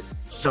spirit,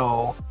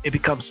 so it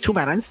becomes 2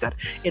 mana instead.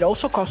 It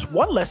also costs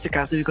 1 less to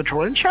cast if you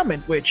control an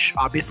enchantment, which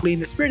obviously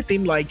in the spirit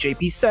theme, like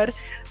JP said,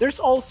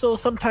 there's also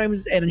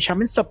sometimes an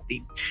enchantment sub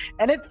theme.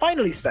 And it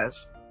finally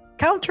says,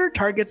 counter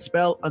target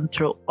spell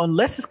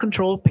unless its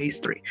control pays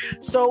 3.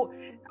 So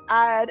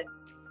at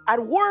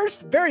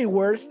worst, very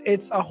worst,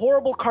 it's a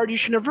horrible card you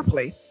should never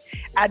play.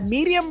 At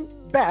medium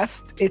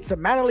best, it's a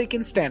mana leak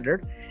in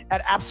standard.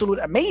 At absolute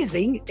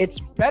amazing, it's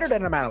better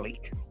than a mana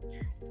leak.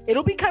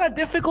 It'll be kind of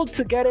difficult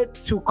to get it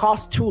to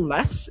cost 2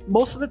 less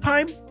most of the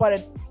time, but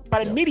at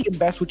medium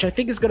best, which I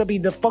think is going to be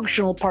the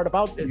functional part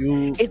about this,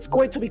 it's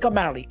going to become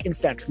mana leak in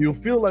standard. You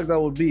feel like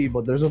that would be,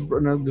 but there's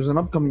an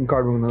upcoming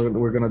card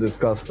we're going to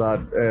discuss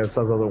that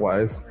says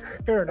otherwise.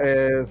 Fair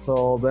enough.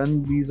 So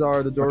then these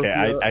are the Dorothy.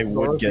 Okay, I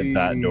would get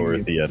that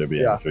Dorothea to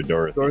be honest with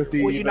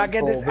Dorothy. Would you not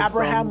get this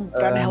Abraham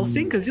Van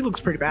Helsing? Because he looks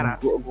pretty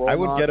badass. I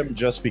would get him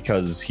just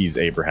because he's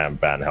Abraham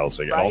Van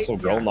Helsing. Right? Also,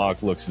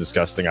 Grolnok looks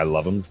disgusting. I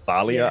love him.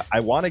 Thalia,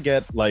 I want to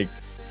get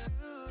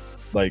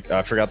like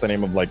I forgot the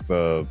name of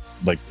the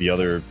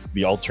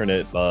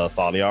alternate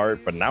Thali art,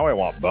 but now I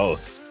want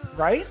both.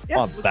 Right? I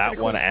want that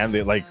one and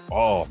the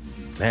oh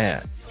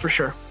man, for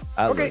sure.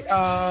 that Okay, looks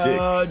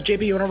sick.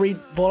 JP, you want to read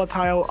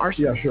Volatile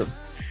Arsonist? Yeah, sure.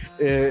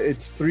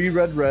 It's 3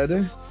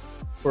 red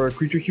for a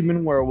creature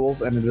human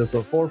werewolf, and it is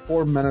a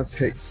 4/4 menace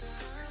haste.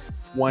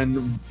 When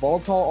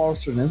Volatile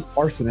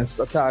Arsonist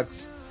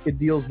attacks, it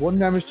deals 1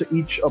 damage to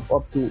each of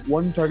up to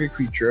 1 target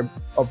creature,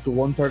 up to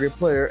 1 target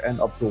player, and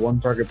up to 1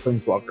 target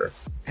planeswalker.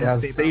 It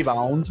has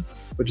Daybound,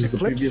 which is the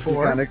previous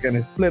mechanic, and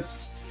it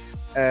flips.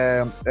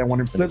 And when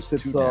it flips,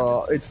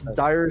 it's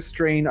Dire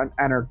Strain and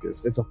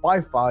Anarchist. It's a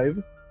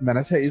 5/5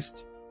 menace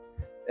haste.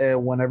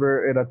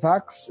 Whenever it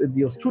attacks, it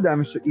deals 2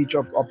 damage to each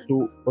up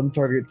to 1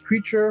 target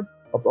creature,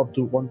 up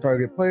to 1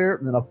 target player,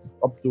 and then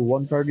up to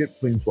 1 target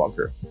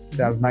planeswalker. It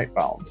has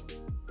Nightbound.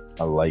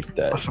 I like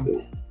that. Awesome.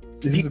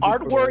 The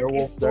artwork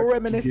is so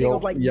reminiscent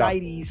of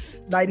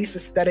 90s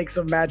aesthetics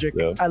of Magic.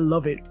 Yeah. I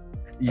love it.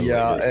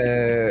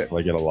 I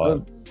like it a lot.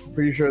 I'm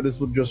pretty sure this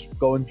would just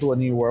go into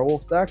any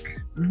werewolf deck.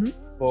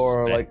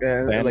 For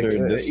standard.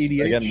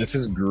 EDH. Again, this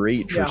is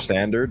great for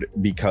standard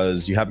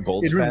because you have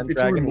Goldspan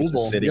Dragon, which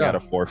is sitting at a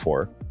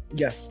 4/4.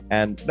 Yes.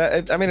 And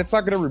that, I mean, it's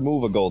not going to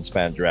remove a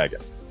Goldspan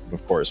Dragon,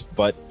 of course,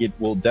 but it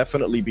will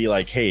definitely be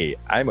like, hey,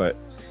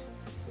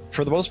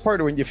 for the most part,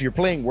 if you're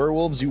playing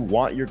werewolves, you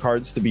want your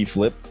cards to be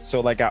flipped.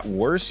 So, like, at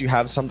worst, you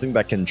have something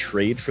that can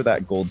trade for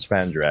that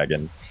Goldspan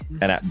Dragon.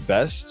 And at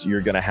best,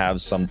 you're going to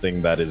have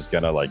something that is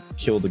going to, like,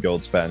 kill the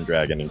Goldspan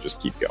Dragon and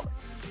just keep going.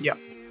 Yeah.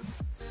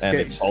 And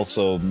it's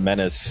also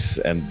menace,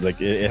 and like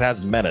it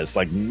has menace.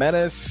 Like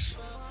menace,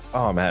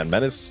 oh man,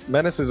 menace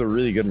is a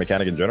really good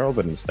mechanic in general,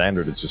 but in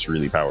standard, it's just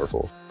really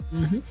powerful.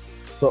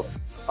 So,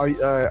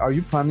 are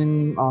you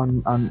planning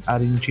on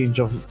adding change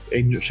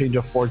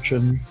of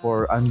fortune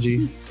for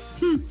Angie?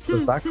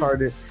 Because that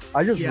card,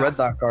 I just read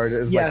that card.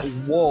 It's like,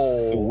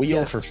 whoa, it's a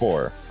wheel for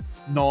 4.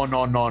 No.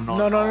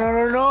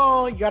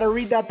 You gotta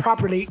read that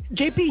properly.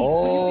 JP, read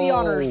the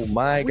honors. Oh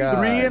my god.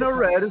 3 in a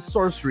red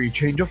sorcery,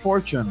 change of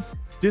fortune.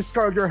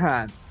 Discard your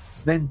hand,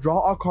 then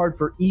draw a card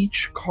for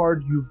each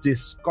card you've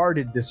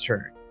discarded this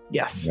turn.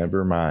 Yes.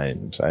 Never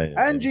mind.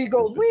 Angie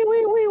goes, wee.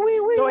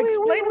 So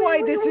explain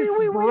why this is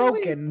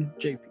broken,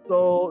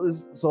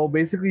 JP. So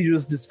basically, you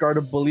just discard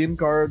a billion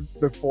card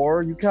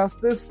before you cast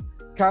this,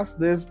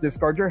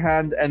 discard your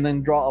hand, and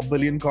then draw a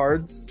billion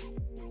cards.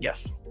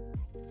 Yes.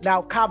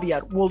 Now,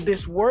 caveat: will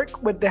this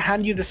work with the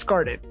hand you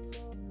discarded?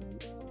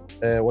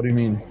 What do you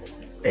mean?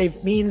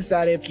 It means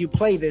that if you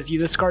play this, you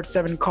discard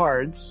 7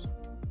 cards.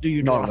 Do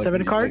you draw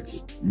 7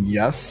 cards?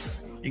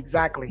 Yes.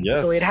 Exactly.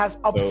 Yes. So it has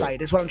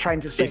upside, is what I'm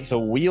trying to say. It's a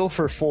wheel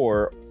for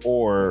 4,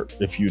 or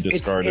if you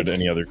discarded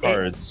any other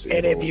cards.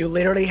 And if you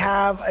literally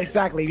have,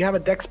 you have a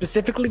deck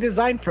specifically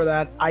designed for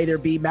that, either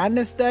be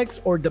Madness decks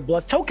or the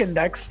Blood Token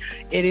decks,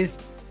 it is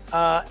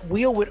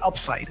wheel with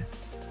upside.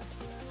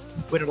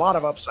 With a lot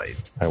of upside.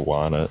 I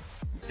want it.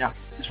 Yeah,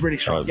 it's really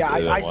strong.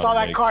 I saw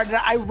that card and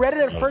I read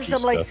it at first.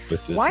 I'm like,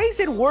 why is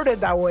it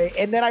worded that way?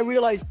 And then I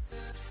realized,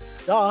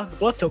 the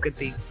Blood Token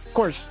theme. Of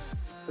course,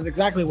 that's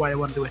exactly why I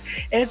want to do it.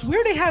 And it's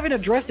weird they haven't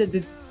addressed it.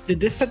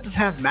 This set does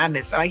have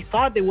Madness, and I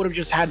thought they would have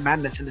just had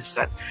Madness in this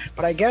set,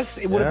 but I guess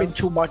it would have been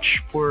too much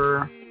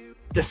for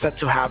this set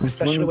to have,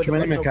 especially with the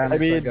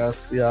mechanics. I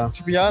guess,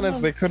 to be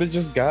honest, they could have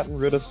just gotten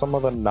rid of some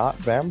of the not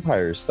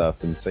vampire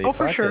stuff and say,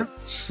 for sure,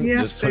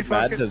 just put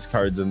Madness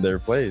cards in their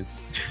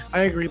place.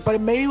 I agree, but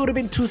it maybe would have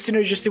been too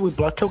synergistic with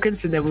Blood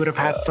Tokens, and then we would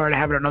have started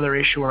having another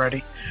issue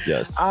already.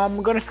 Yes.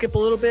 I'm gonna skip a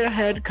little bit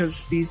ahead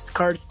because these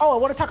cards. Oh, I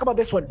want to talk about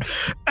this one.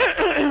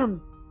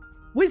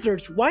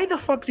 Wizards, why the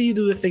fuck do you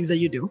do the things that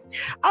you do?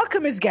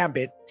 Alchemist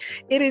Gambit.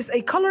 It is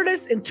a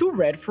colorless and 2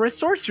 red for a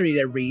sorcery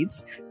that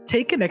reads,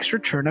 take an extra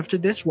turn after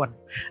this one.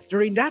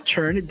 During that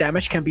turn,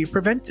 damage can be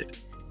prevented.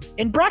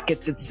 In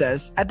brackets, it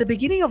says, at the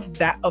beginning of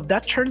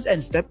that turn's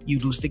end step, you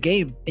lose the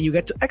game, and you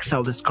get to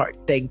exile this card.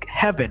 Thank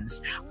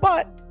heavens.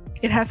 But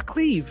it has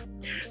cleave.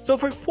 So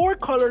for 4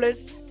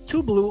 colorless,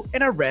 2 blue,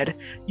 and a red,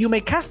 you may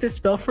cast this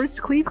spell for its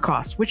cleave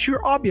cost, which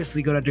you're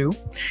obviously gonna do.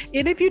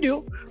 And if you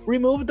do,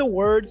 remove the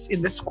words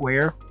in the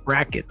square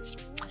brackets.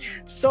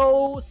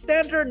 So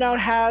standard now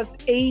has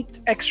 8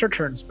 extra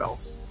turn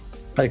spells.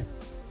 Like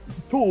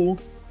 2,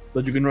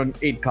 but you can run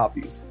 8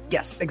 copies.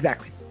 Yes,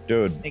 exactly.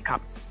 Dude, 8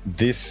 copies.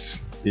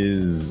 This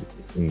is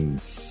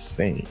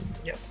insane.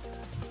 Yes.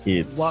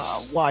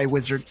 It's why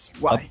Wizards?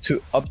 Why?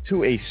 Up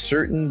to a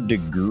certain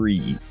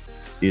degree,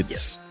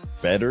 it's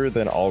better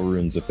than All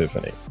Runes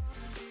Epiphany.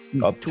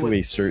 Up to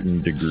a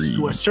certain degree.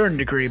 To a certain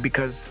degree,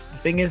 because the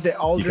thing is that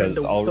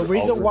the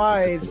reason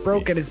why it's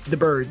broken is the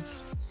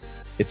birds.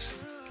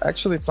 It's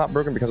not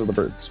broken because of the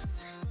birds.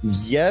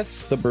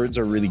 Yes, the birds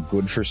are really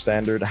good for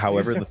standard.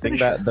 However,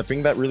 the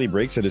thing that really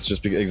breaks it is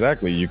just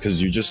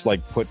because you just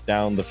like put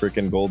down the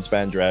freaking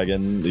Goldspan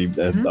Dragon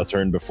a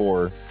turn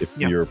before if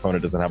your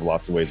opponent doesn't have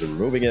lots of ways of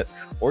removing it,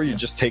 or you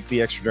just take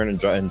the extra turn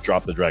and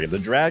drop the dragon. The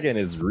dragon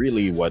is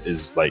really what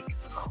is like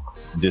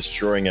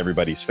destroying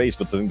everybody's face,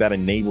 but the thing that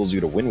enables you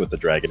to win with the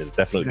dragon is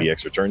definitely the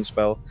extra turn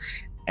spell.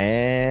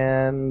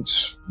 and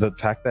the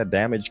fact that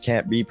damage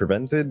can't be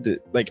prevented.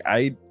 Like,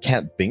 I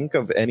can't think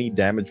of any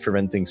damage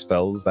preventing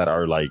spells that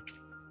are like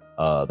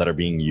that are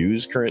being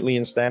used currently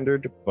in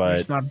standard, but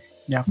It's not.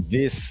 Yeah.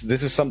 this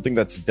is something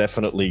that's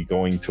definitely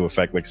going to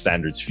affect like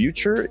standard's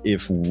future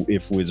if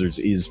Wizards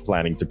is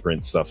planning to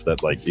print stuff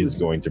that like is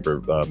going to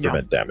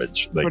prevent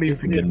damage like What do you in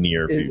think? the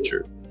near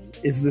future.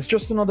 Is this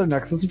just another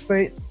Nexus of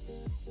Fate?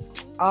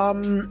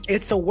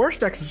 It's a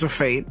worse Nexus of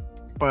Fate,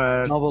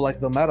 but No, but like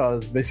the meta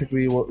is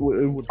basically what.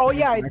 oh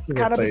yeah, it's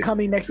kind of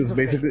becoming Nexus of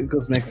Fate. Basically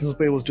because Nexus of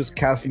Fate was just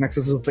casting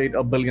Nexus of Fate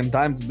a billion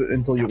times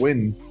until you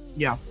win.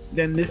 Yeah.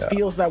 Then this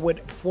feels that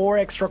with 4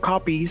 extra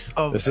copies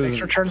of This an is-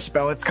 extra turn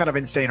spell, it's kind of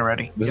insane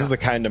already. This is the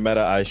kind of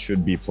meta I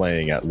should be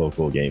playing at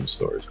local game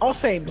stores. Oh,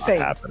 same.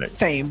 Happening.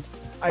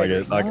 I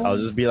agree. Like I'll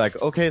just be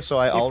like, okay, so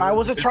if I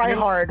was a try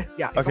hard,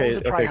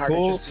 Okay,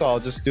 cool. So I'll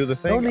just do the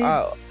thing.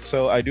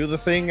 So I do the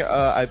thing.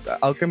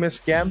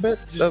 Alchemist Gambit.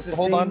 Just the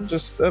Hold thing. on,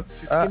 just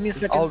give me a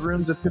second. All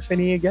Runes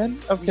Epiphany again.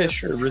 Okay, Yes.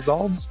 sure.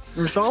 Resolves.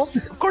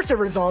 resolves. Of course, it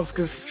resolves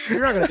because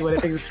you're not gonna do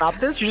anything to stop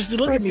this. You're just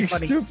looking at me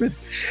funny. Stupid.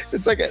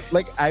 It's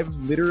like I've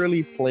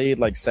literally played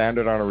like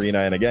standard on arena,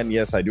 and again,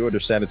 yes, I do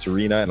understand it's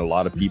arena, and a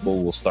lot of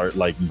people will start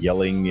like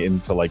yelling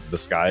into like the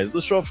skies,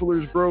 the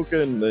shuffler's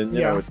broken, and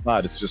you know it's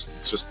not. It's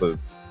just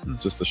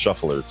a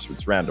shuffler.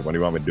 It's random. What do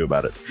you want me to do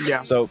about it?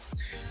 Yeah. So,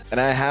 and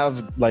I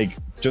have like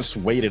just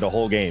waited a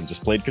whole game,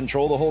 just played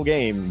control the whole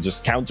game,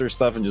 just counter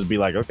stuff, and just be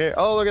like, okay,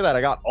 oh look at that,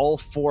 I got all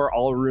 4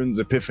 All Runes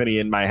Epiphany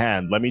in my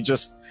hand. Let me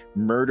just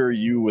murder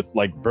you with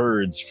like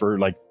birds for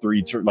like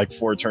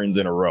 4 turns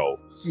in a row.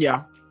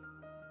 Yeah.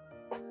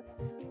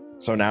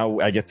 So now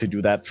I get to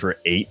do that for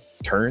 8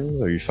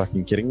 turns. Are you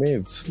fucking kidding me?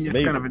 It's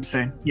amazing. kind of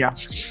insane. Yeah.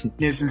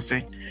 It's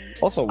insane.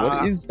 Also,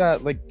 what is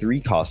that like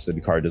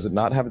 3-costed card? Does it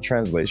not have a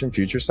translation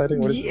future sighting?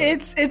 What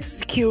is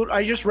It's cute.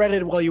 I just read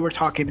it while you were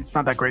talking. It's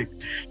not that great.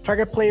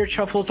 Target player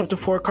shuffles up to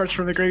 4 cards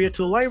from the graveyard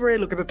to the library.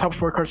 Look at the top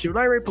 4 cards of your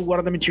library. Put one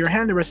of them into your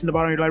hand. The rest in the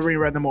bottom of your library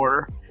in random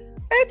order.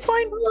 It's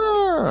fine.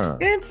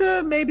 It's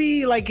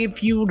maybe like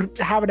if you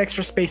have an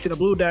extra space in a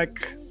blue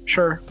deck.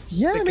 Sure.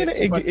 Yeah, I mean,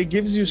 it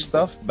gives you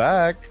stuff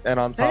back, and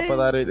on top of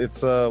that,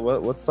 it's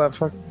what's that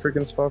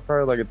freaking spell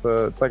card? Like it's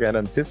like an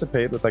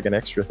anticipate with like an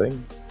extra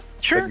thing.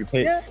 Sure.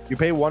 Like you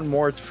pay 1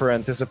 more for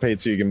anticipate,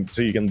 so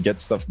you can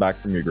get stuff back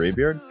from your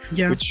graveyard.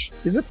 Yeah. Which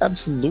isn't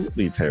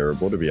absolutely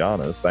terrible, to be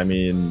honest. I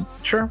mean,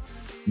 sure.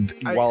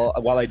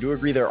 While I do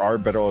agree there are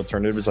better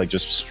alternatives, like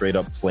just straight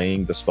up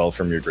playing the spell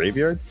from your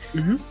graveyard.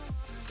 Mm-hmm.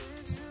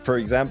 For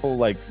example,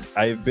 like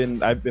I've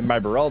been in my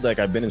Burrell deck,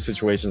 I've been in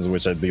situations in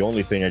which the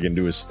only thing I can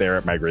do is stare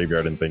at my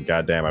graveyard and think,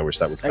 God damn, I wish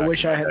that was back. I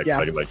wish I had, so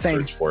I could like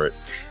search for it.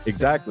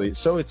 Exactly.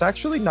 So it's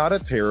actually not a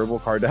terrible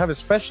card to have,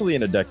 especially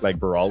in a deck like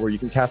Burrell where you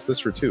can cast this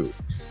for 2.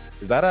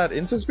 Is that at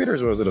instant speed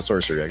or was it a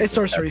sorcery? It's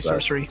sorcery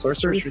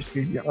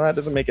speed. Yeah. Well, that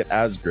doesn't make it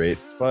as great,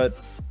 but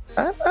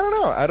I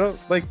don't know. I don't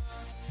like.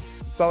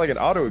 It's not like an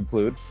auto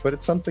include, but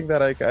it's something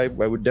that I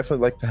would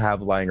definitely like to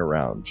have lying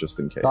around just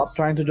in case. Stop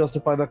trying to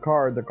justify the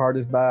card. The card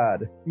is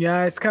bad.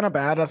 Yeah, it's kind of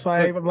bad. That's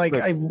why I'm like,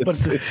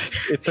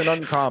 it's an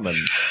uncommon.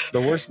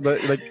 The worst,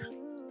 like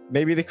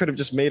maybe they could have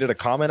just made it a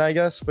common, I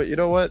guess. But you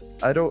know what?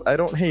 I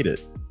don't hate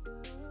it.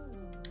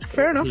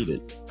 Fair enough.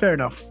 Fair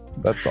enough.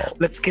 That's all.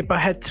 Let's skip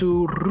ahead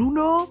to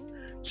Runo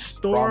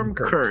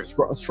Stormkirk.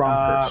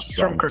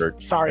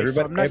 Stormkirk. Sorry,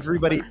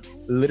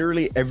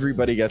 literally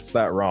everybody gets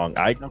that wrong.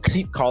 I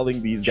keep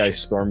calling these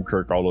guys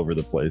Stormkirk all over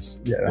the place.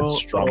 Yeah,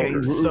 that's Stormkirk.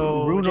 Okay,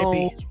 so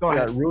JP, go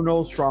ahead.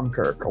 Runo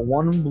Stormkirk,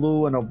 1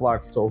 blue and a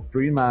black, so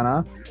 3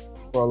 mana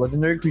for a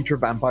legendary creature,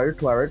 Vampire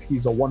Cleric.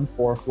 He's a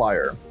 1/4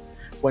 flyer.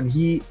 When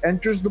he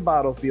enters the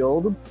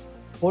battlefield,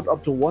 put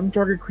up to 1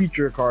 target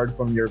creature card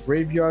from your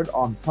graveyard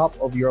on top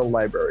of your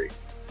library.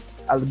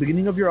 At the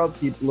beginning of your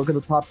upkeep, look at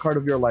the top card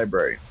of your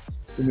library.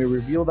 You may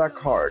reveal that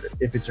card.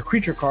 If it's a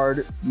creature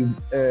card, you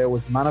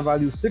with mana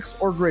value 6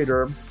 or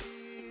greater,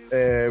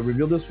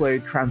 reveal this way,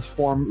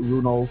 transform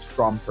Runo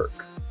Stormkirk.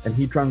 And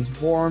he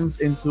transforms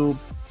into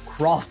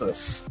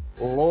Crothus,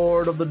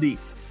 Lord of the Deep.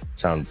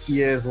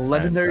 He is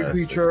legendary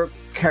creature,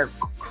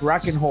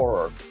 Kraken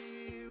Horror.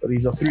 But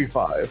he's a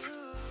 3/5,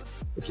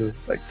 which is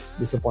like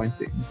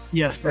disappointing.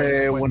 Yes.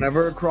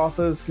 Whenever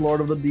Crothus,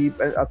 Lord of the Deep,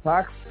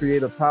 attacks,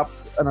 create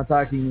an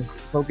attacking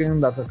token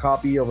that's a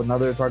copy of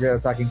another target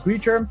attacking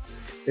creature.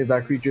 If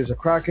that creature is a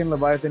Kraken,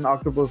 Leviathan,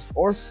 Octopus,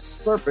 or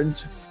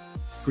Serpent,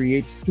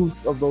 create 2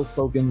 of those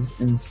tokens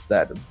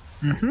instead.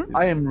 Mm-hmm.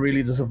 I am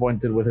really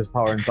disappointed with his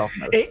power and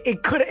toughness.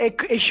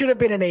 It should have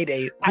been an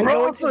 8/8. I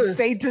know it's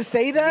insane to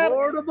say that.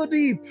 Lord of the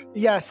Deep.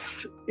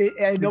 Yes,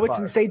 I know it's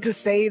insane to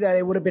say that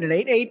it would have been an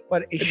 8/8,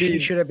 but it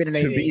should have been an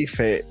 8/8. To be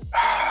fair,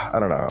 I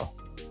don't know.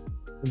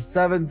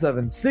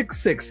 7/7,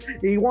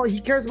 6/6. He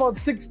cares about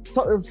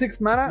 6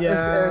 mana.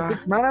 Yeah.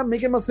 6 mana.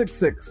 Make him a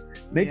 6/6.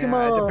 Make him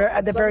a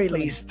at the very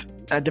least.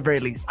 At the very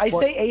least, I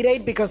say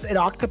 8/8 because in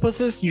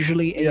octopuses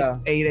usually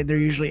 8/8, and they're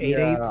usually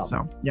 8/8.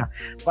 So yeah,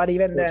 but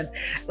even then,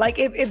 like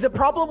if the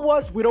problem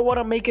was we don't want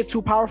to make it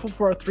too powerful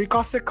for a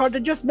 3-costed card,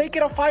 then just make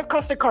it a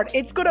 5-costed card.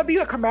 It's gonna be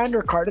a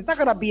commander card. It's not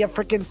gonna be a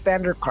freaking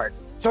standard card.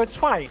 So it's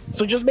fine.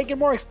 So just make it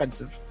more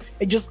expensive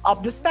and just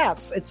up the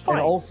stats. It's fine.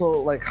 And also,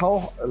 like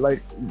how,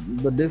 like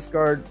the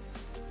discard,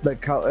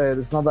 like how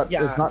it's not that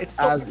it's not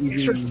so as easy.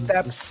 Extra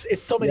steps.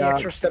 It's so many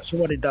extra steps for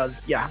what it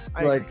does. Yeah.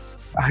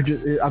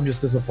 I'm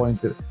just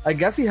disappointed. I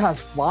guess he has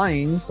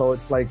flying, so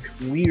it's like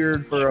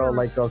weird for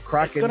like a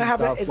Kraken.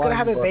 It's gonna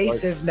have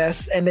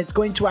evasiveness, and it's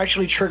going to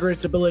actually trigger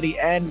its ability,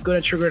 and going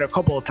to trigger it a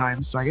couple of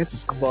times. So I guess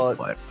it's cool.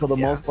 But for the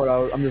most part,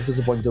 I'm just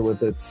disappointed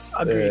with its.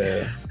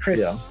 Agreed.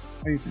 Chris, yeah.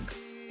 what do you think?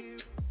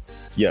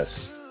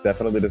 Yes,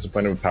 definitely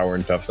disappointed with power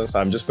and toughness.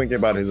 I'm just thinking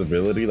about his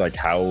ability, like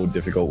how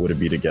difficult would it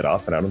be to get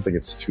off, and I don't think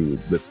it's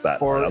that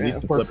hard. At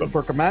least to flip him.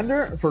 For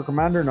commander,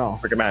 no.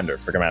 For commander.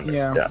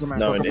 Yeah.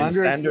 No, in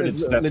standard,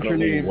 it's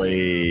definitely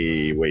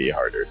way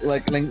harder.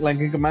 Like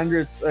in commander,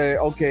 it's I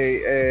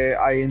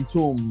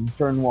entomb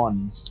turn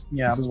 1.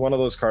 Yeah. This is one of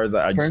those cards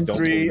that I just don't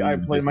believe I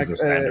play this is a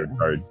standard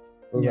card.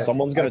 Yeah.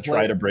 Someone's gonna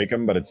try to break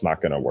him, but it's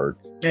not gonna work.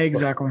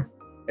 Exactly.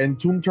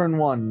 Entomb turn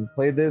 1.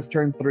 Play this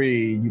turn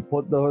 3. You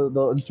put the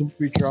entomb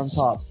creature on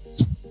top.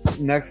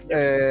 Next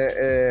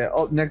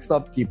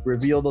upkeep,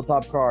 reveal the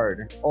top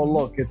card. Oh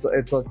look, it's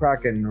a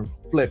Kraken.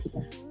 Flip.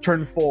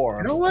 Turn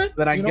 4. You know what?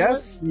 Then I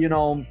guess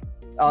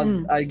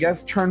I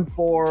guess turn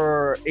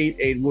 4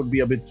 8/8 would be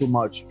a bit too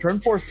much. Turn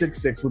 4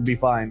 6/6 would be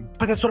fine.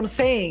 But that's what I'm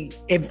saying.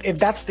 If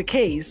that's the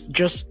case,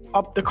 just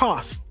up the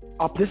cost,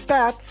 up the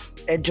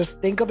stats, and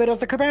just think of it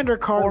as a commander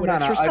card 4 with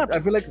mana. extra steps. I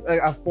feel like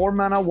a 4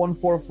 mana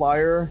 1/4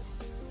 flyer.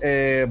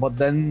 But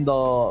then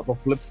the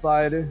flip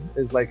side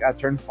is like at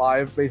turn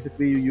 5,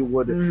 basically you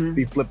would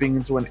be flipping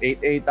into an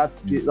 8/8.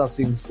 That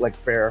seems like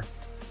fair.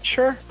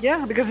 Sure,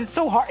 yeah, because it's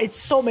so hard. It's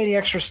so many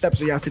extra steps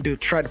that you have to do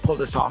to try to pull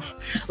this off.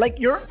 Like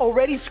you're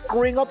already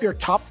screwing up your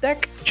top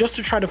deck just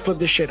to try to flip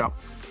this shit up.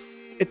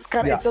 It's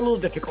it's a little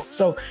difficult.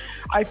 So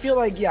I feel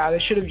like they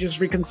should have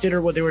just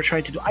reconsidered what they were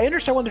trying to do. I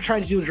understand what they're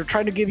trying to do. They're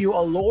trying to give you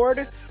a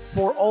lord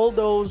for all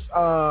those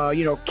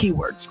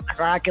keywords,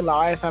 Kraken,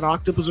 Leviathan,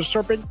 Octopus, or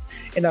Serpents,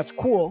 and that's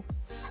cool.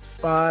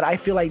 But I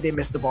feel like they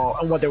missed the ball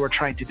on what they were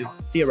trying to do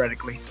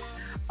theoretically.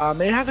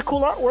 It has a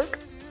cool artwork.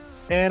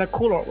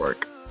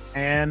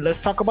 And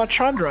let's talk about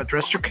Chandra,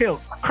 dressed to kill.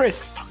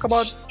 Chris, talk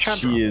about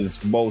Chandra. She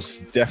is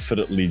most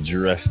definitely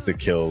dressed to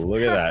kill.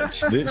 Look at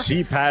that.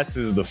 She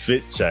passes the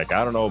fit check.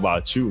 I don't know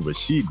about you, but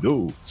she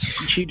do.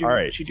 She do. All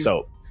right,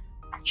 so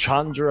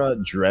Chandra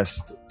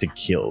dressed to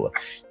kill.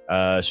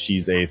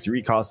 She's a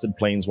 3-costed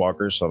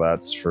planeswalker, so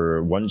that's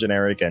for 1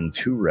 generic and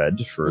 2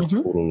 red for a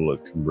total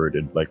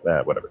converted like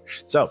that, whatever.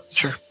 So,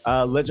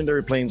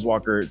 legendary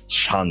planeswalker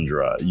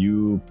Chandra.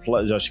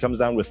 She comes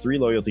down with 3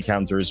 loyalty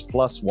counters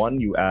 +1.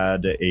 You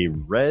add a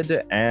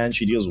red, and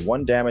she deals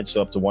 1 damage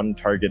to up to 1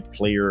 target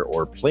player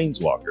or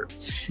planeswalker.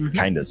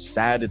 Kind of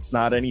sad it's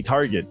not any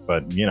target,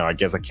 but I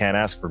guess I can't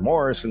ask for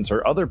more since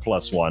her other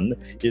 +1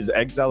 is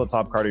exile the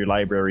top card of your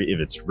library. If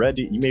it's red,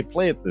 you may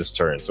play it this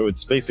turn. So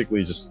it's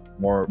basically just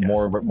more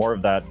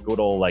of that good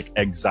old like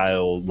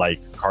exile like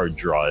card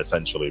draw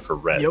essentially for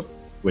red,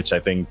 which I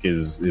think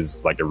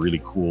is like a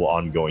really cool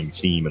ongoing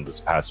theme in this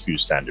past few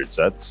standard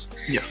sets.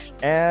 Yes.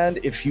 And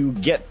if you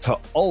get to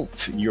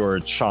ult your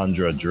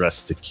Chandra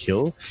dressed to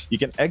kill, you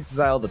can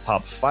exile the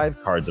top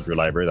 5 cards of your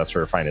library. That's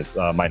for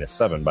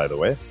 -7, by the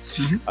way.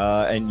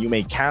 And you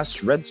may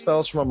cast red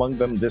spells from among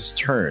them this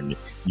turn.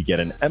 You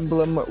get an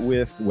emblem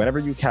with whenever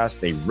you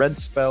cast a red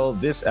spell,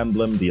 this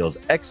emblem deals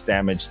X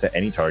damage to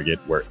any target,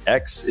 where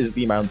X is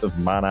the amount of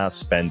mana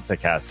spent to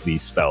cast the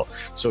spell.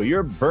 So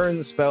your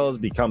burn spells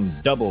become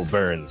double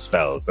burn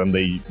spells, and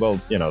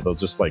they'll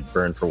just like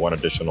burn for 1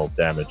 additional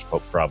damage,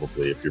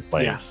 probably if you're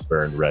playing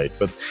burn right.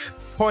 But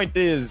point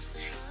is,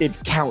 it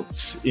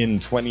counts in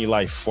 20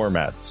 life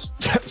formats.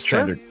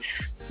 Standard.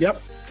 Yep.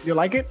 You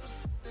like it?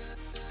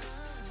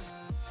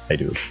 I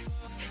do.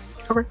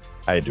 Okay.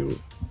 I do.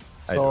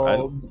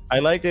 So, I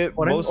like it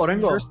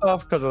Orengo. First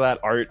off because of that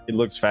art. It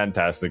looks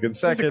fantastic, and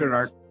second, it's a good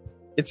art.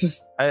 It's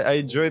just I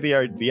enjoy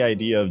the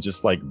idea of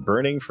just like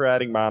burning for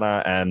adding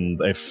mana,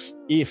 and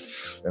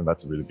if and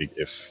that's a really big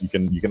if, you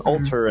can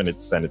alter and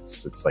it's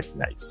like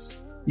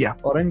nice. Yeah.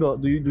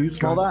 Orengo, do you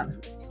smell that?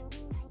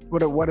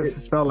 What does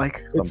it smell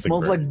like? It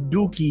smells like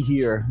Dookie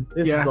here.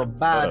 This is a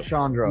bad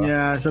Chandra.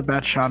 Yeah, it's a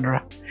bad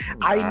Chandra.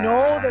 I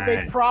know that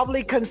they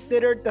probably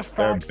considered the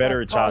fact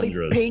better that probably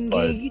Chandras,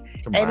 pinging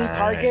any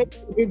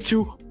target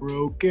into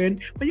broken.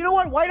 But you know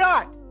what? Why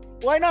not?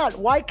 Why not?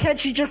 Why can't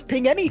she just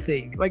ping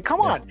anything? Like,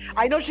 come on.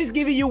 I know she's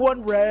giving you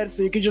 1 red,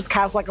 so you can just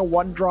cast like a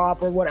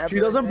 1-drop or whatever.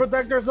 She doesn't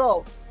protect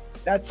herself.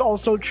 That's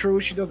also true.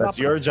 She does That's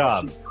not. your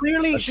job. She's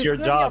clearly your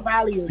job. A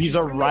value. She's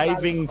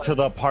arriving to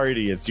the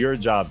party. It's your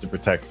job to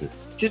protect her.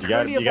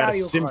 You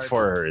gotta simp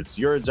for her. It's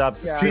your job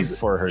to simp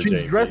for her.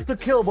 She's dressed to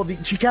kill, but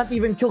she can't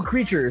even kill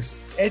creatures.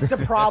 It's the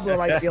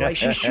problem. I feel like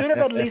she should have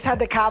at least had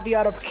the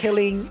caveat of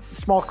killing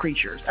small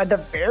creatures at the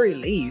very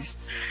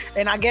least.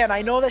 And again,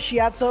 I know that she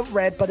adds up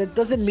red, but it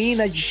doesn't mean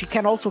that she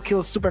can also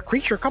kill a super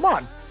creature. Come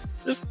on,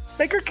 just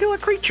make her kill a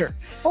creature.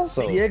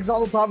 Also, the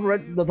exile the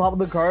top of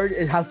the card,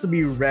 it has to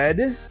be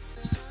red.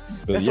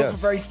 But It's also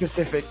very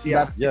specific.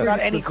 Yeah, That- it's yes. not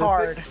any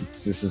card.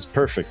 This is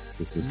perfect.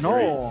 This is great.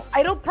 No.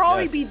 It'll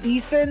probably Yes. be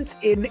decent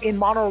in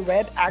mono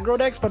red aggro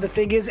decks, but the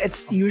thing is,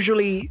 you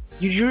usually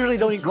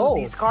don't It's include slow.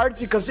 these cards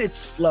because it's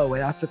slow,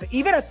 and that's the thing.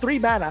 Even at 3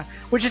 mana,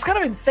 which is kind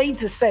of insane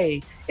to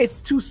say,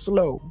 it's too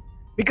slow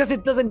because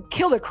it doesn't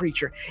kill a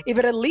creature. If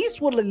it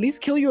will at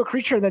least kill you a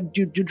creature, then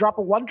you drop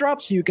a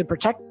 1-drop so you can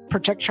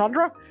protect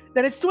Chandra,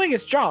 then it's doing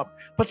its job.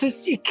 But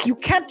since you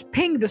can't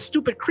ping the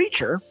stupid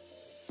creature,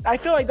 I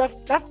feel like that's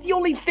the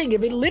only thing.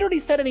 If it literally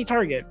said any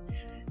target,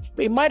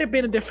 it might have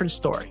been a different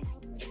story.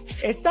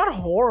 It's not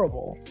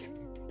horrible,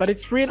 but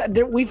it's real.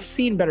 We've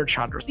seen better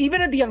Chandras,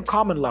 even at the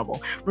uncommon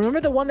level.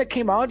 Remember the one that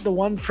came out, the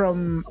one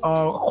from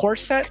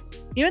Corset?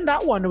 Even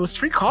that one, it was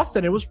 3 cost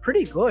and it was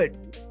pretty good.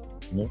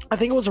 Yeah. I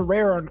think it was a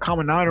rare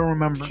uncommon. Now I don't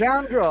remember.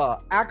 Chandra,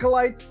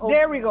 Acolyte.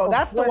 There we go. of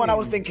That's the one I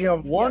was Flame. thinking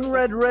of. One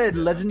Yes, red,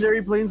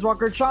 legendary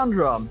planeswalker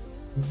Chandra.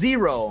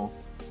 0.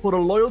 Put a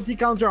loyalty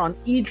counter on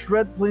each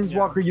red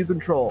planeswalker you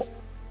control.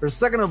 Her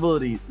second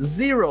ability,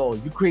 0.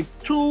 You create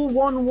 2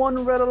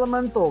 1/1 red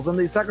elementals and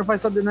they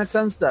sacrifice at the next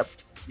end step.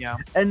 Yeah.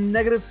 And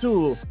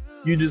 -2.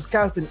 You just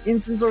cast an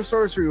instant or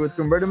sorcery with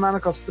converted mana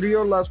cost 3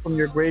 or less from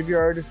your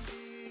graveyard.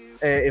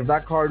 If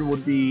that card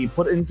would be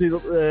put into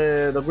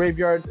the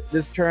graveyard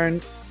this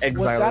turn,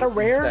 exile. Was that a it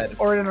rare instead.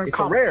 or an It's a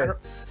uncommon? rare.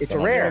 It's a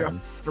rare.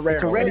 A rare.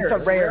 It's a rare. It's a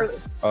rare.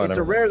 Oh, It's a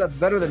never rare that's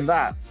better than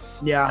that.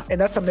 Yeah, and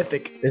that's a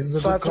mythic. This is a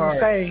So good that's what I'm card.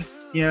 saying.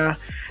 Yeah.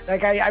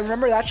 Like I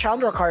remember that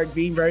Chandra card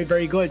being very,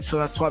 very good. So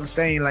that's what I'm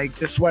saying. Like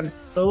this one,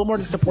 it's a little more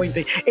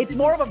disappointing. It's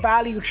more of a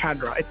value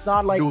Chandra. It's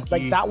not like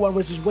Dookie. that one,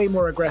 which is way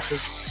more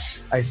aggressive.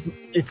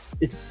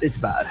 It's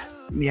bad.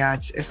 Yeah,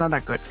 it's not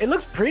that good. It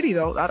looks pretty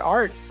though. That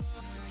art,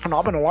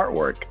 phenomenal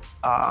artwork.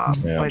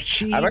 Yeah. But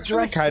she. I'm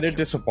actually dressed- kind of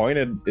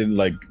disappointed in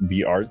like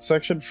the art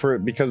section for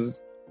it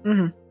because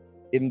Mhm.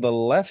 in the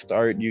left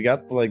art you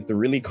got like the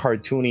really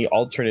cartoony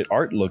alternate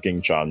art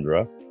looking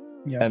Chandra,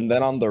 Yeah. and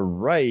then on the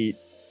right,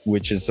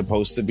 which is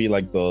supposed to be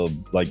like the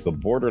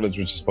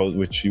borderless,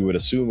 which you would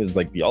assume is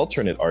like the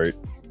alternate art,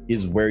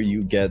 is where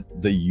you get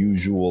the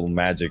usual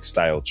Magic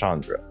style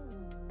Chandra.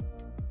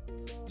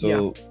 So.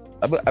 Yeah.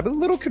 I'm a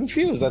little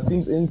confused. That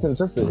seems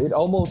inconsistent. It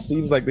almost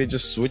seems like they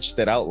just switched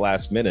it out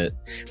last minute,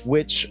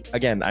 which,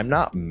 again, I'm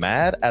not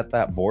mad at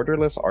that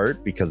borderless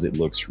art because it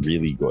looks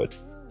really good.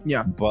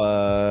 Yeah.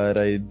 But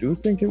I do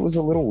think it was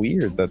a little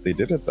weird that they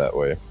did it that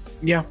way.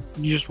 Yeah,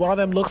 just one of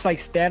them looks like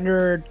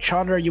standard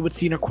Chandra you would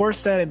see in a core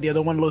set, and the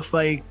other one looks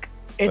like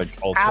it's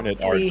like alternate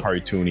aptly- art,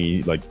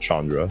 cartoony, like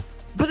Chandra.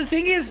 But the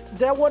thing is,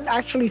 that one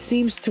actually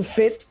seems to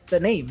fit the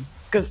name.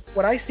 Because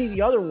when I see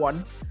the other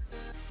one,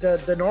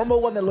 the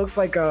normal one that looks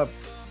like a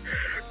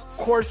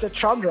corset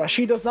Chandra,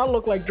 she does not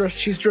look like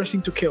she's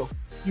dressing to kill.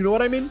 You know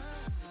what I mean?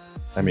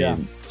 I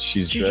mean,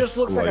 she just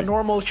looks like a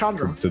normal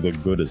Chandra. to the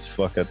good as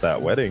fuck at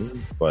that wedding,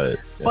 but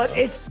you But know,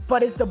 it's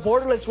the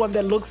borderless one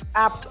that looks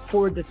apt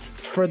for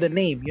the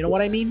name. You know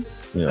what I mean?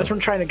 yeah. That's what I'm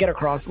trying to get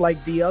across.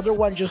 Like the other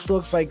one just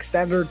looks like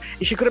standard.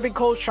 She could have been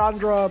called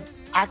Chandra,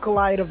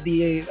 Acolyte of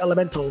the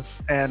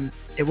Elementals, and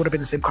it would have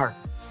been the same card.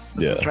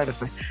 That's what I'm trying to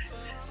say.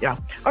 Yeah.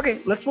 Okay,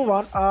 let's move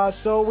on.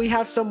 So we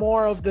have some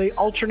more of the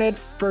alternate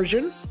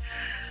versions.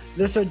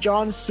 There's a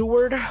John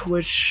Seward,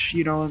 which,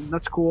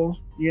 that's cool.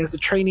 He has a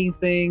training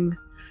thing.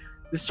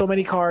 There's so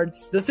many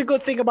cards. That's the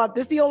good thing about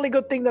this. The only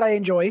good thing that I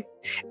enjoy.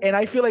 And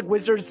I feel like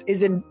Wizards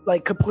isn't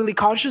like completely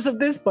conscious of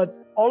this, but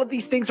all of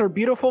these things are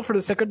beautiful for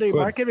the secondary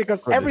market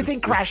because everything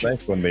crashes.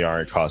 It's nice when they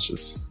aren't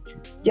cautious.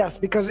 Yes,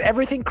 because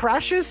everything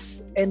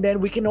crashes, and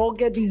then we can all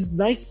get these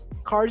nice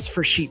cards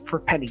for cheap, for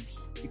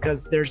pennies,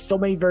 because there's so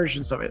many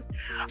versions of it.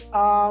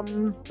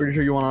 Pretty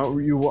sure you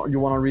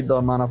wanna read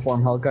the mana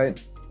form Hellkite.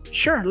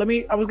 Sure.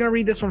 I was gonna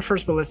read this one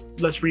first, but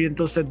let's read it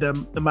until it said the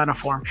mana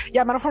form.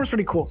 Yeah, mana form is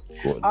pretty cool.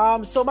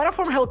 So mana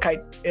form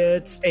Hellkite,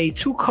 it's a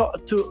two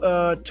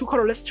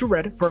colorless, 2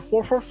 red for a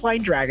 4/4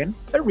 flying dragon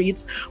that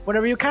reads: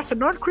 whenever you cast a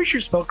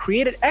non-creature spell,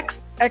 create an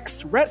X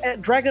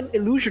red dragon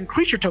illusion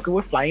creature token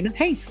with flying and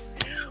haste,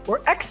 where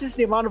X is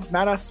the amount of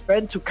mana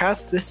spent to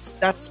cast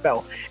that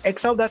spell.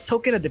 Exile that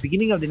token at the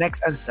beginning of the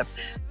next end step.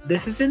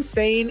 This is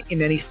insane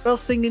in any spell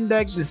slinging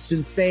deck. This is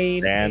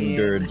insane.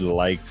 Standard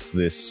likes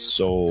this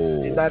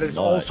so. That is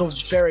also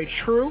very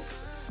true.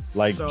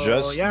 Like, So,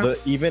 just yeah.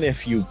 even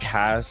if you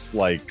cast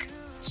like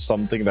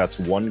something that's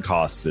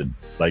 1-costed,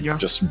 like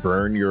just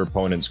burn your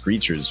opponent's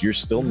creatures, you're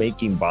still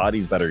making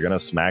bodies that are gonna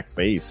smack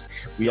face.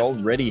 We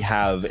already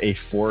have a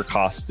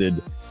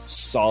 4-costed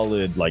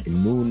solid like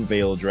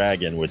Moonveil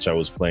Dragon, which I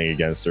was playing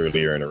against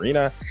earlier in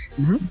Arena.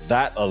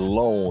 That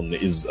alone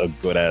is a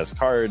good ass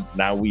card.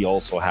 Now we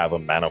also have a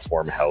mana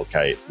form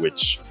Hellkite,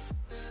 which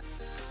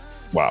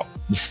wow.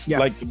 Yeah.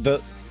 Like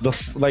the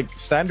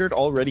standard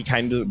already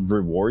kind of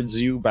rewards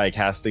you by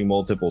casting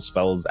multiple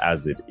spells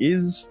as it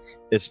is,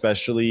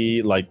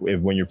 especially like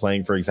when you're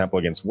playing, for example,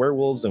 against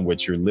werewolves, in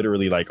which you're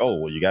literally like, oh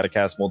well, you got to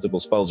cast multiple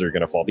spells or you're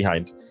gonna fall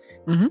behind,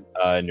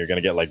 and you're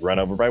gonna get like run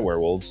over by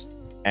werewolves.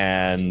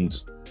 And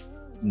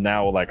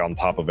now, like on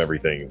top of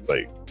everything, it's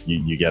like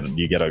you get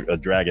a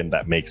dragon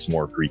that makes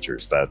more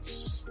creatures.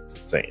 That's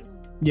insane.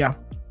 Yeah.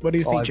 What do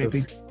you think,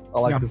 JP? I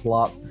like this a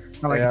lot.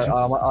 I like it too.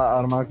 I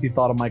automatically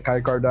thought of my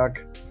Kaikar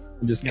deck.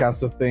 Just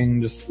cast a thing,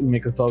 just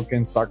make a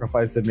token,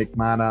 sacrifice it, make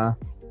mana.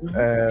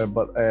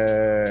 But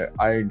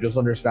I just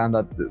understand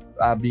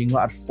that being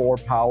at 4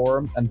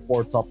 power and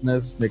 4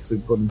 toughness makes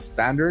it good in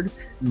standard.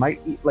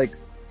 Might like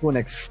to an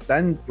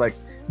extent, like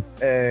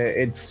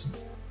it's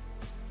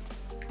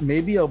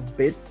maybe a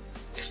bit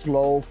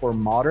slow for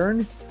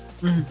modern,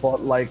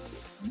 but like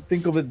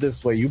think of it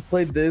this way: you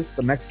played this,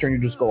 the next turn you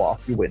just go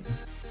off, you win.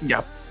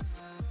 Yeah.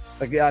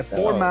 Like at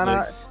 4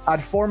 mana,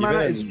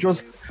 it's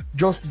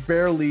just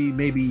barely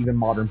maybe even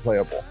modern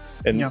playable.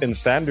 In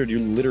standard, you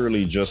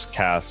literally just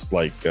cast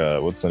like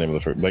what's the name of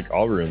the fruit? Like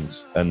all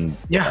runes, and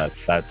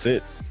that's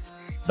it.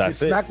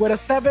 That's you smack with a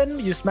 7.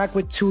 You smack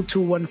with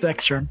 2/2/1s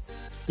next turn.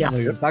 Yeah,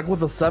 you're back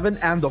with a 7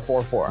 and a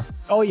 4/4.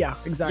 Oh yeah,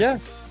 exactly.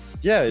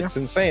 Yeah, it's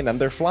insane, and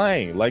they're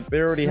flying. Like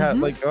they already have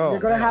like you're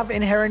gonna have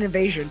inherent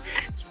evasion.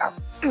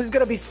 It's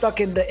gonna be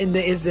stuck in the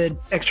Izzet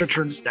extra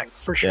turns deck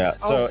for sure. Yeah.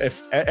 So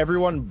if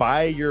everyone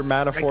buy your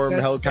mana form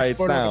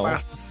Hellkites now,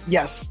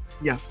 yes,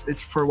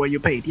 it's for what you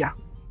paid. Yeah.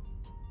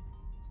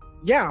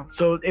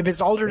 So if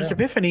it's Alder's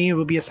Epiphany, it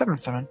will be a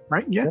 7/7,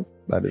 right? Yeah.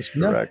 That is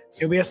correct.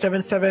 It'll be a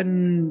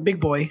 7/7 big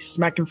boy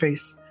smacking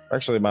face.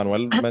 Actually,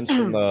 Manuel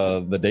mentioned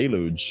the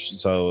deluge.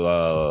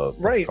 So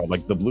what's it called?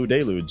 Like the blue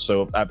deluge.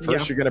 So at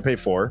first you're gonna pay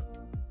 4.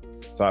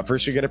 So at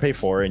first you're gonna pay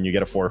 4 and you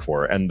get a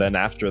 4/4, and then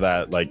after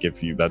that, like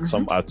if you at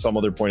some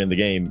other point in the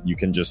game, you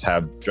can just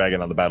have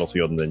Dragon on the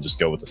battlefield and then just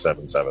go with the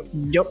 7/7.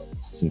 Yep,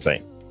 it's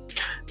insane.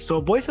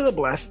 So Voice of the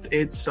Blessed,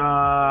 it's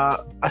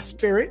a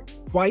spirit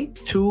white,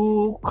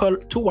 2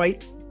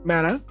 white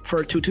mana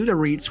for 2/2 that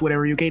reads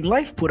whenever you gain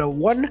life, put a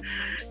 1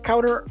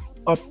 counter.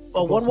 A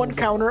 1/1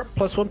 counter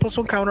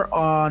 +1/+1 counter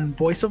on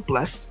Voice of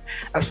Blessed.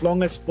 As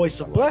long as Voice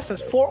of Blessed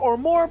has 4 or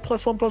more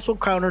 +1/+1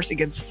 counters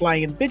against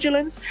Flying and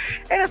Vigilance,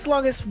 and as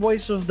long as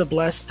Voice of the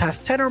Blessed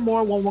has 10 or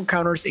more 1/1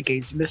 counters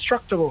against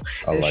Indestructible.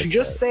 And like you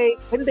just say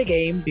in the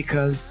game,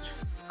 because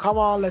come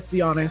on, let's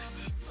be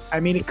honest. I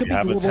mean, it could be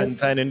have doable. a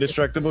 10/10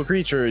 indestructible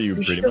creature, you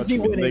pretty much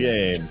win the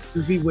game.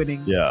 Just be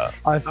winning. Yeah.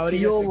 I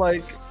feel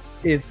like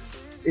if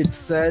it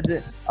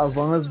said as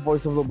long as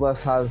Voice of the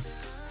Blessed has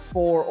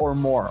 4 or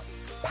more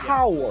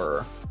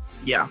power,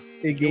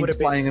 it gains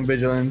Flying and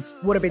Vigilance.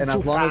 Would have been and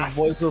too as long fast.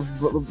 as Voice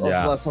of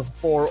Blessed has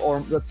 4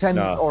 or 10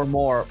 or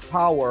more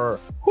power,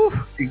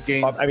 it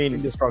gains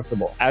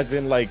Indestructible. As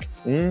in like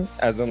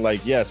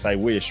yes, I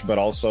wish, but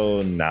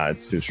also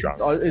it's too strong.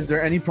 Is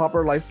there any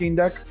proper life gain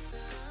deck?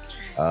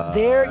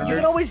 You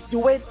can always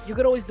do it.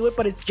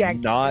 But it's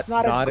janky. It's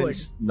not as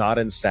good. Not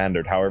in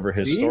standard. However,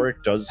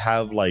 historic does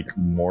have like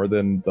more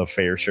than the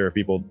fair share of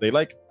people. They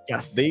like.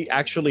 Yes. They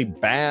actually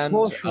banned.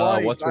 Push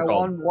white. What's it I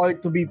called? want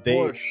white to be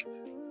pushed.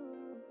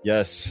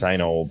 Yes, I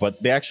know,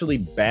 but they actually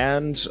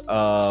banned.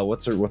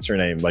 What's her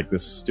name? Like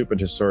this stupid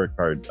historic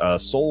card,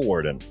 Soul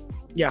Warden.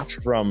 Yeah.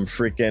 From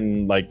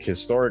freaking like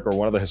historic or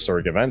one of the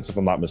historic events, if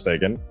I'm not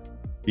mistaken,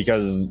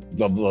 because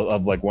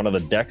of like one of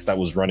the decks that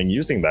was running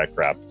using that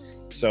crap.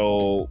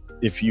 So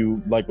if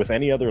you like with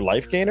any other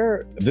life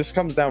gainer, this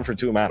comes down for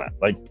 2 mana.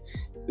 Like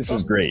this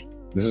is great.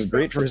 This is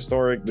great for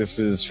historic. This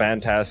is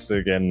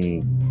fantastic,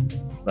 and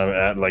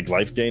like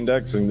life gain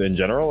decks in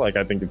general. Like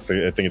I think it's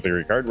a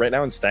great card. Right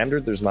now in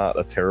standard, there's not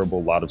a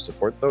terrible lot of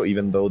support though.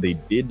 Even though they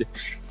did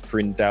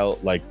print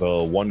out like the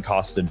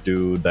 1-costed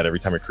dude that every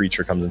time a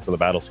creature comes into the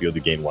battlefield, you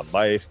gain 1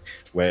 life.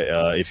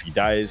 Where if he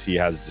dies, he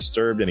has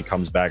disturbed, and he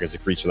comes back as a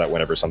creature that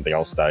whenever something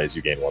else dies,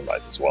 you gain 1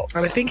 life as well.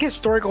 And I think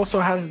historic also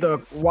has the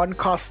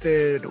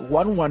 1-costed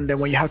 1/1. Then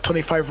when you have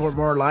 25 or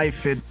more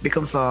life, it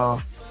becomes a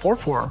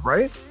 4/4,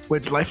 right?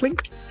 With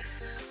lifelink.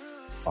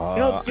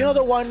 You know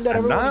the one that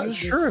I'm everyone not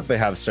uses? sure if they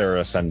have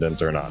Sarah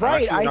Ascendant or not.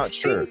 Right, I'm not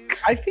sure.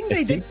 I think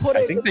they did put it.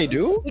 I think they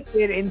do.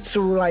 It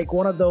into like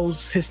one of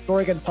those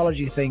historic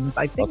anthology things.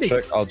 I think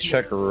I'll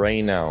check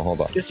right now.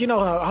 Hold on. Just you know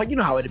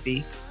how it'd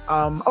be.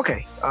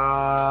 Okay.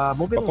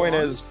 Moving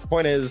the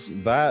point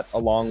is that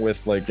along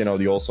with like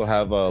you also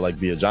have like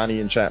the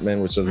Ajani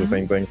enchantment, which does the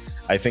same thing.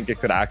 I think it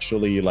could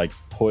actually like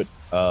put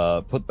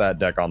that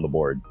deck on the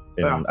board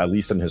at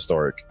least in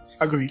historic.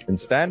 Agreed. In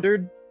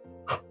standard,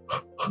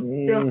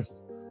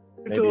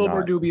 it's a little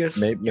more dubious.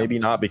 Maybe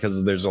not,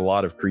 because there's a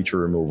lot of creature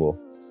removal.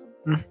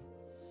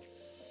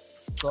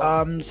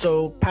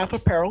 So Path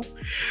of Peril,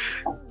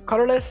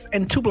 colorless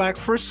and 2 black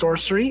for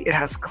sorcery. It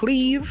has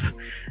cleave.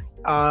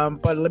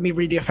 But let me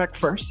read the effect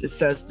first. It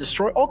says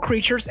destroy all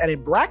creatures, and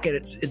in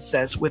brackets it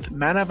says with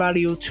mana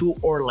value 2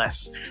 or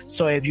less.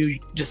 So if you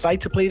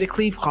decide to play the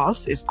cleave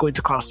cost, it's going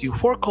to cost you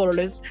 4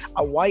 colorless,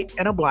 a white,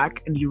 and a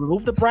black, and you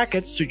remove the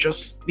brackets to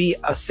just be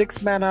a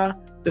 6 mana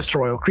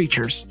destroy all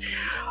creatures.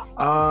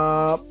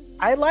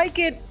 I like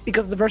it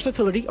because of the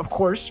versatility, of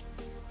course.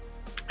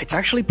 It's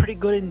actually pretty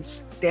good in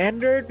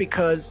standard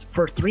because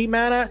for 3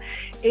 mana,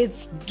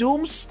 it's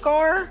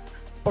Doomscar,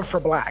 but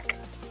for black.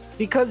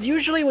 Because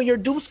usually when you're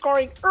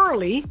Doomscarring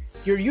early,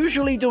 you're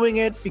usually doing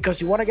it because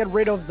you want to get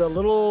rid of the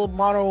little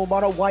mono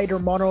white or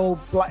mono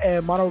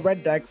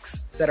red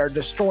decks that are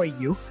destroying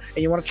you,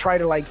 and you want to try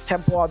to like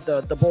tempo out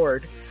the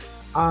board.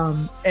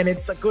 And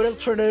it's a good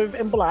alternative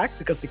in black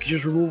because you can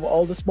just remove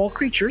all the small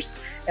creatures.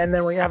 And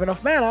then when you have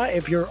enough mana,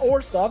 if you're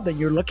Orsov, then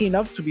you're lucky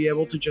enough to be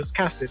able to just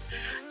cast it.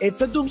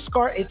 It's a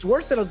Doomscar. It's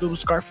worse than a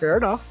Doomscar, fair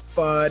enough,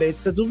 but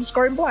it's a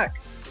Doomscar in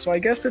black. So I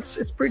guess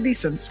it's pretty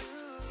decent.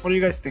 What do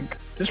you guys think?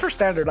 This is for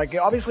standard. Like,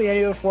 obviously,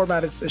 any other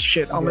format is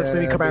shit, unless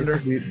maybe Commander.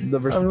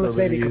 Unless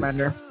maybe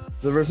Commander.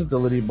 The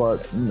versatility,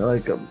 but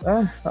like,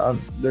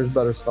 there's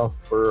better stuff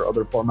for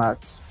other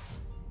formats.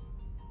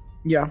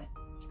 Yeah.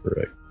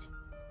 Correct.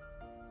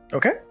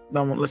 Okay.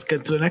 Now let's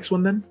get to the next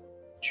one then.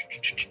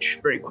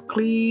 Very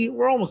quickly.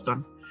 We're almost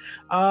done.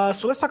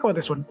 So let's talk about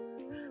this one.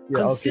 Yeah,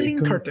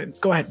 Concealing Curtains.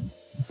 Go ahead.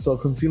 So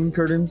Concealing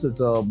Curtains, it's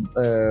a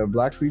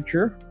black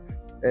creature.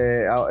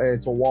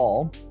 It's a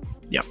wall.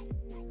 Yep.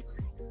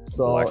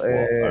 So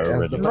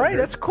right,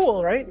 that's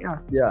cool, right? Yeah.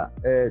 Yeah.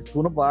 2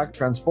 and a black,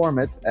 transform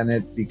it, and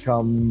it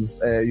becomes.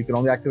 You can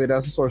only activate it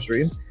as a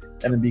sorcery,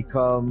 and it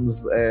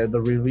becomes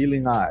the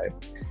Revealing Eye.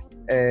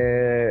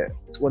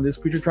 When this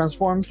creature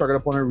transforms, target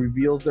opponent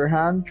reveals their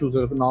hand, choose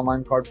an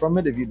online card from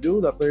it. If you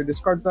do, that player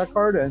discards that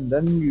card, and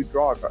then you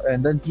draw a card,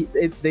 and then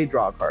they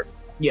draw a card.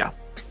 Yeah.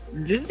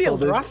 This is the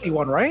Eldrazi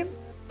one, right?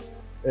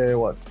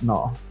 What?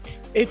 No.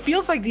 It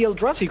feels like the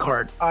Eldrazi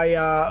card.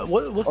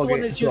 What's the one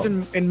that's used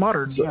in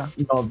Modern? So,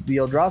 the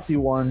Eldrazi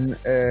one,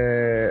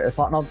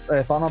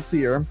 Thought-Knot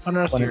Seer,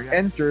 when it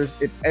enters,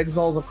 it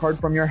exiles a card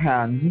from your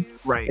hand.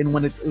 Right. And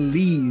when it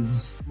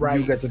leaves,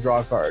 you get to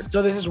draw a card.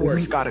 So this is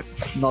worse. Got it.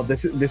 No,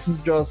 this is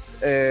just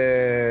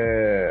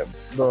the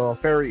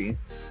fairy.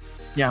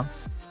 Yeah.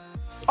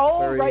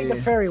 Oh, fairy. Right, the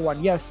fairy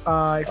one. Yes.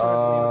 I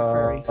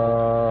forgot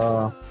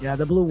the fairy. Yeah,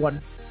 the blue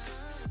one.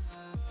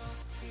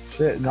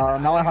 Shit.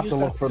 Now I have to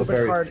look for the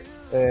fairy. Card.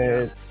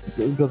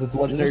 Because it's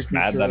legendary. I'm just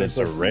mad that it's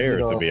a rare,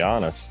 to be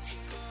honest.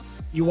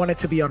 You want it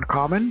to be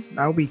uncommon?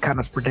 That would be kind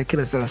of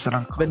ridiculous as an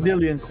uncommon.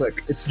 Vendilion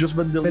Click. It's just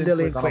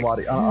Vendilion Click on a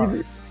body.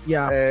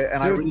 Yeah.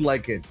 And I really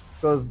like it.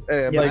 Because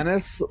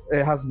Menace,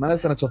 it has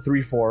Menace and it's a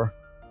 3/4.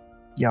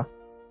 Yeah.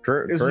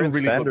 Current really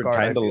standard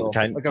kind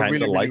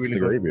of likes the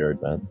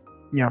graveyard, man.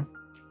 Yeah.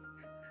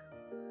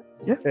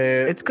 Yeah,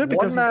 it's good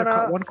because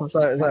one comes.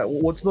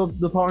 What's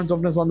the power and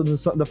toughness on the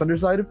defender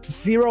side?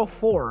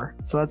 0/4,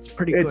 so that's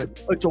pretty good.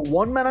 It's a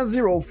 1 mana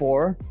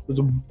 0/4. It's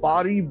a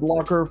body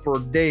blocker for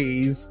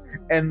days,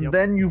 and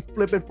then you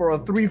flip it for a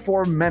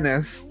 3/4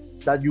 menace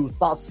that you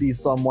thought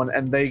sees someone,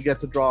 and they get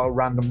to draw a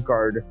random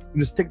card. You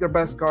just take their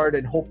best card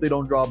and hope they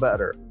don't draw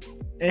better.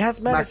 It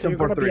has menace, so you're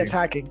going to be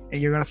attacking,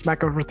 and you're going to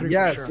smack them for 3.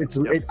 Yes, for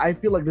sure. I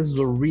feel like this is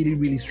a really,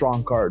 really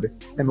strong card,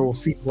 and we'll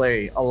see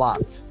play a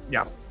lot.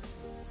 Yeah.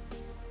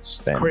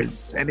 Standard.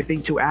 Chris,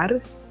 anything to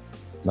add?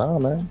 No,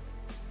 man.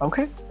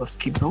 Okay, let's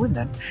keep going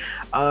then.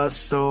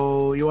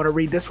 So you want to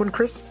read this one,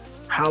 Chris?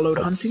 Hallowed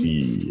Hunting? Let's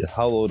see.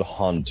 Hallowed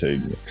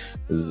Hunting.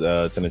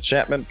 It's an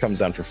enchantment, comes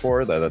down for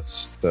 4.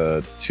 That's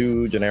the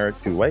 2 generic,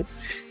 2 white.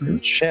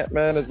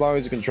 Enchantment, as long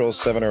as you control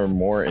 7 or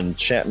more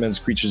enchantments,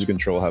 creatures you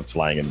control have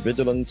flying and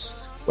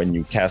vigilance. When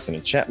you cast an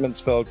enchantment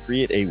spell,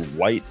 create a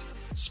white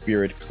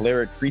spirit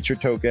cleric creature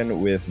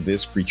token with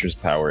this creature's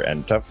power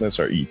and toughness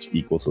are each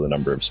equal to the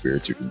number of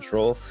spirits you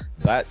control.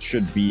 That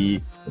should be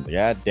in the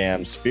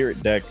goddamn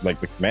spirit deck, like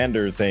the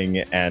commander thing,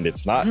 and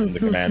it's not in the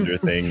commander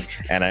thing,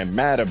 and I'm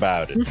mad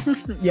about it.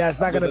 Yeah,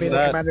 it's not going to be in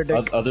the commander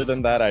deck. Other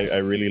than that, I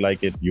really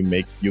like it. You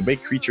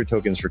make creature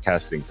tokens for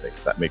casting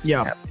things. That makes me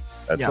happy.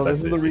 So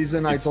this is the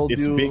reason I told you.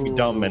 It's big,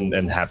 dumb,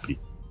 and happy.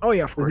 Oh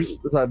yeah, of course.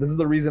 This is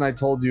the reason I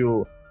told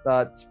you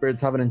that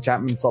spirits have an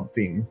enchantment sub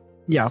theme.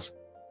 Yeah.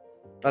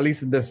 At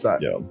least in this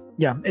set.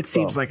 Yeah, it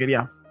seems like it,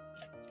 yeah.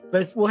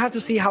 We'll have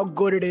to see how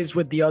good it is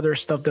with the other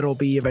stuff that'll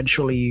be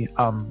eventually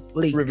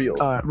leaked.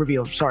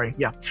 Revealed, sorry,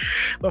 yeah.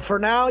 But for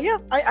now, yeah,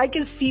 I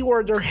can see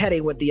where they're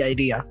heading with the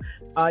idea.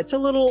 It's a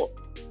little,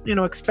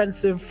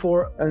 expensive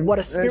for what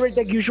a spirit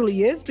deck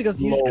usually is,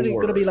 because usually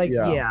going to be like,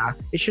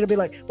 it should be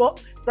like, well,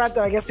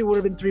 granted, I guess it would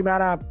have been 3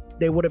 mana.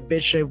 They would have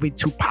bitched it would be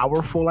too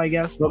powerful, I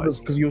guess.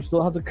 Because you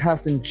still have to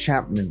cast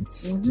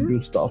enchantments to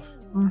do stuff.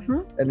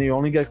 And you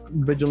only get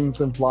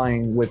vigilance and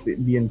flying with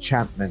the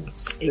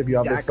enchantments if you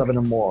have the 7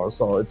 or more.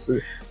 So it's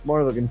more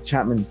of an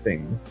enchantment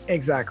thing.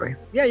 Exactly.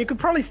 Yeah, you could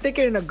probably stick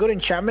it in a good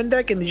enchantment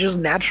deck, and it just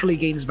naturally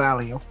gains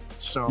value.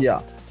 So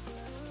yeah.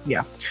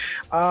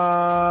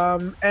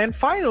 And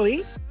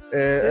finally,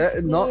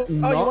 you want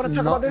to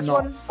talk about this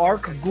one?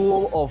 Arc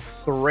Ghoul of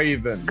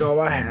Thraben.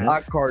 Go ahead.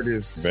 That card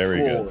is very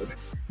good.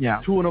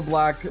 Yeah. 2 and a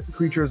black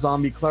creature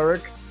zombie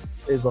cleric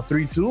is a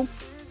 3/2.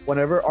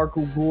 Whenever Arc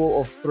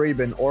Ghoul of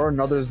Thraben or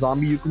another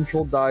zombie you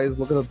control dies,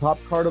 look at the top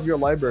card of your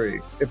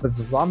library. If it's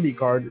a zombie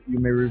card, you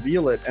may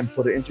reveal it and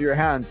put it into your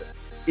hand.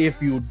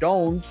 If you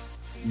don't,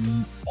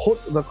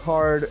 put the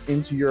card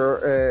into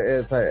your.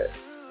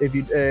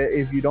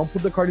 If you don't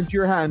put the card into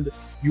your hand,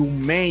 you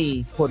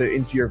may put it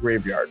into your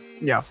graveyard.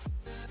 Yeah.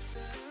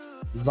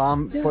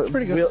 That's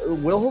pretty good.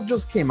 Wilhope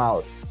just came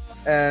out,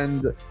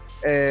 and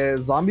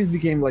zombies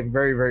became like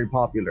very, very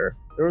popular.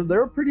 They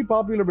were pretty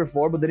popular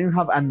before, but they didn't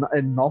have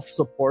enough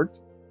support,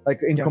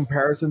 like in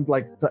comparison,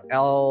 like to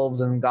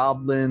elves and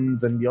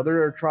goblins and the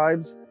other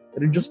tribes.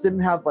 and it just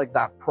didn't have like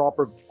that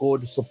proper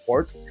good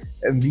support.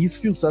 And these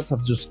few sets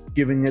have just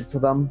given it to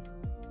them.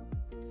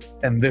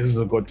 And this is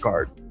a good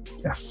card.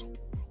 Yes,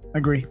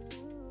 agree.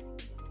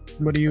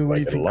 What do you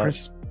think,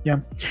 Chris?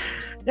 Yeah,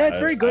 it's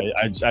very good.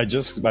 I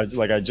just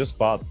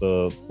bought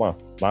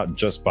not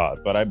just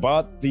bought, but I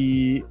bought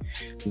the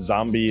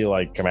zombie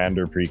like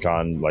commander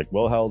precon like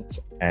Wilhelt,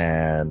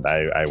 and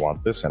I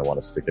want this and I want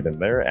to stick it in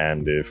there.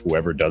 And if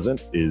whoever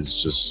doesn't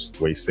is just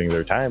wasting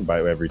their time by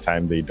every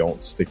time they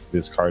don't stick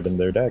this card in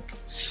their deck.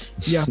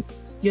 Yeah,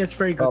 it's a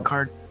very good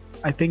card.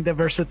 I think the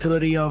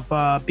versatility of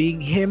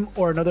being him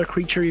or another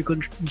creature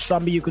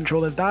zombie you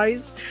control that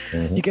dies,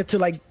 you get to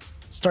like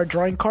start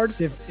drawing cards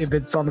if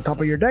it's on the top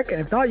of your deck,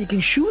 and if not, you can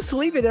choose to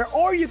leave it there,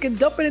 or you can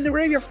dump it in the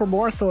graveyard for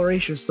more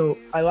acceleration. So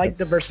I like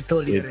the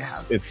versatility that it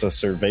has. It's a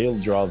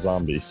surveil draw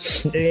zombie.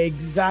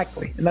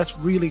 Exactly, and that's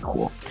really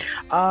cool.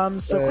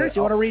 So Chris,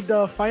 you want to read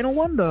the final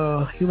one,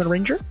 the Human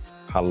Ranger?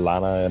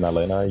 Halana and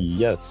Alena,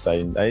 yes,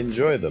 I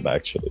enjoy them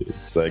actually.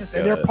 It's like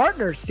and they're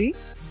partners. See,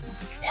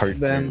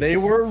 then they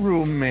were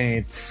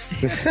roommates.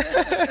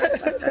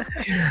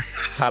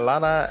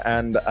 Halana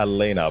and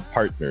Alena,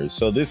 partners.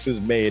 So this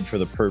is made for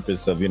the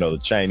purpose of, the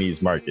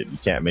Chinese market. You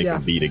can't make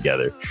them be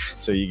together.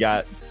 So you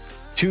got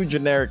 2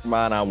 generic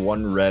mana,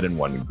 1 red and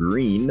 1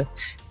 green.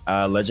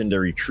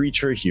 Legendary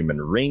creature,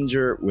 Human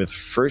Ranger, with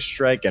first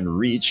strike and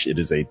reach. It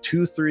is a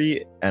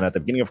 2/3, and at the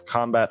beginning of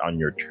combat on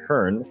your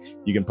turn,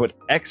 you can put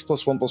X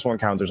 +1/+1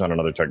 counters on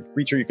another target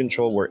creature you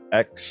control, where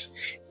X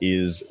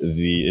is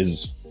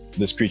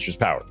this creature's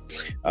power.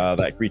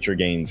 That creature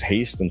gains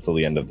haste until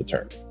the end of the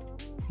turn.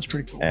 That's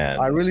pretty cool. And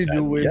I really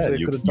do wish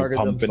they could have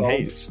targeted pump themselves. in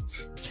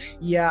haste.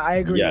 Yeah, I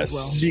agree as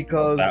well.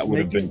 Because that would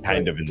have been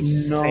kind of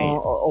insane.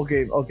 No,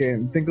 okay.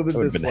 Think of it That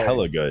would this have been way.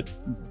 hella good.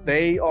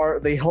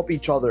 They help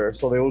each other,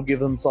 so they will give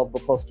themselves the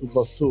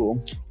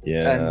 +2/+2,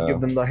 and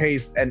give them the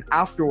haste. And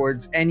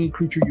afterwards, any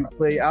creature you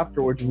play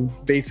afterwards will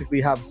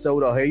basically have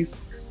soda haste.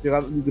 You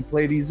can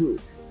play these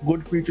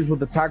good creatures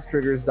with attack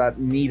triggers that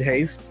need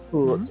haste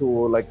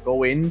to like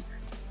go in.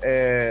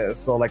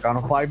 So like on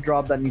a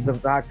 5-drop that needs an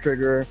attack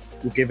trigger,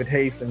 you give it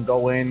haste and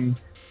go in,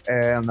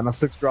 and then a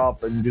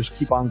 6-drop, and you just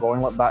keep on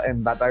going like that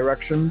in that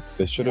direction.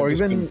 They should have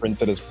just been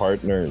printed as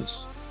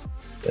partners.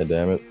 Yeah,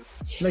 damn it.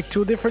 Like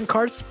 2 different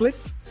cards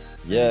split.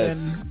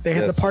 Yes. And they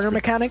have the partner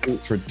mechanic.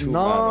 For 2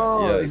 No,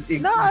 mana. Yes.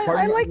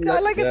 I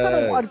like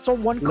it's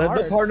on one card.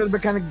 Let the partner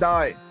mechanic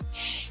die.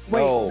 Wait,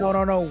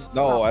 no.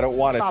 No, I don't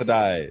want it to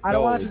die. I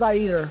don't want it to die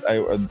either.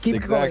 Keep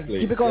it going.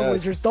 Keep it going,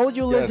 Wizards. Don't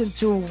you listen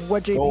to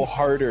what JP Go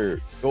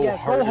harder. Go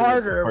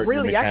harder.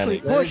 Really, actually,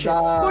 push it.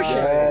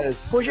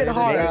 Yes. Push it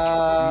hard.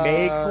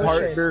 Make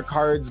partner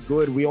cards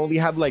good. We only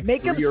have like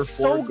make 3 them or 4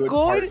 so good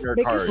good. partner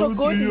Make cards. them so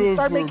good and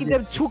start making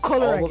them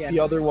 2-color All again. of the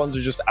other ones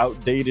are just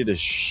outdated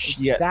as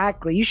shit.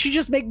 Exactly. You should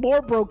just make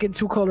more broken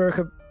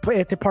 2-color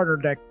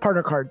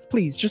partner cards.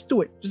 Please, just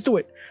do it.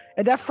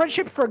 And that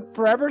friendship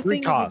forever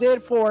thing you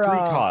did for 3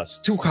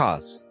 costs, 2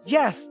 costs.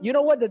 Yes, you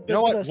know what? The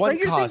One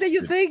stranger thing that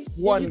you think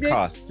one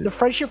cost. The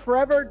friendship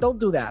forever. Don't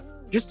do that.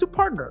 Just do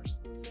partners.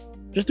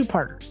 Just keep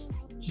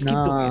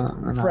doing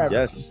it forever.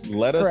 Yes,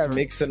 let us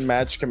mix and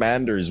match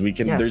commanders. We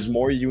can. There's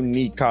more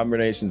unique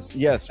combinations.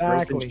 Yes,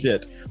 broken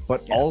shit,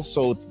 but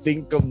also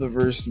think of the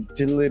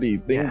versatility.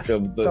 Think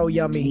of the so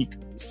yummy,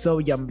 so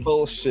yummy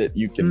bullshit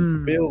you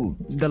can build.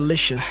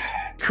 Delicious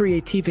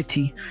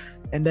creativity.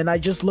 And then I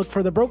just look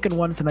for the broken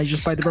ones, and I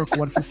just buy the broken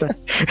ones instead.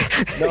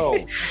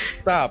 No,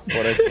 stop!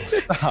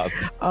 Stop.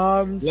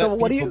 So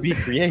what do you be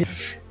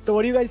creative? So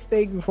what do you guys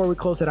think before we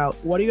close it out?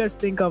 What do you guys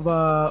think of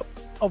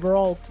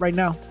overall right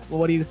now? Well,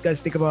 what do you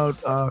guys think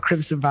about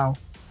Crimson Vow?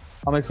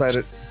 I'm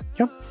excited.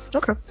 Yeah.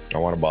 Okay. I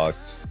want a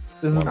box.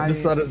 This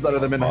set is better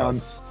than Midnight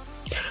Hunt.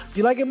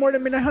 You like it more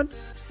than Midnight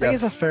Hunt? I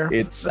guess that's fair.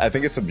 I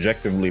think it's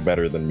objectively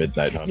better than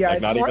Midnight Hunt. Yeah,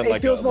 like, not more, even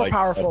it feels more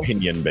powerful.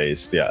 Opinion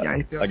based.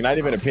 Yeah, like not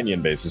even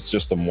opinion based. It's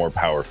just a more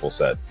powerful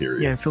set.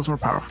 Period. Yeah, it feels more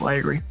powerful. I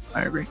agree.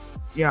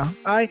 Yeah,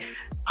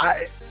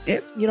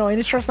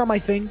 Innistrad's not my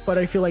thing, but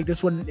I feel like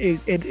this one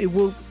is. It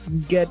will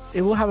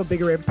have a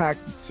bigger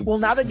impact.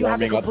 Now that you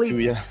have a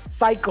complete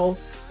cycle,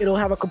 it'll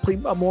have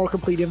a more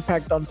complete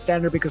impact on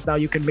standard, because now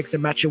you can mix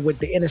and match it with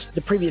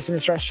the previous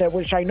Innistrad set,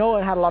 which I know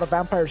it had a lot of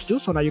vampires too.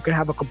 So now you can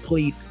have a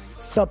complete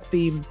sub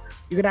theme.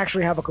 You can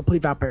actually have a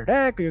complete vampire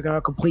deck, or you can have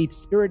a complete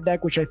spirit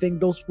deck, which I think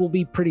those will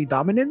be pretty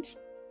dominant.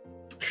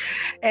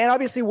 And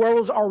obviously,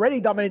 werewolves are already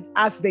dominant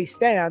as they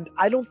stand.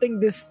 I don't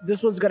think this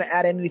one's going to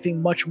add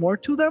anything much more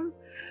to them.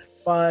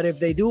 But if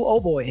they do, oh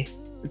boy,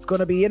 it's going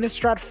to be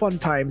Innistrad fun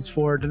times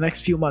for the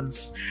next few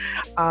months.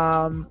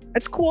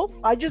 It's cool.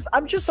 I'm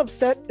just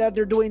upset that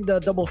they're doing the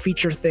double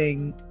feature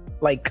thing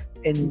like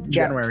in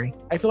January.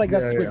 I feel like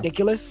that's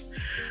ridiculous.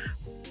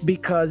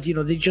 Because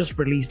they just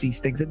release these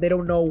things and they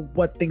don't know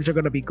what things are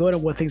going to be good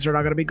and what things are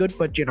not going to be good.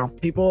 But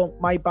people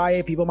might buy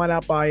it, people might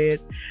not buy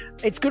it.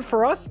 It's good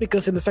for us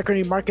because in the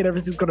secondary market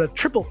everything's going to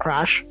triple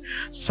crash,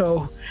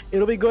 so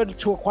it'll be good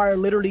to acquire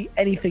literally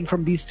anything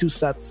from these 2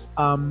 sets.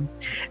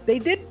 They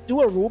did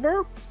do a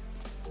rumor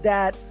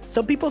that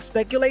some people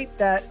speculate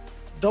that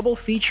double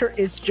feature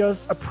is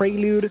just a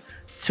prelude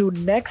to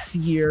next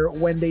year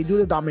when they do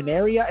the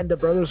Dominaria and the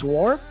Brothers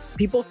War.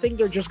 People think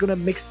they're just gonna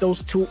mix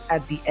those two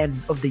at the end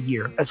of the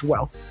year as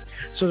well.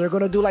 So they're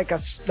gonna do like a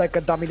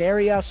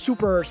Dominaria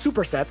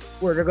super set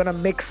where they're gonna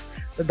mix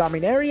the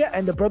Dominaria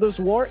and the Brothers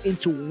War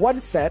into one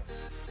set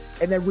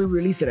and then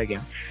re-release it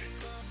again.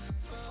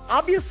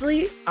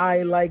 Obviously,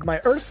 I like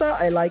my Ursa.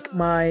 I like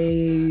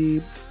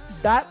my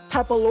that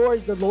type of lore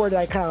is the lore that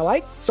I kind of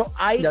like. So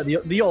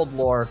the old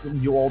lore,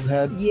 you old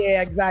head.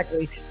 Yeah,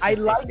 exactly. I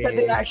like that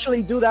they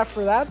actually do that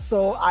for that.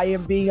 So I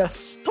am being a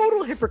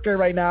total hypocrite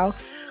right now.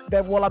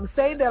 That while I'm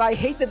saying that I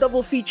hate the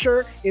double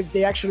feature, if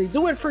they actually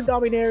do it for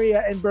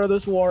Dominaria and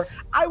Brothers War,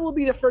 I will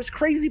be the first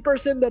crazy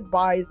person that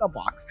buys a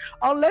box.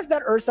 Unless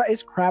that Ursa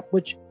is crap,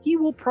 which he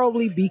will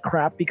probably be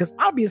crap because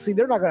obviously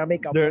they're not gonna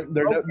make a.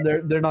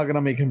 They're not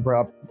gonna make him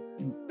crap.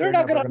 They're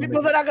not gonna make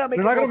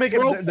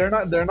it.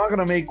 They're not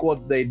gonna make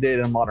what they did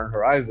in Modern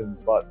Horizons,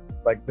 but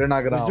like they're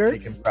not gonna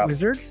make him crap.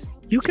 Wizards,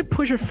 you can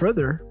push it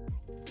further.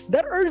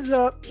 That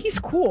Urza, he's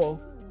cool,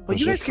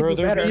 but you guys can do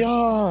better.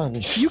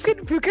 Beyond. You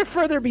can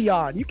further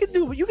beyond. You can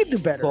do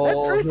better. So that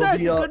Urza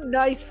is a good,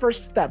 nice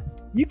first step.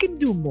 You can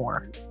do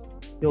more.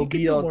 He'll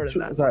be a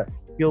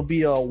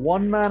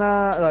 1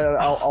 mana,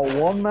 a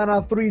 1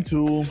 mana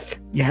 3/2.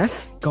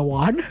 Yes, go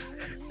on.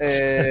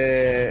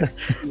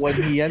 When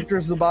he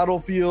enters the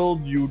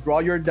battlefield, you draw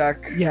your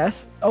deck.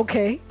 Yes.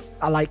 Okay.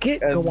 I like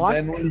it. And go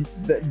on.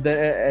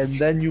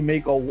 Then you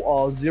make a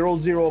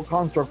 0/0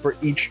 construct for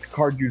each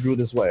card you drew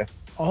this way.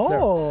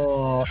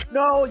 Oh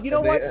no! You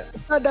know what?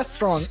 It's not that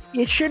strong.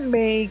 It should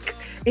make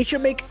a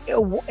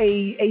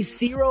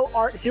zero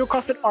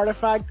costed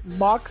artifact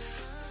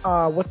Mox.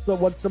 What's the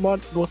one?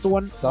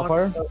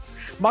 Sapphire.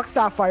 Mox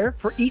Sapphire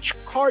for each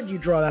card you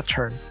draw that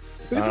turn.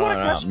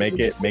 Make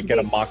it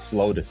a Mox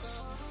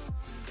Lotus.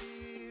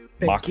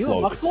 Mox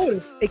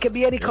Lotus. It can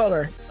be any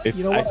color. It's,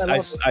 you know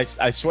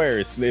I swear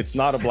it's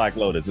not a Black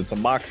Lotus. It's a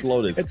Mox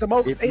Lotus. It's a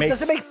Mox. It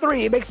doesn't make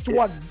 3. It makes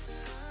 1.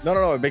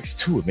 No. It makes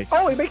 2. It makes.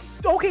 It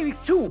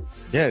makes 2.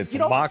 Yeah, it's a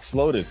Mox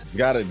Lotus. It's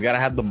gotta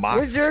have the Mox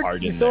Wizards,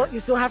 card in there. You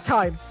still have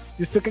time.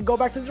 You still can go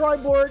back to the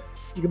drawing board.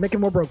 You can make it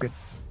more broken.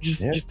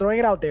 Just throwing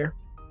it out there.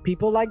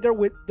 People like their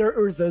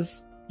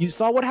Urzas. You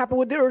saw what happened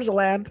with the Urza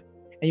land,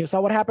 and you saw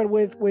what happened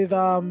with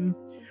Urza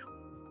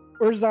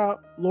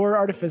Lore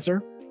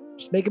Artificer.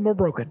 Just make it more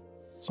broken.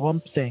 That's all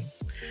I'm saying.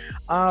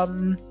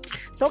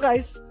 So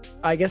guys,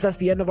 I guess that's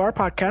the end of our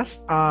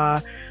podcast.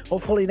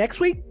 Hopefully next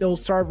week they'll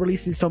start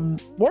releasing some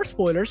more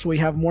spoilers, so we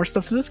have more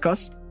stuff to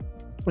discuss.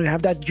 We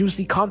have that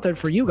juicy content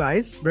for you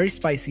guys, very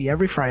spicy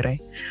every Friday.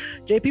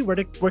 JP,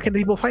 where can the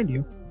people find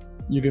you?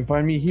 You can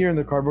find me here in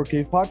the Cardboard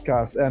Cave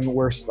podcast, and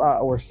we're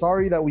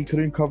sorry that we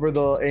couldn't cover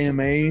the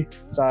AMA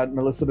that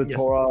Melissa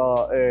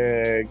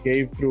Vitora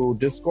gave through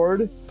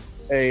Discord.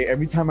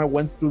 Every time I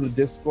went through the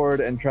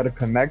Discord and tried to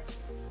connect,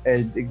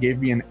 it gave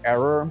me an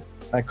error.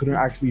 I couldn't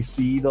actually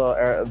see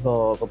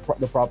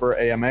the proper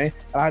AMA,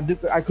 and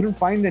I couldn't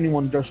find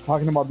anyone just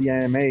talking about the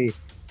AMA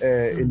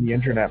in the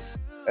internet.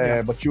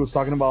 But she was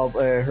talking about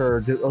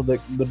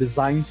the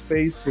design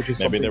space, which is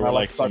maybe there were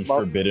like some about.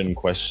 Forbidden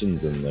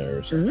questions in there.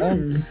 Or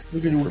something.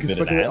 We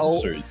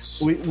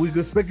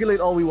could speculate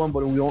all we want,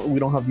 but we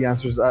don't have the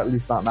answers, at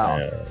least not now.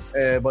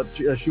 But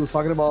she was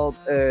talking about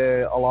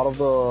a lot of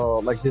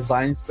the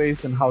design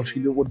space and how she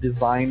would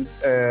design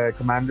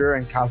Commander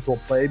and casual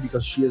play,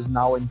 because she is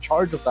now in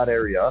charge of that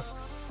area,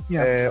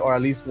 or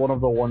at least one of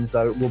the ones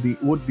that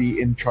would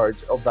be in charge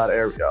of that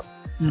area.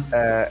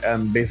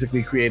 And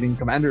basically creating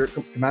commander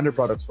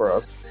products for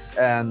us,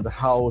 and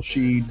how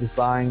she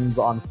designs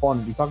on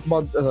fun. We talked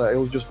about it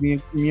was just me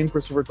and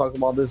Christopher talked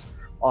about this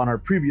on our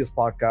previous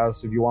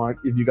podcast. If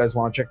you guys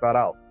want to check that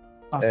out,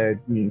 awesome.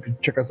 You can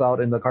check us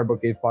out in the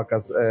Cardboard Cave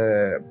podcast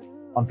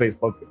on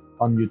Facebook,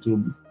 on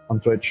YouTube,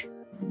 on Twitch.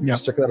 Yeah,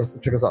 just check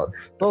us out.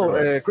 So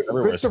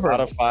Christopher,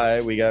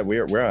 Spotify,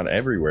 we're on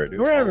everywhere, dude.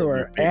 We're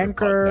everywhere.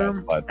 Anchor,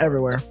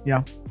 everywhere.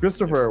 Yeah.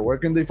 Christopher, where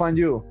can they find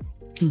you?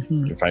 You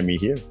can find me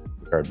here.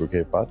 Cardboard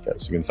Cave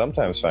podcast. You can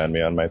sometimes find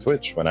me on my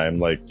Twitch when I'm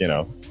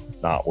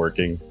not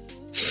working.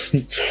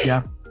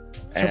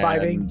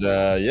 Surviving.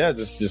 And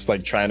just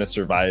like trying to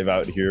survive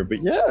out here.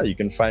 But yeah, you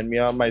can find me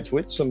on my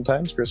Twitch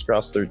sometimes,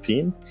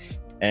 Crisscross13.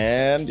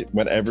 And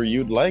whenever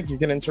you'd like, you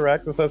can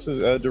interact with us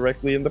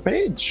directly in the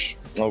page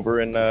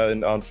over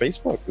on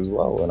Facebook as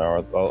well, and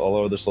all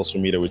our other social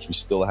media, which we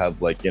still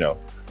have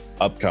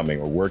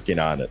upcoming. We're working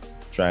on it,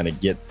 trying to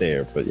get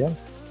there. But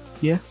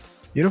yeah,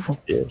 beautiful.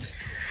 Yeah.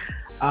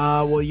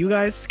 Well, you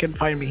guys can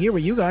find me here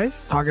with you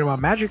guys talking about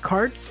Magic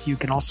cards. You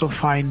can also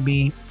find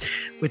me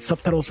with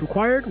Subtitles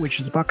Required, which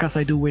is a podcast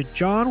I do with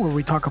John, where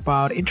we talk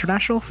about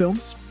international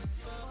films.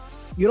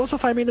 You can also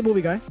find me in The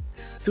Movie Guy,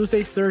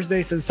 Tuesdays,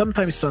 Thursdays, and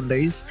sometimes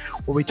Sundays,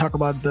 where we talk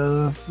about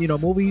the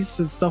movies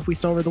and stuff we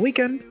saw over the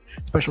weekend.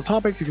 Special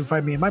topics. You can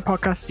find me in my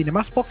podcast,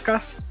 Cinemas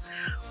Podcast,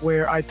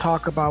 where I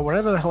talk about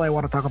whatever the hell I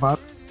want to talk about.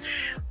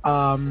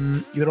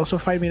 You can also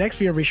find me next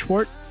via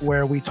Reshport,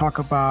 where we talk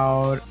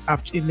about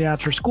in the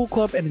after school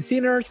club and in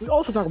theaters. We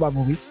also talk about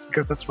movies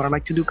because that's what I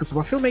like to do because I'm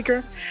a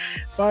filmmaker.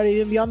 But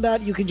even beyond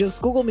that, you can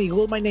just Google me,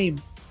 Google my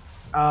name.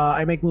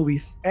 I make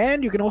movies.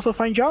 And you can also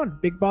find John,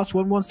 Big Boss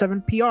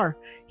 117 PR.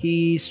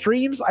 He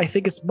streams, I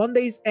think it's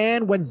Mondays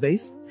and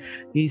Wednesdays.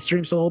 He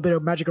streams a little bit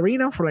of Magic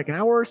Arena for like an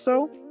hour or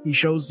so. He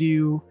shows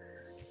you,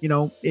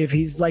 if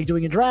he's like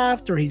doing a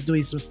draft or he's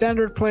doing some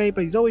standard play,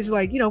 but he's always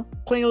like,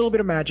 playing a little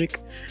bit of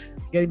Magic,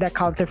 getting that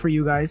content for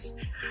you guys.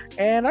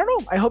 And I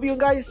don't know, I hope you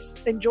guys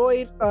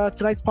enjoyed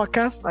tonight's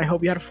podcast. I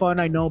hope you had fun.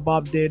 I know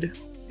Bob did,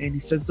 and he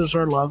sends us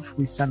our love.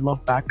 We send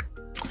love back.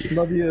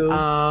 Love you.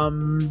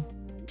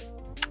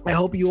 I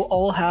hope you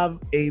all have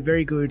a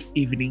very good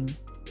evening.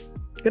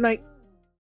 Good night.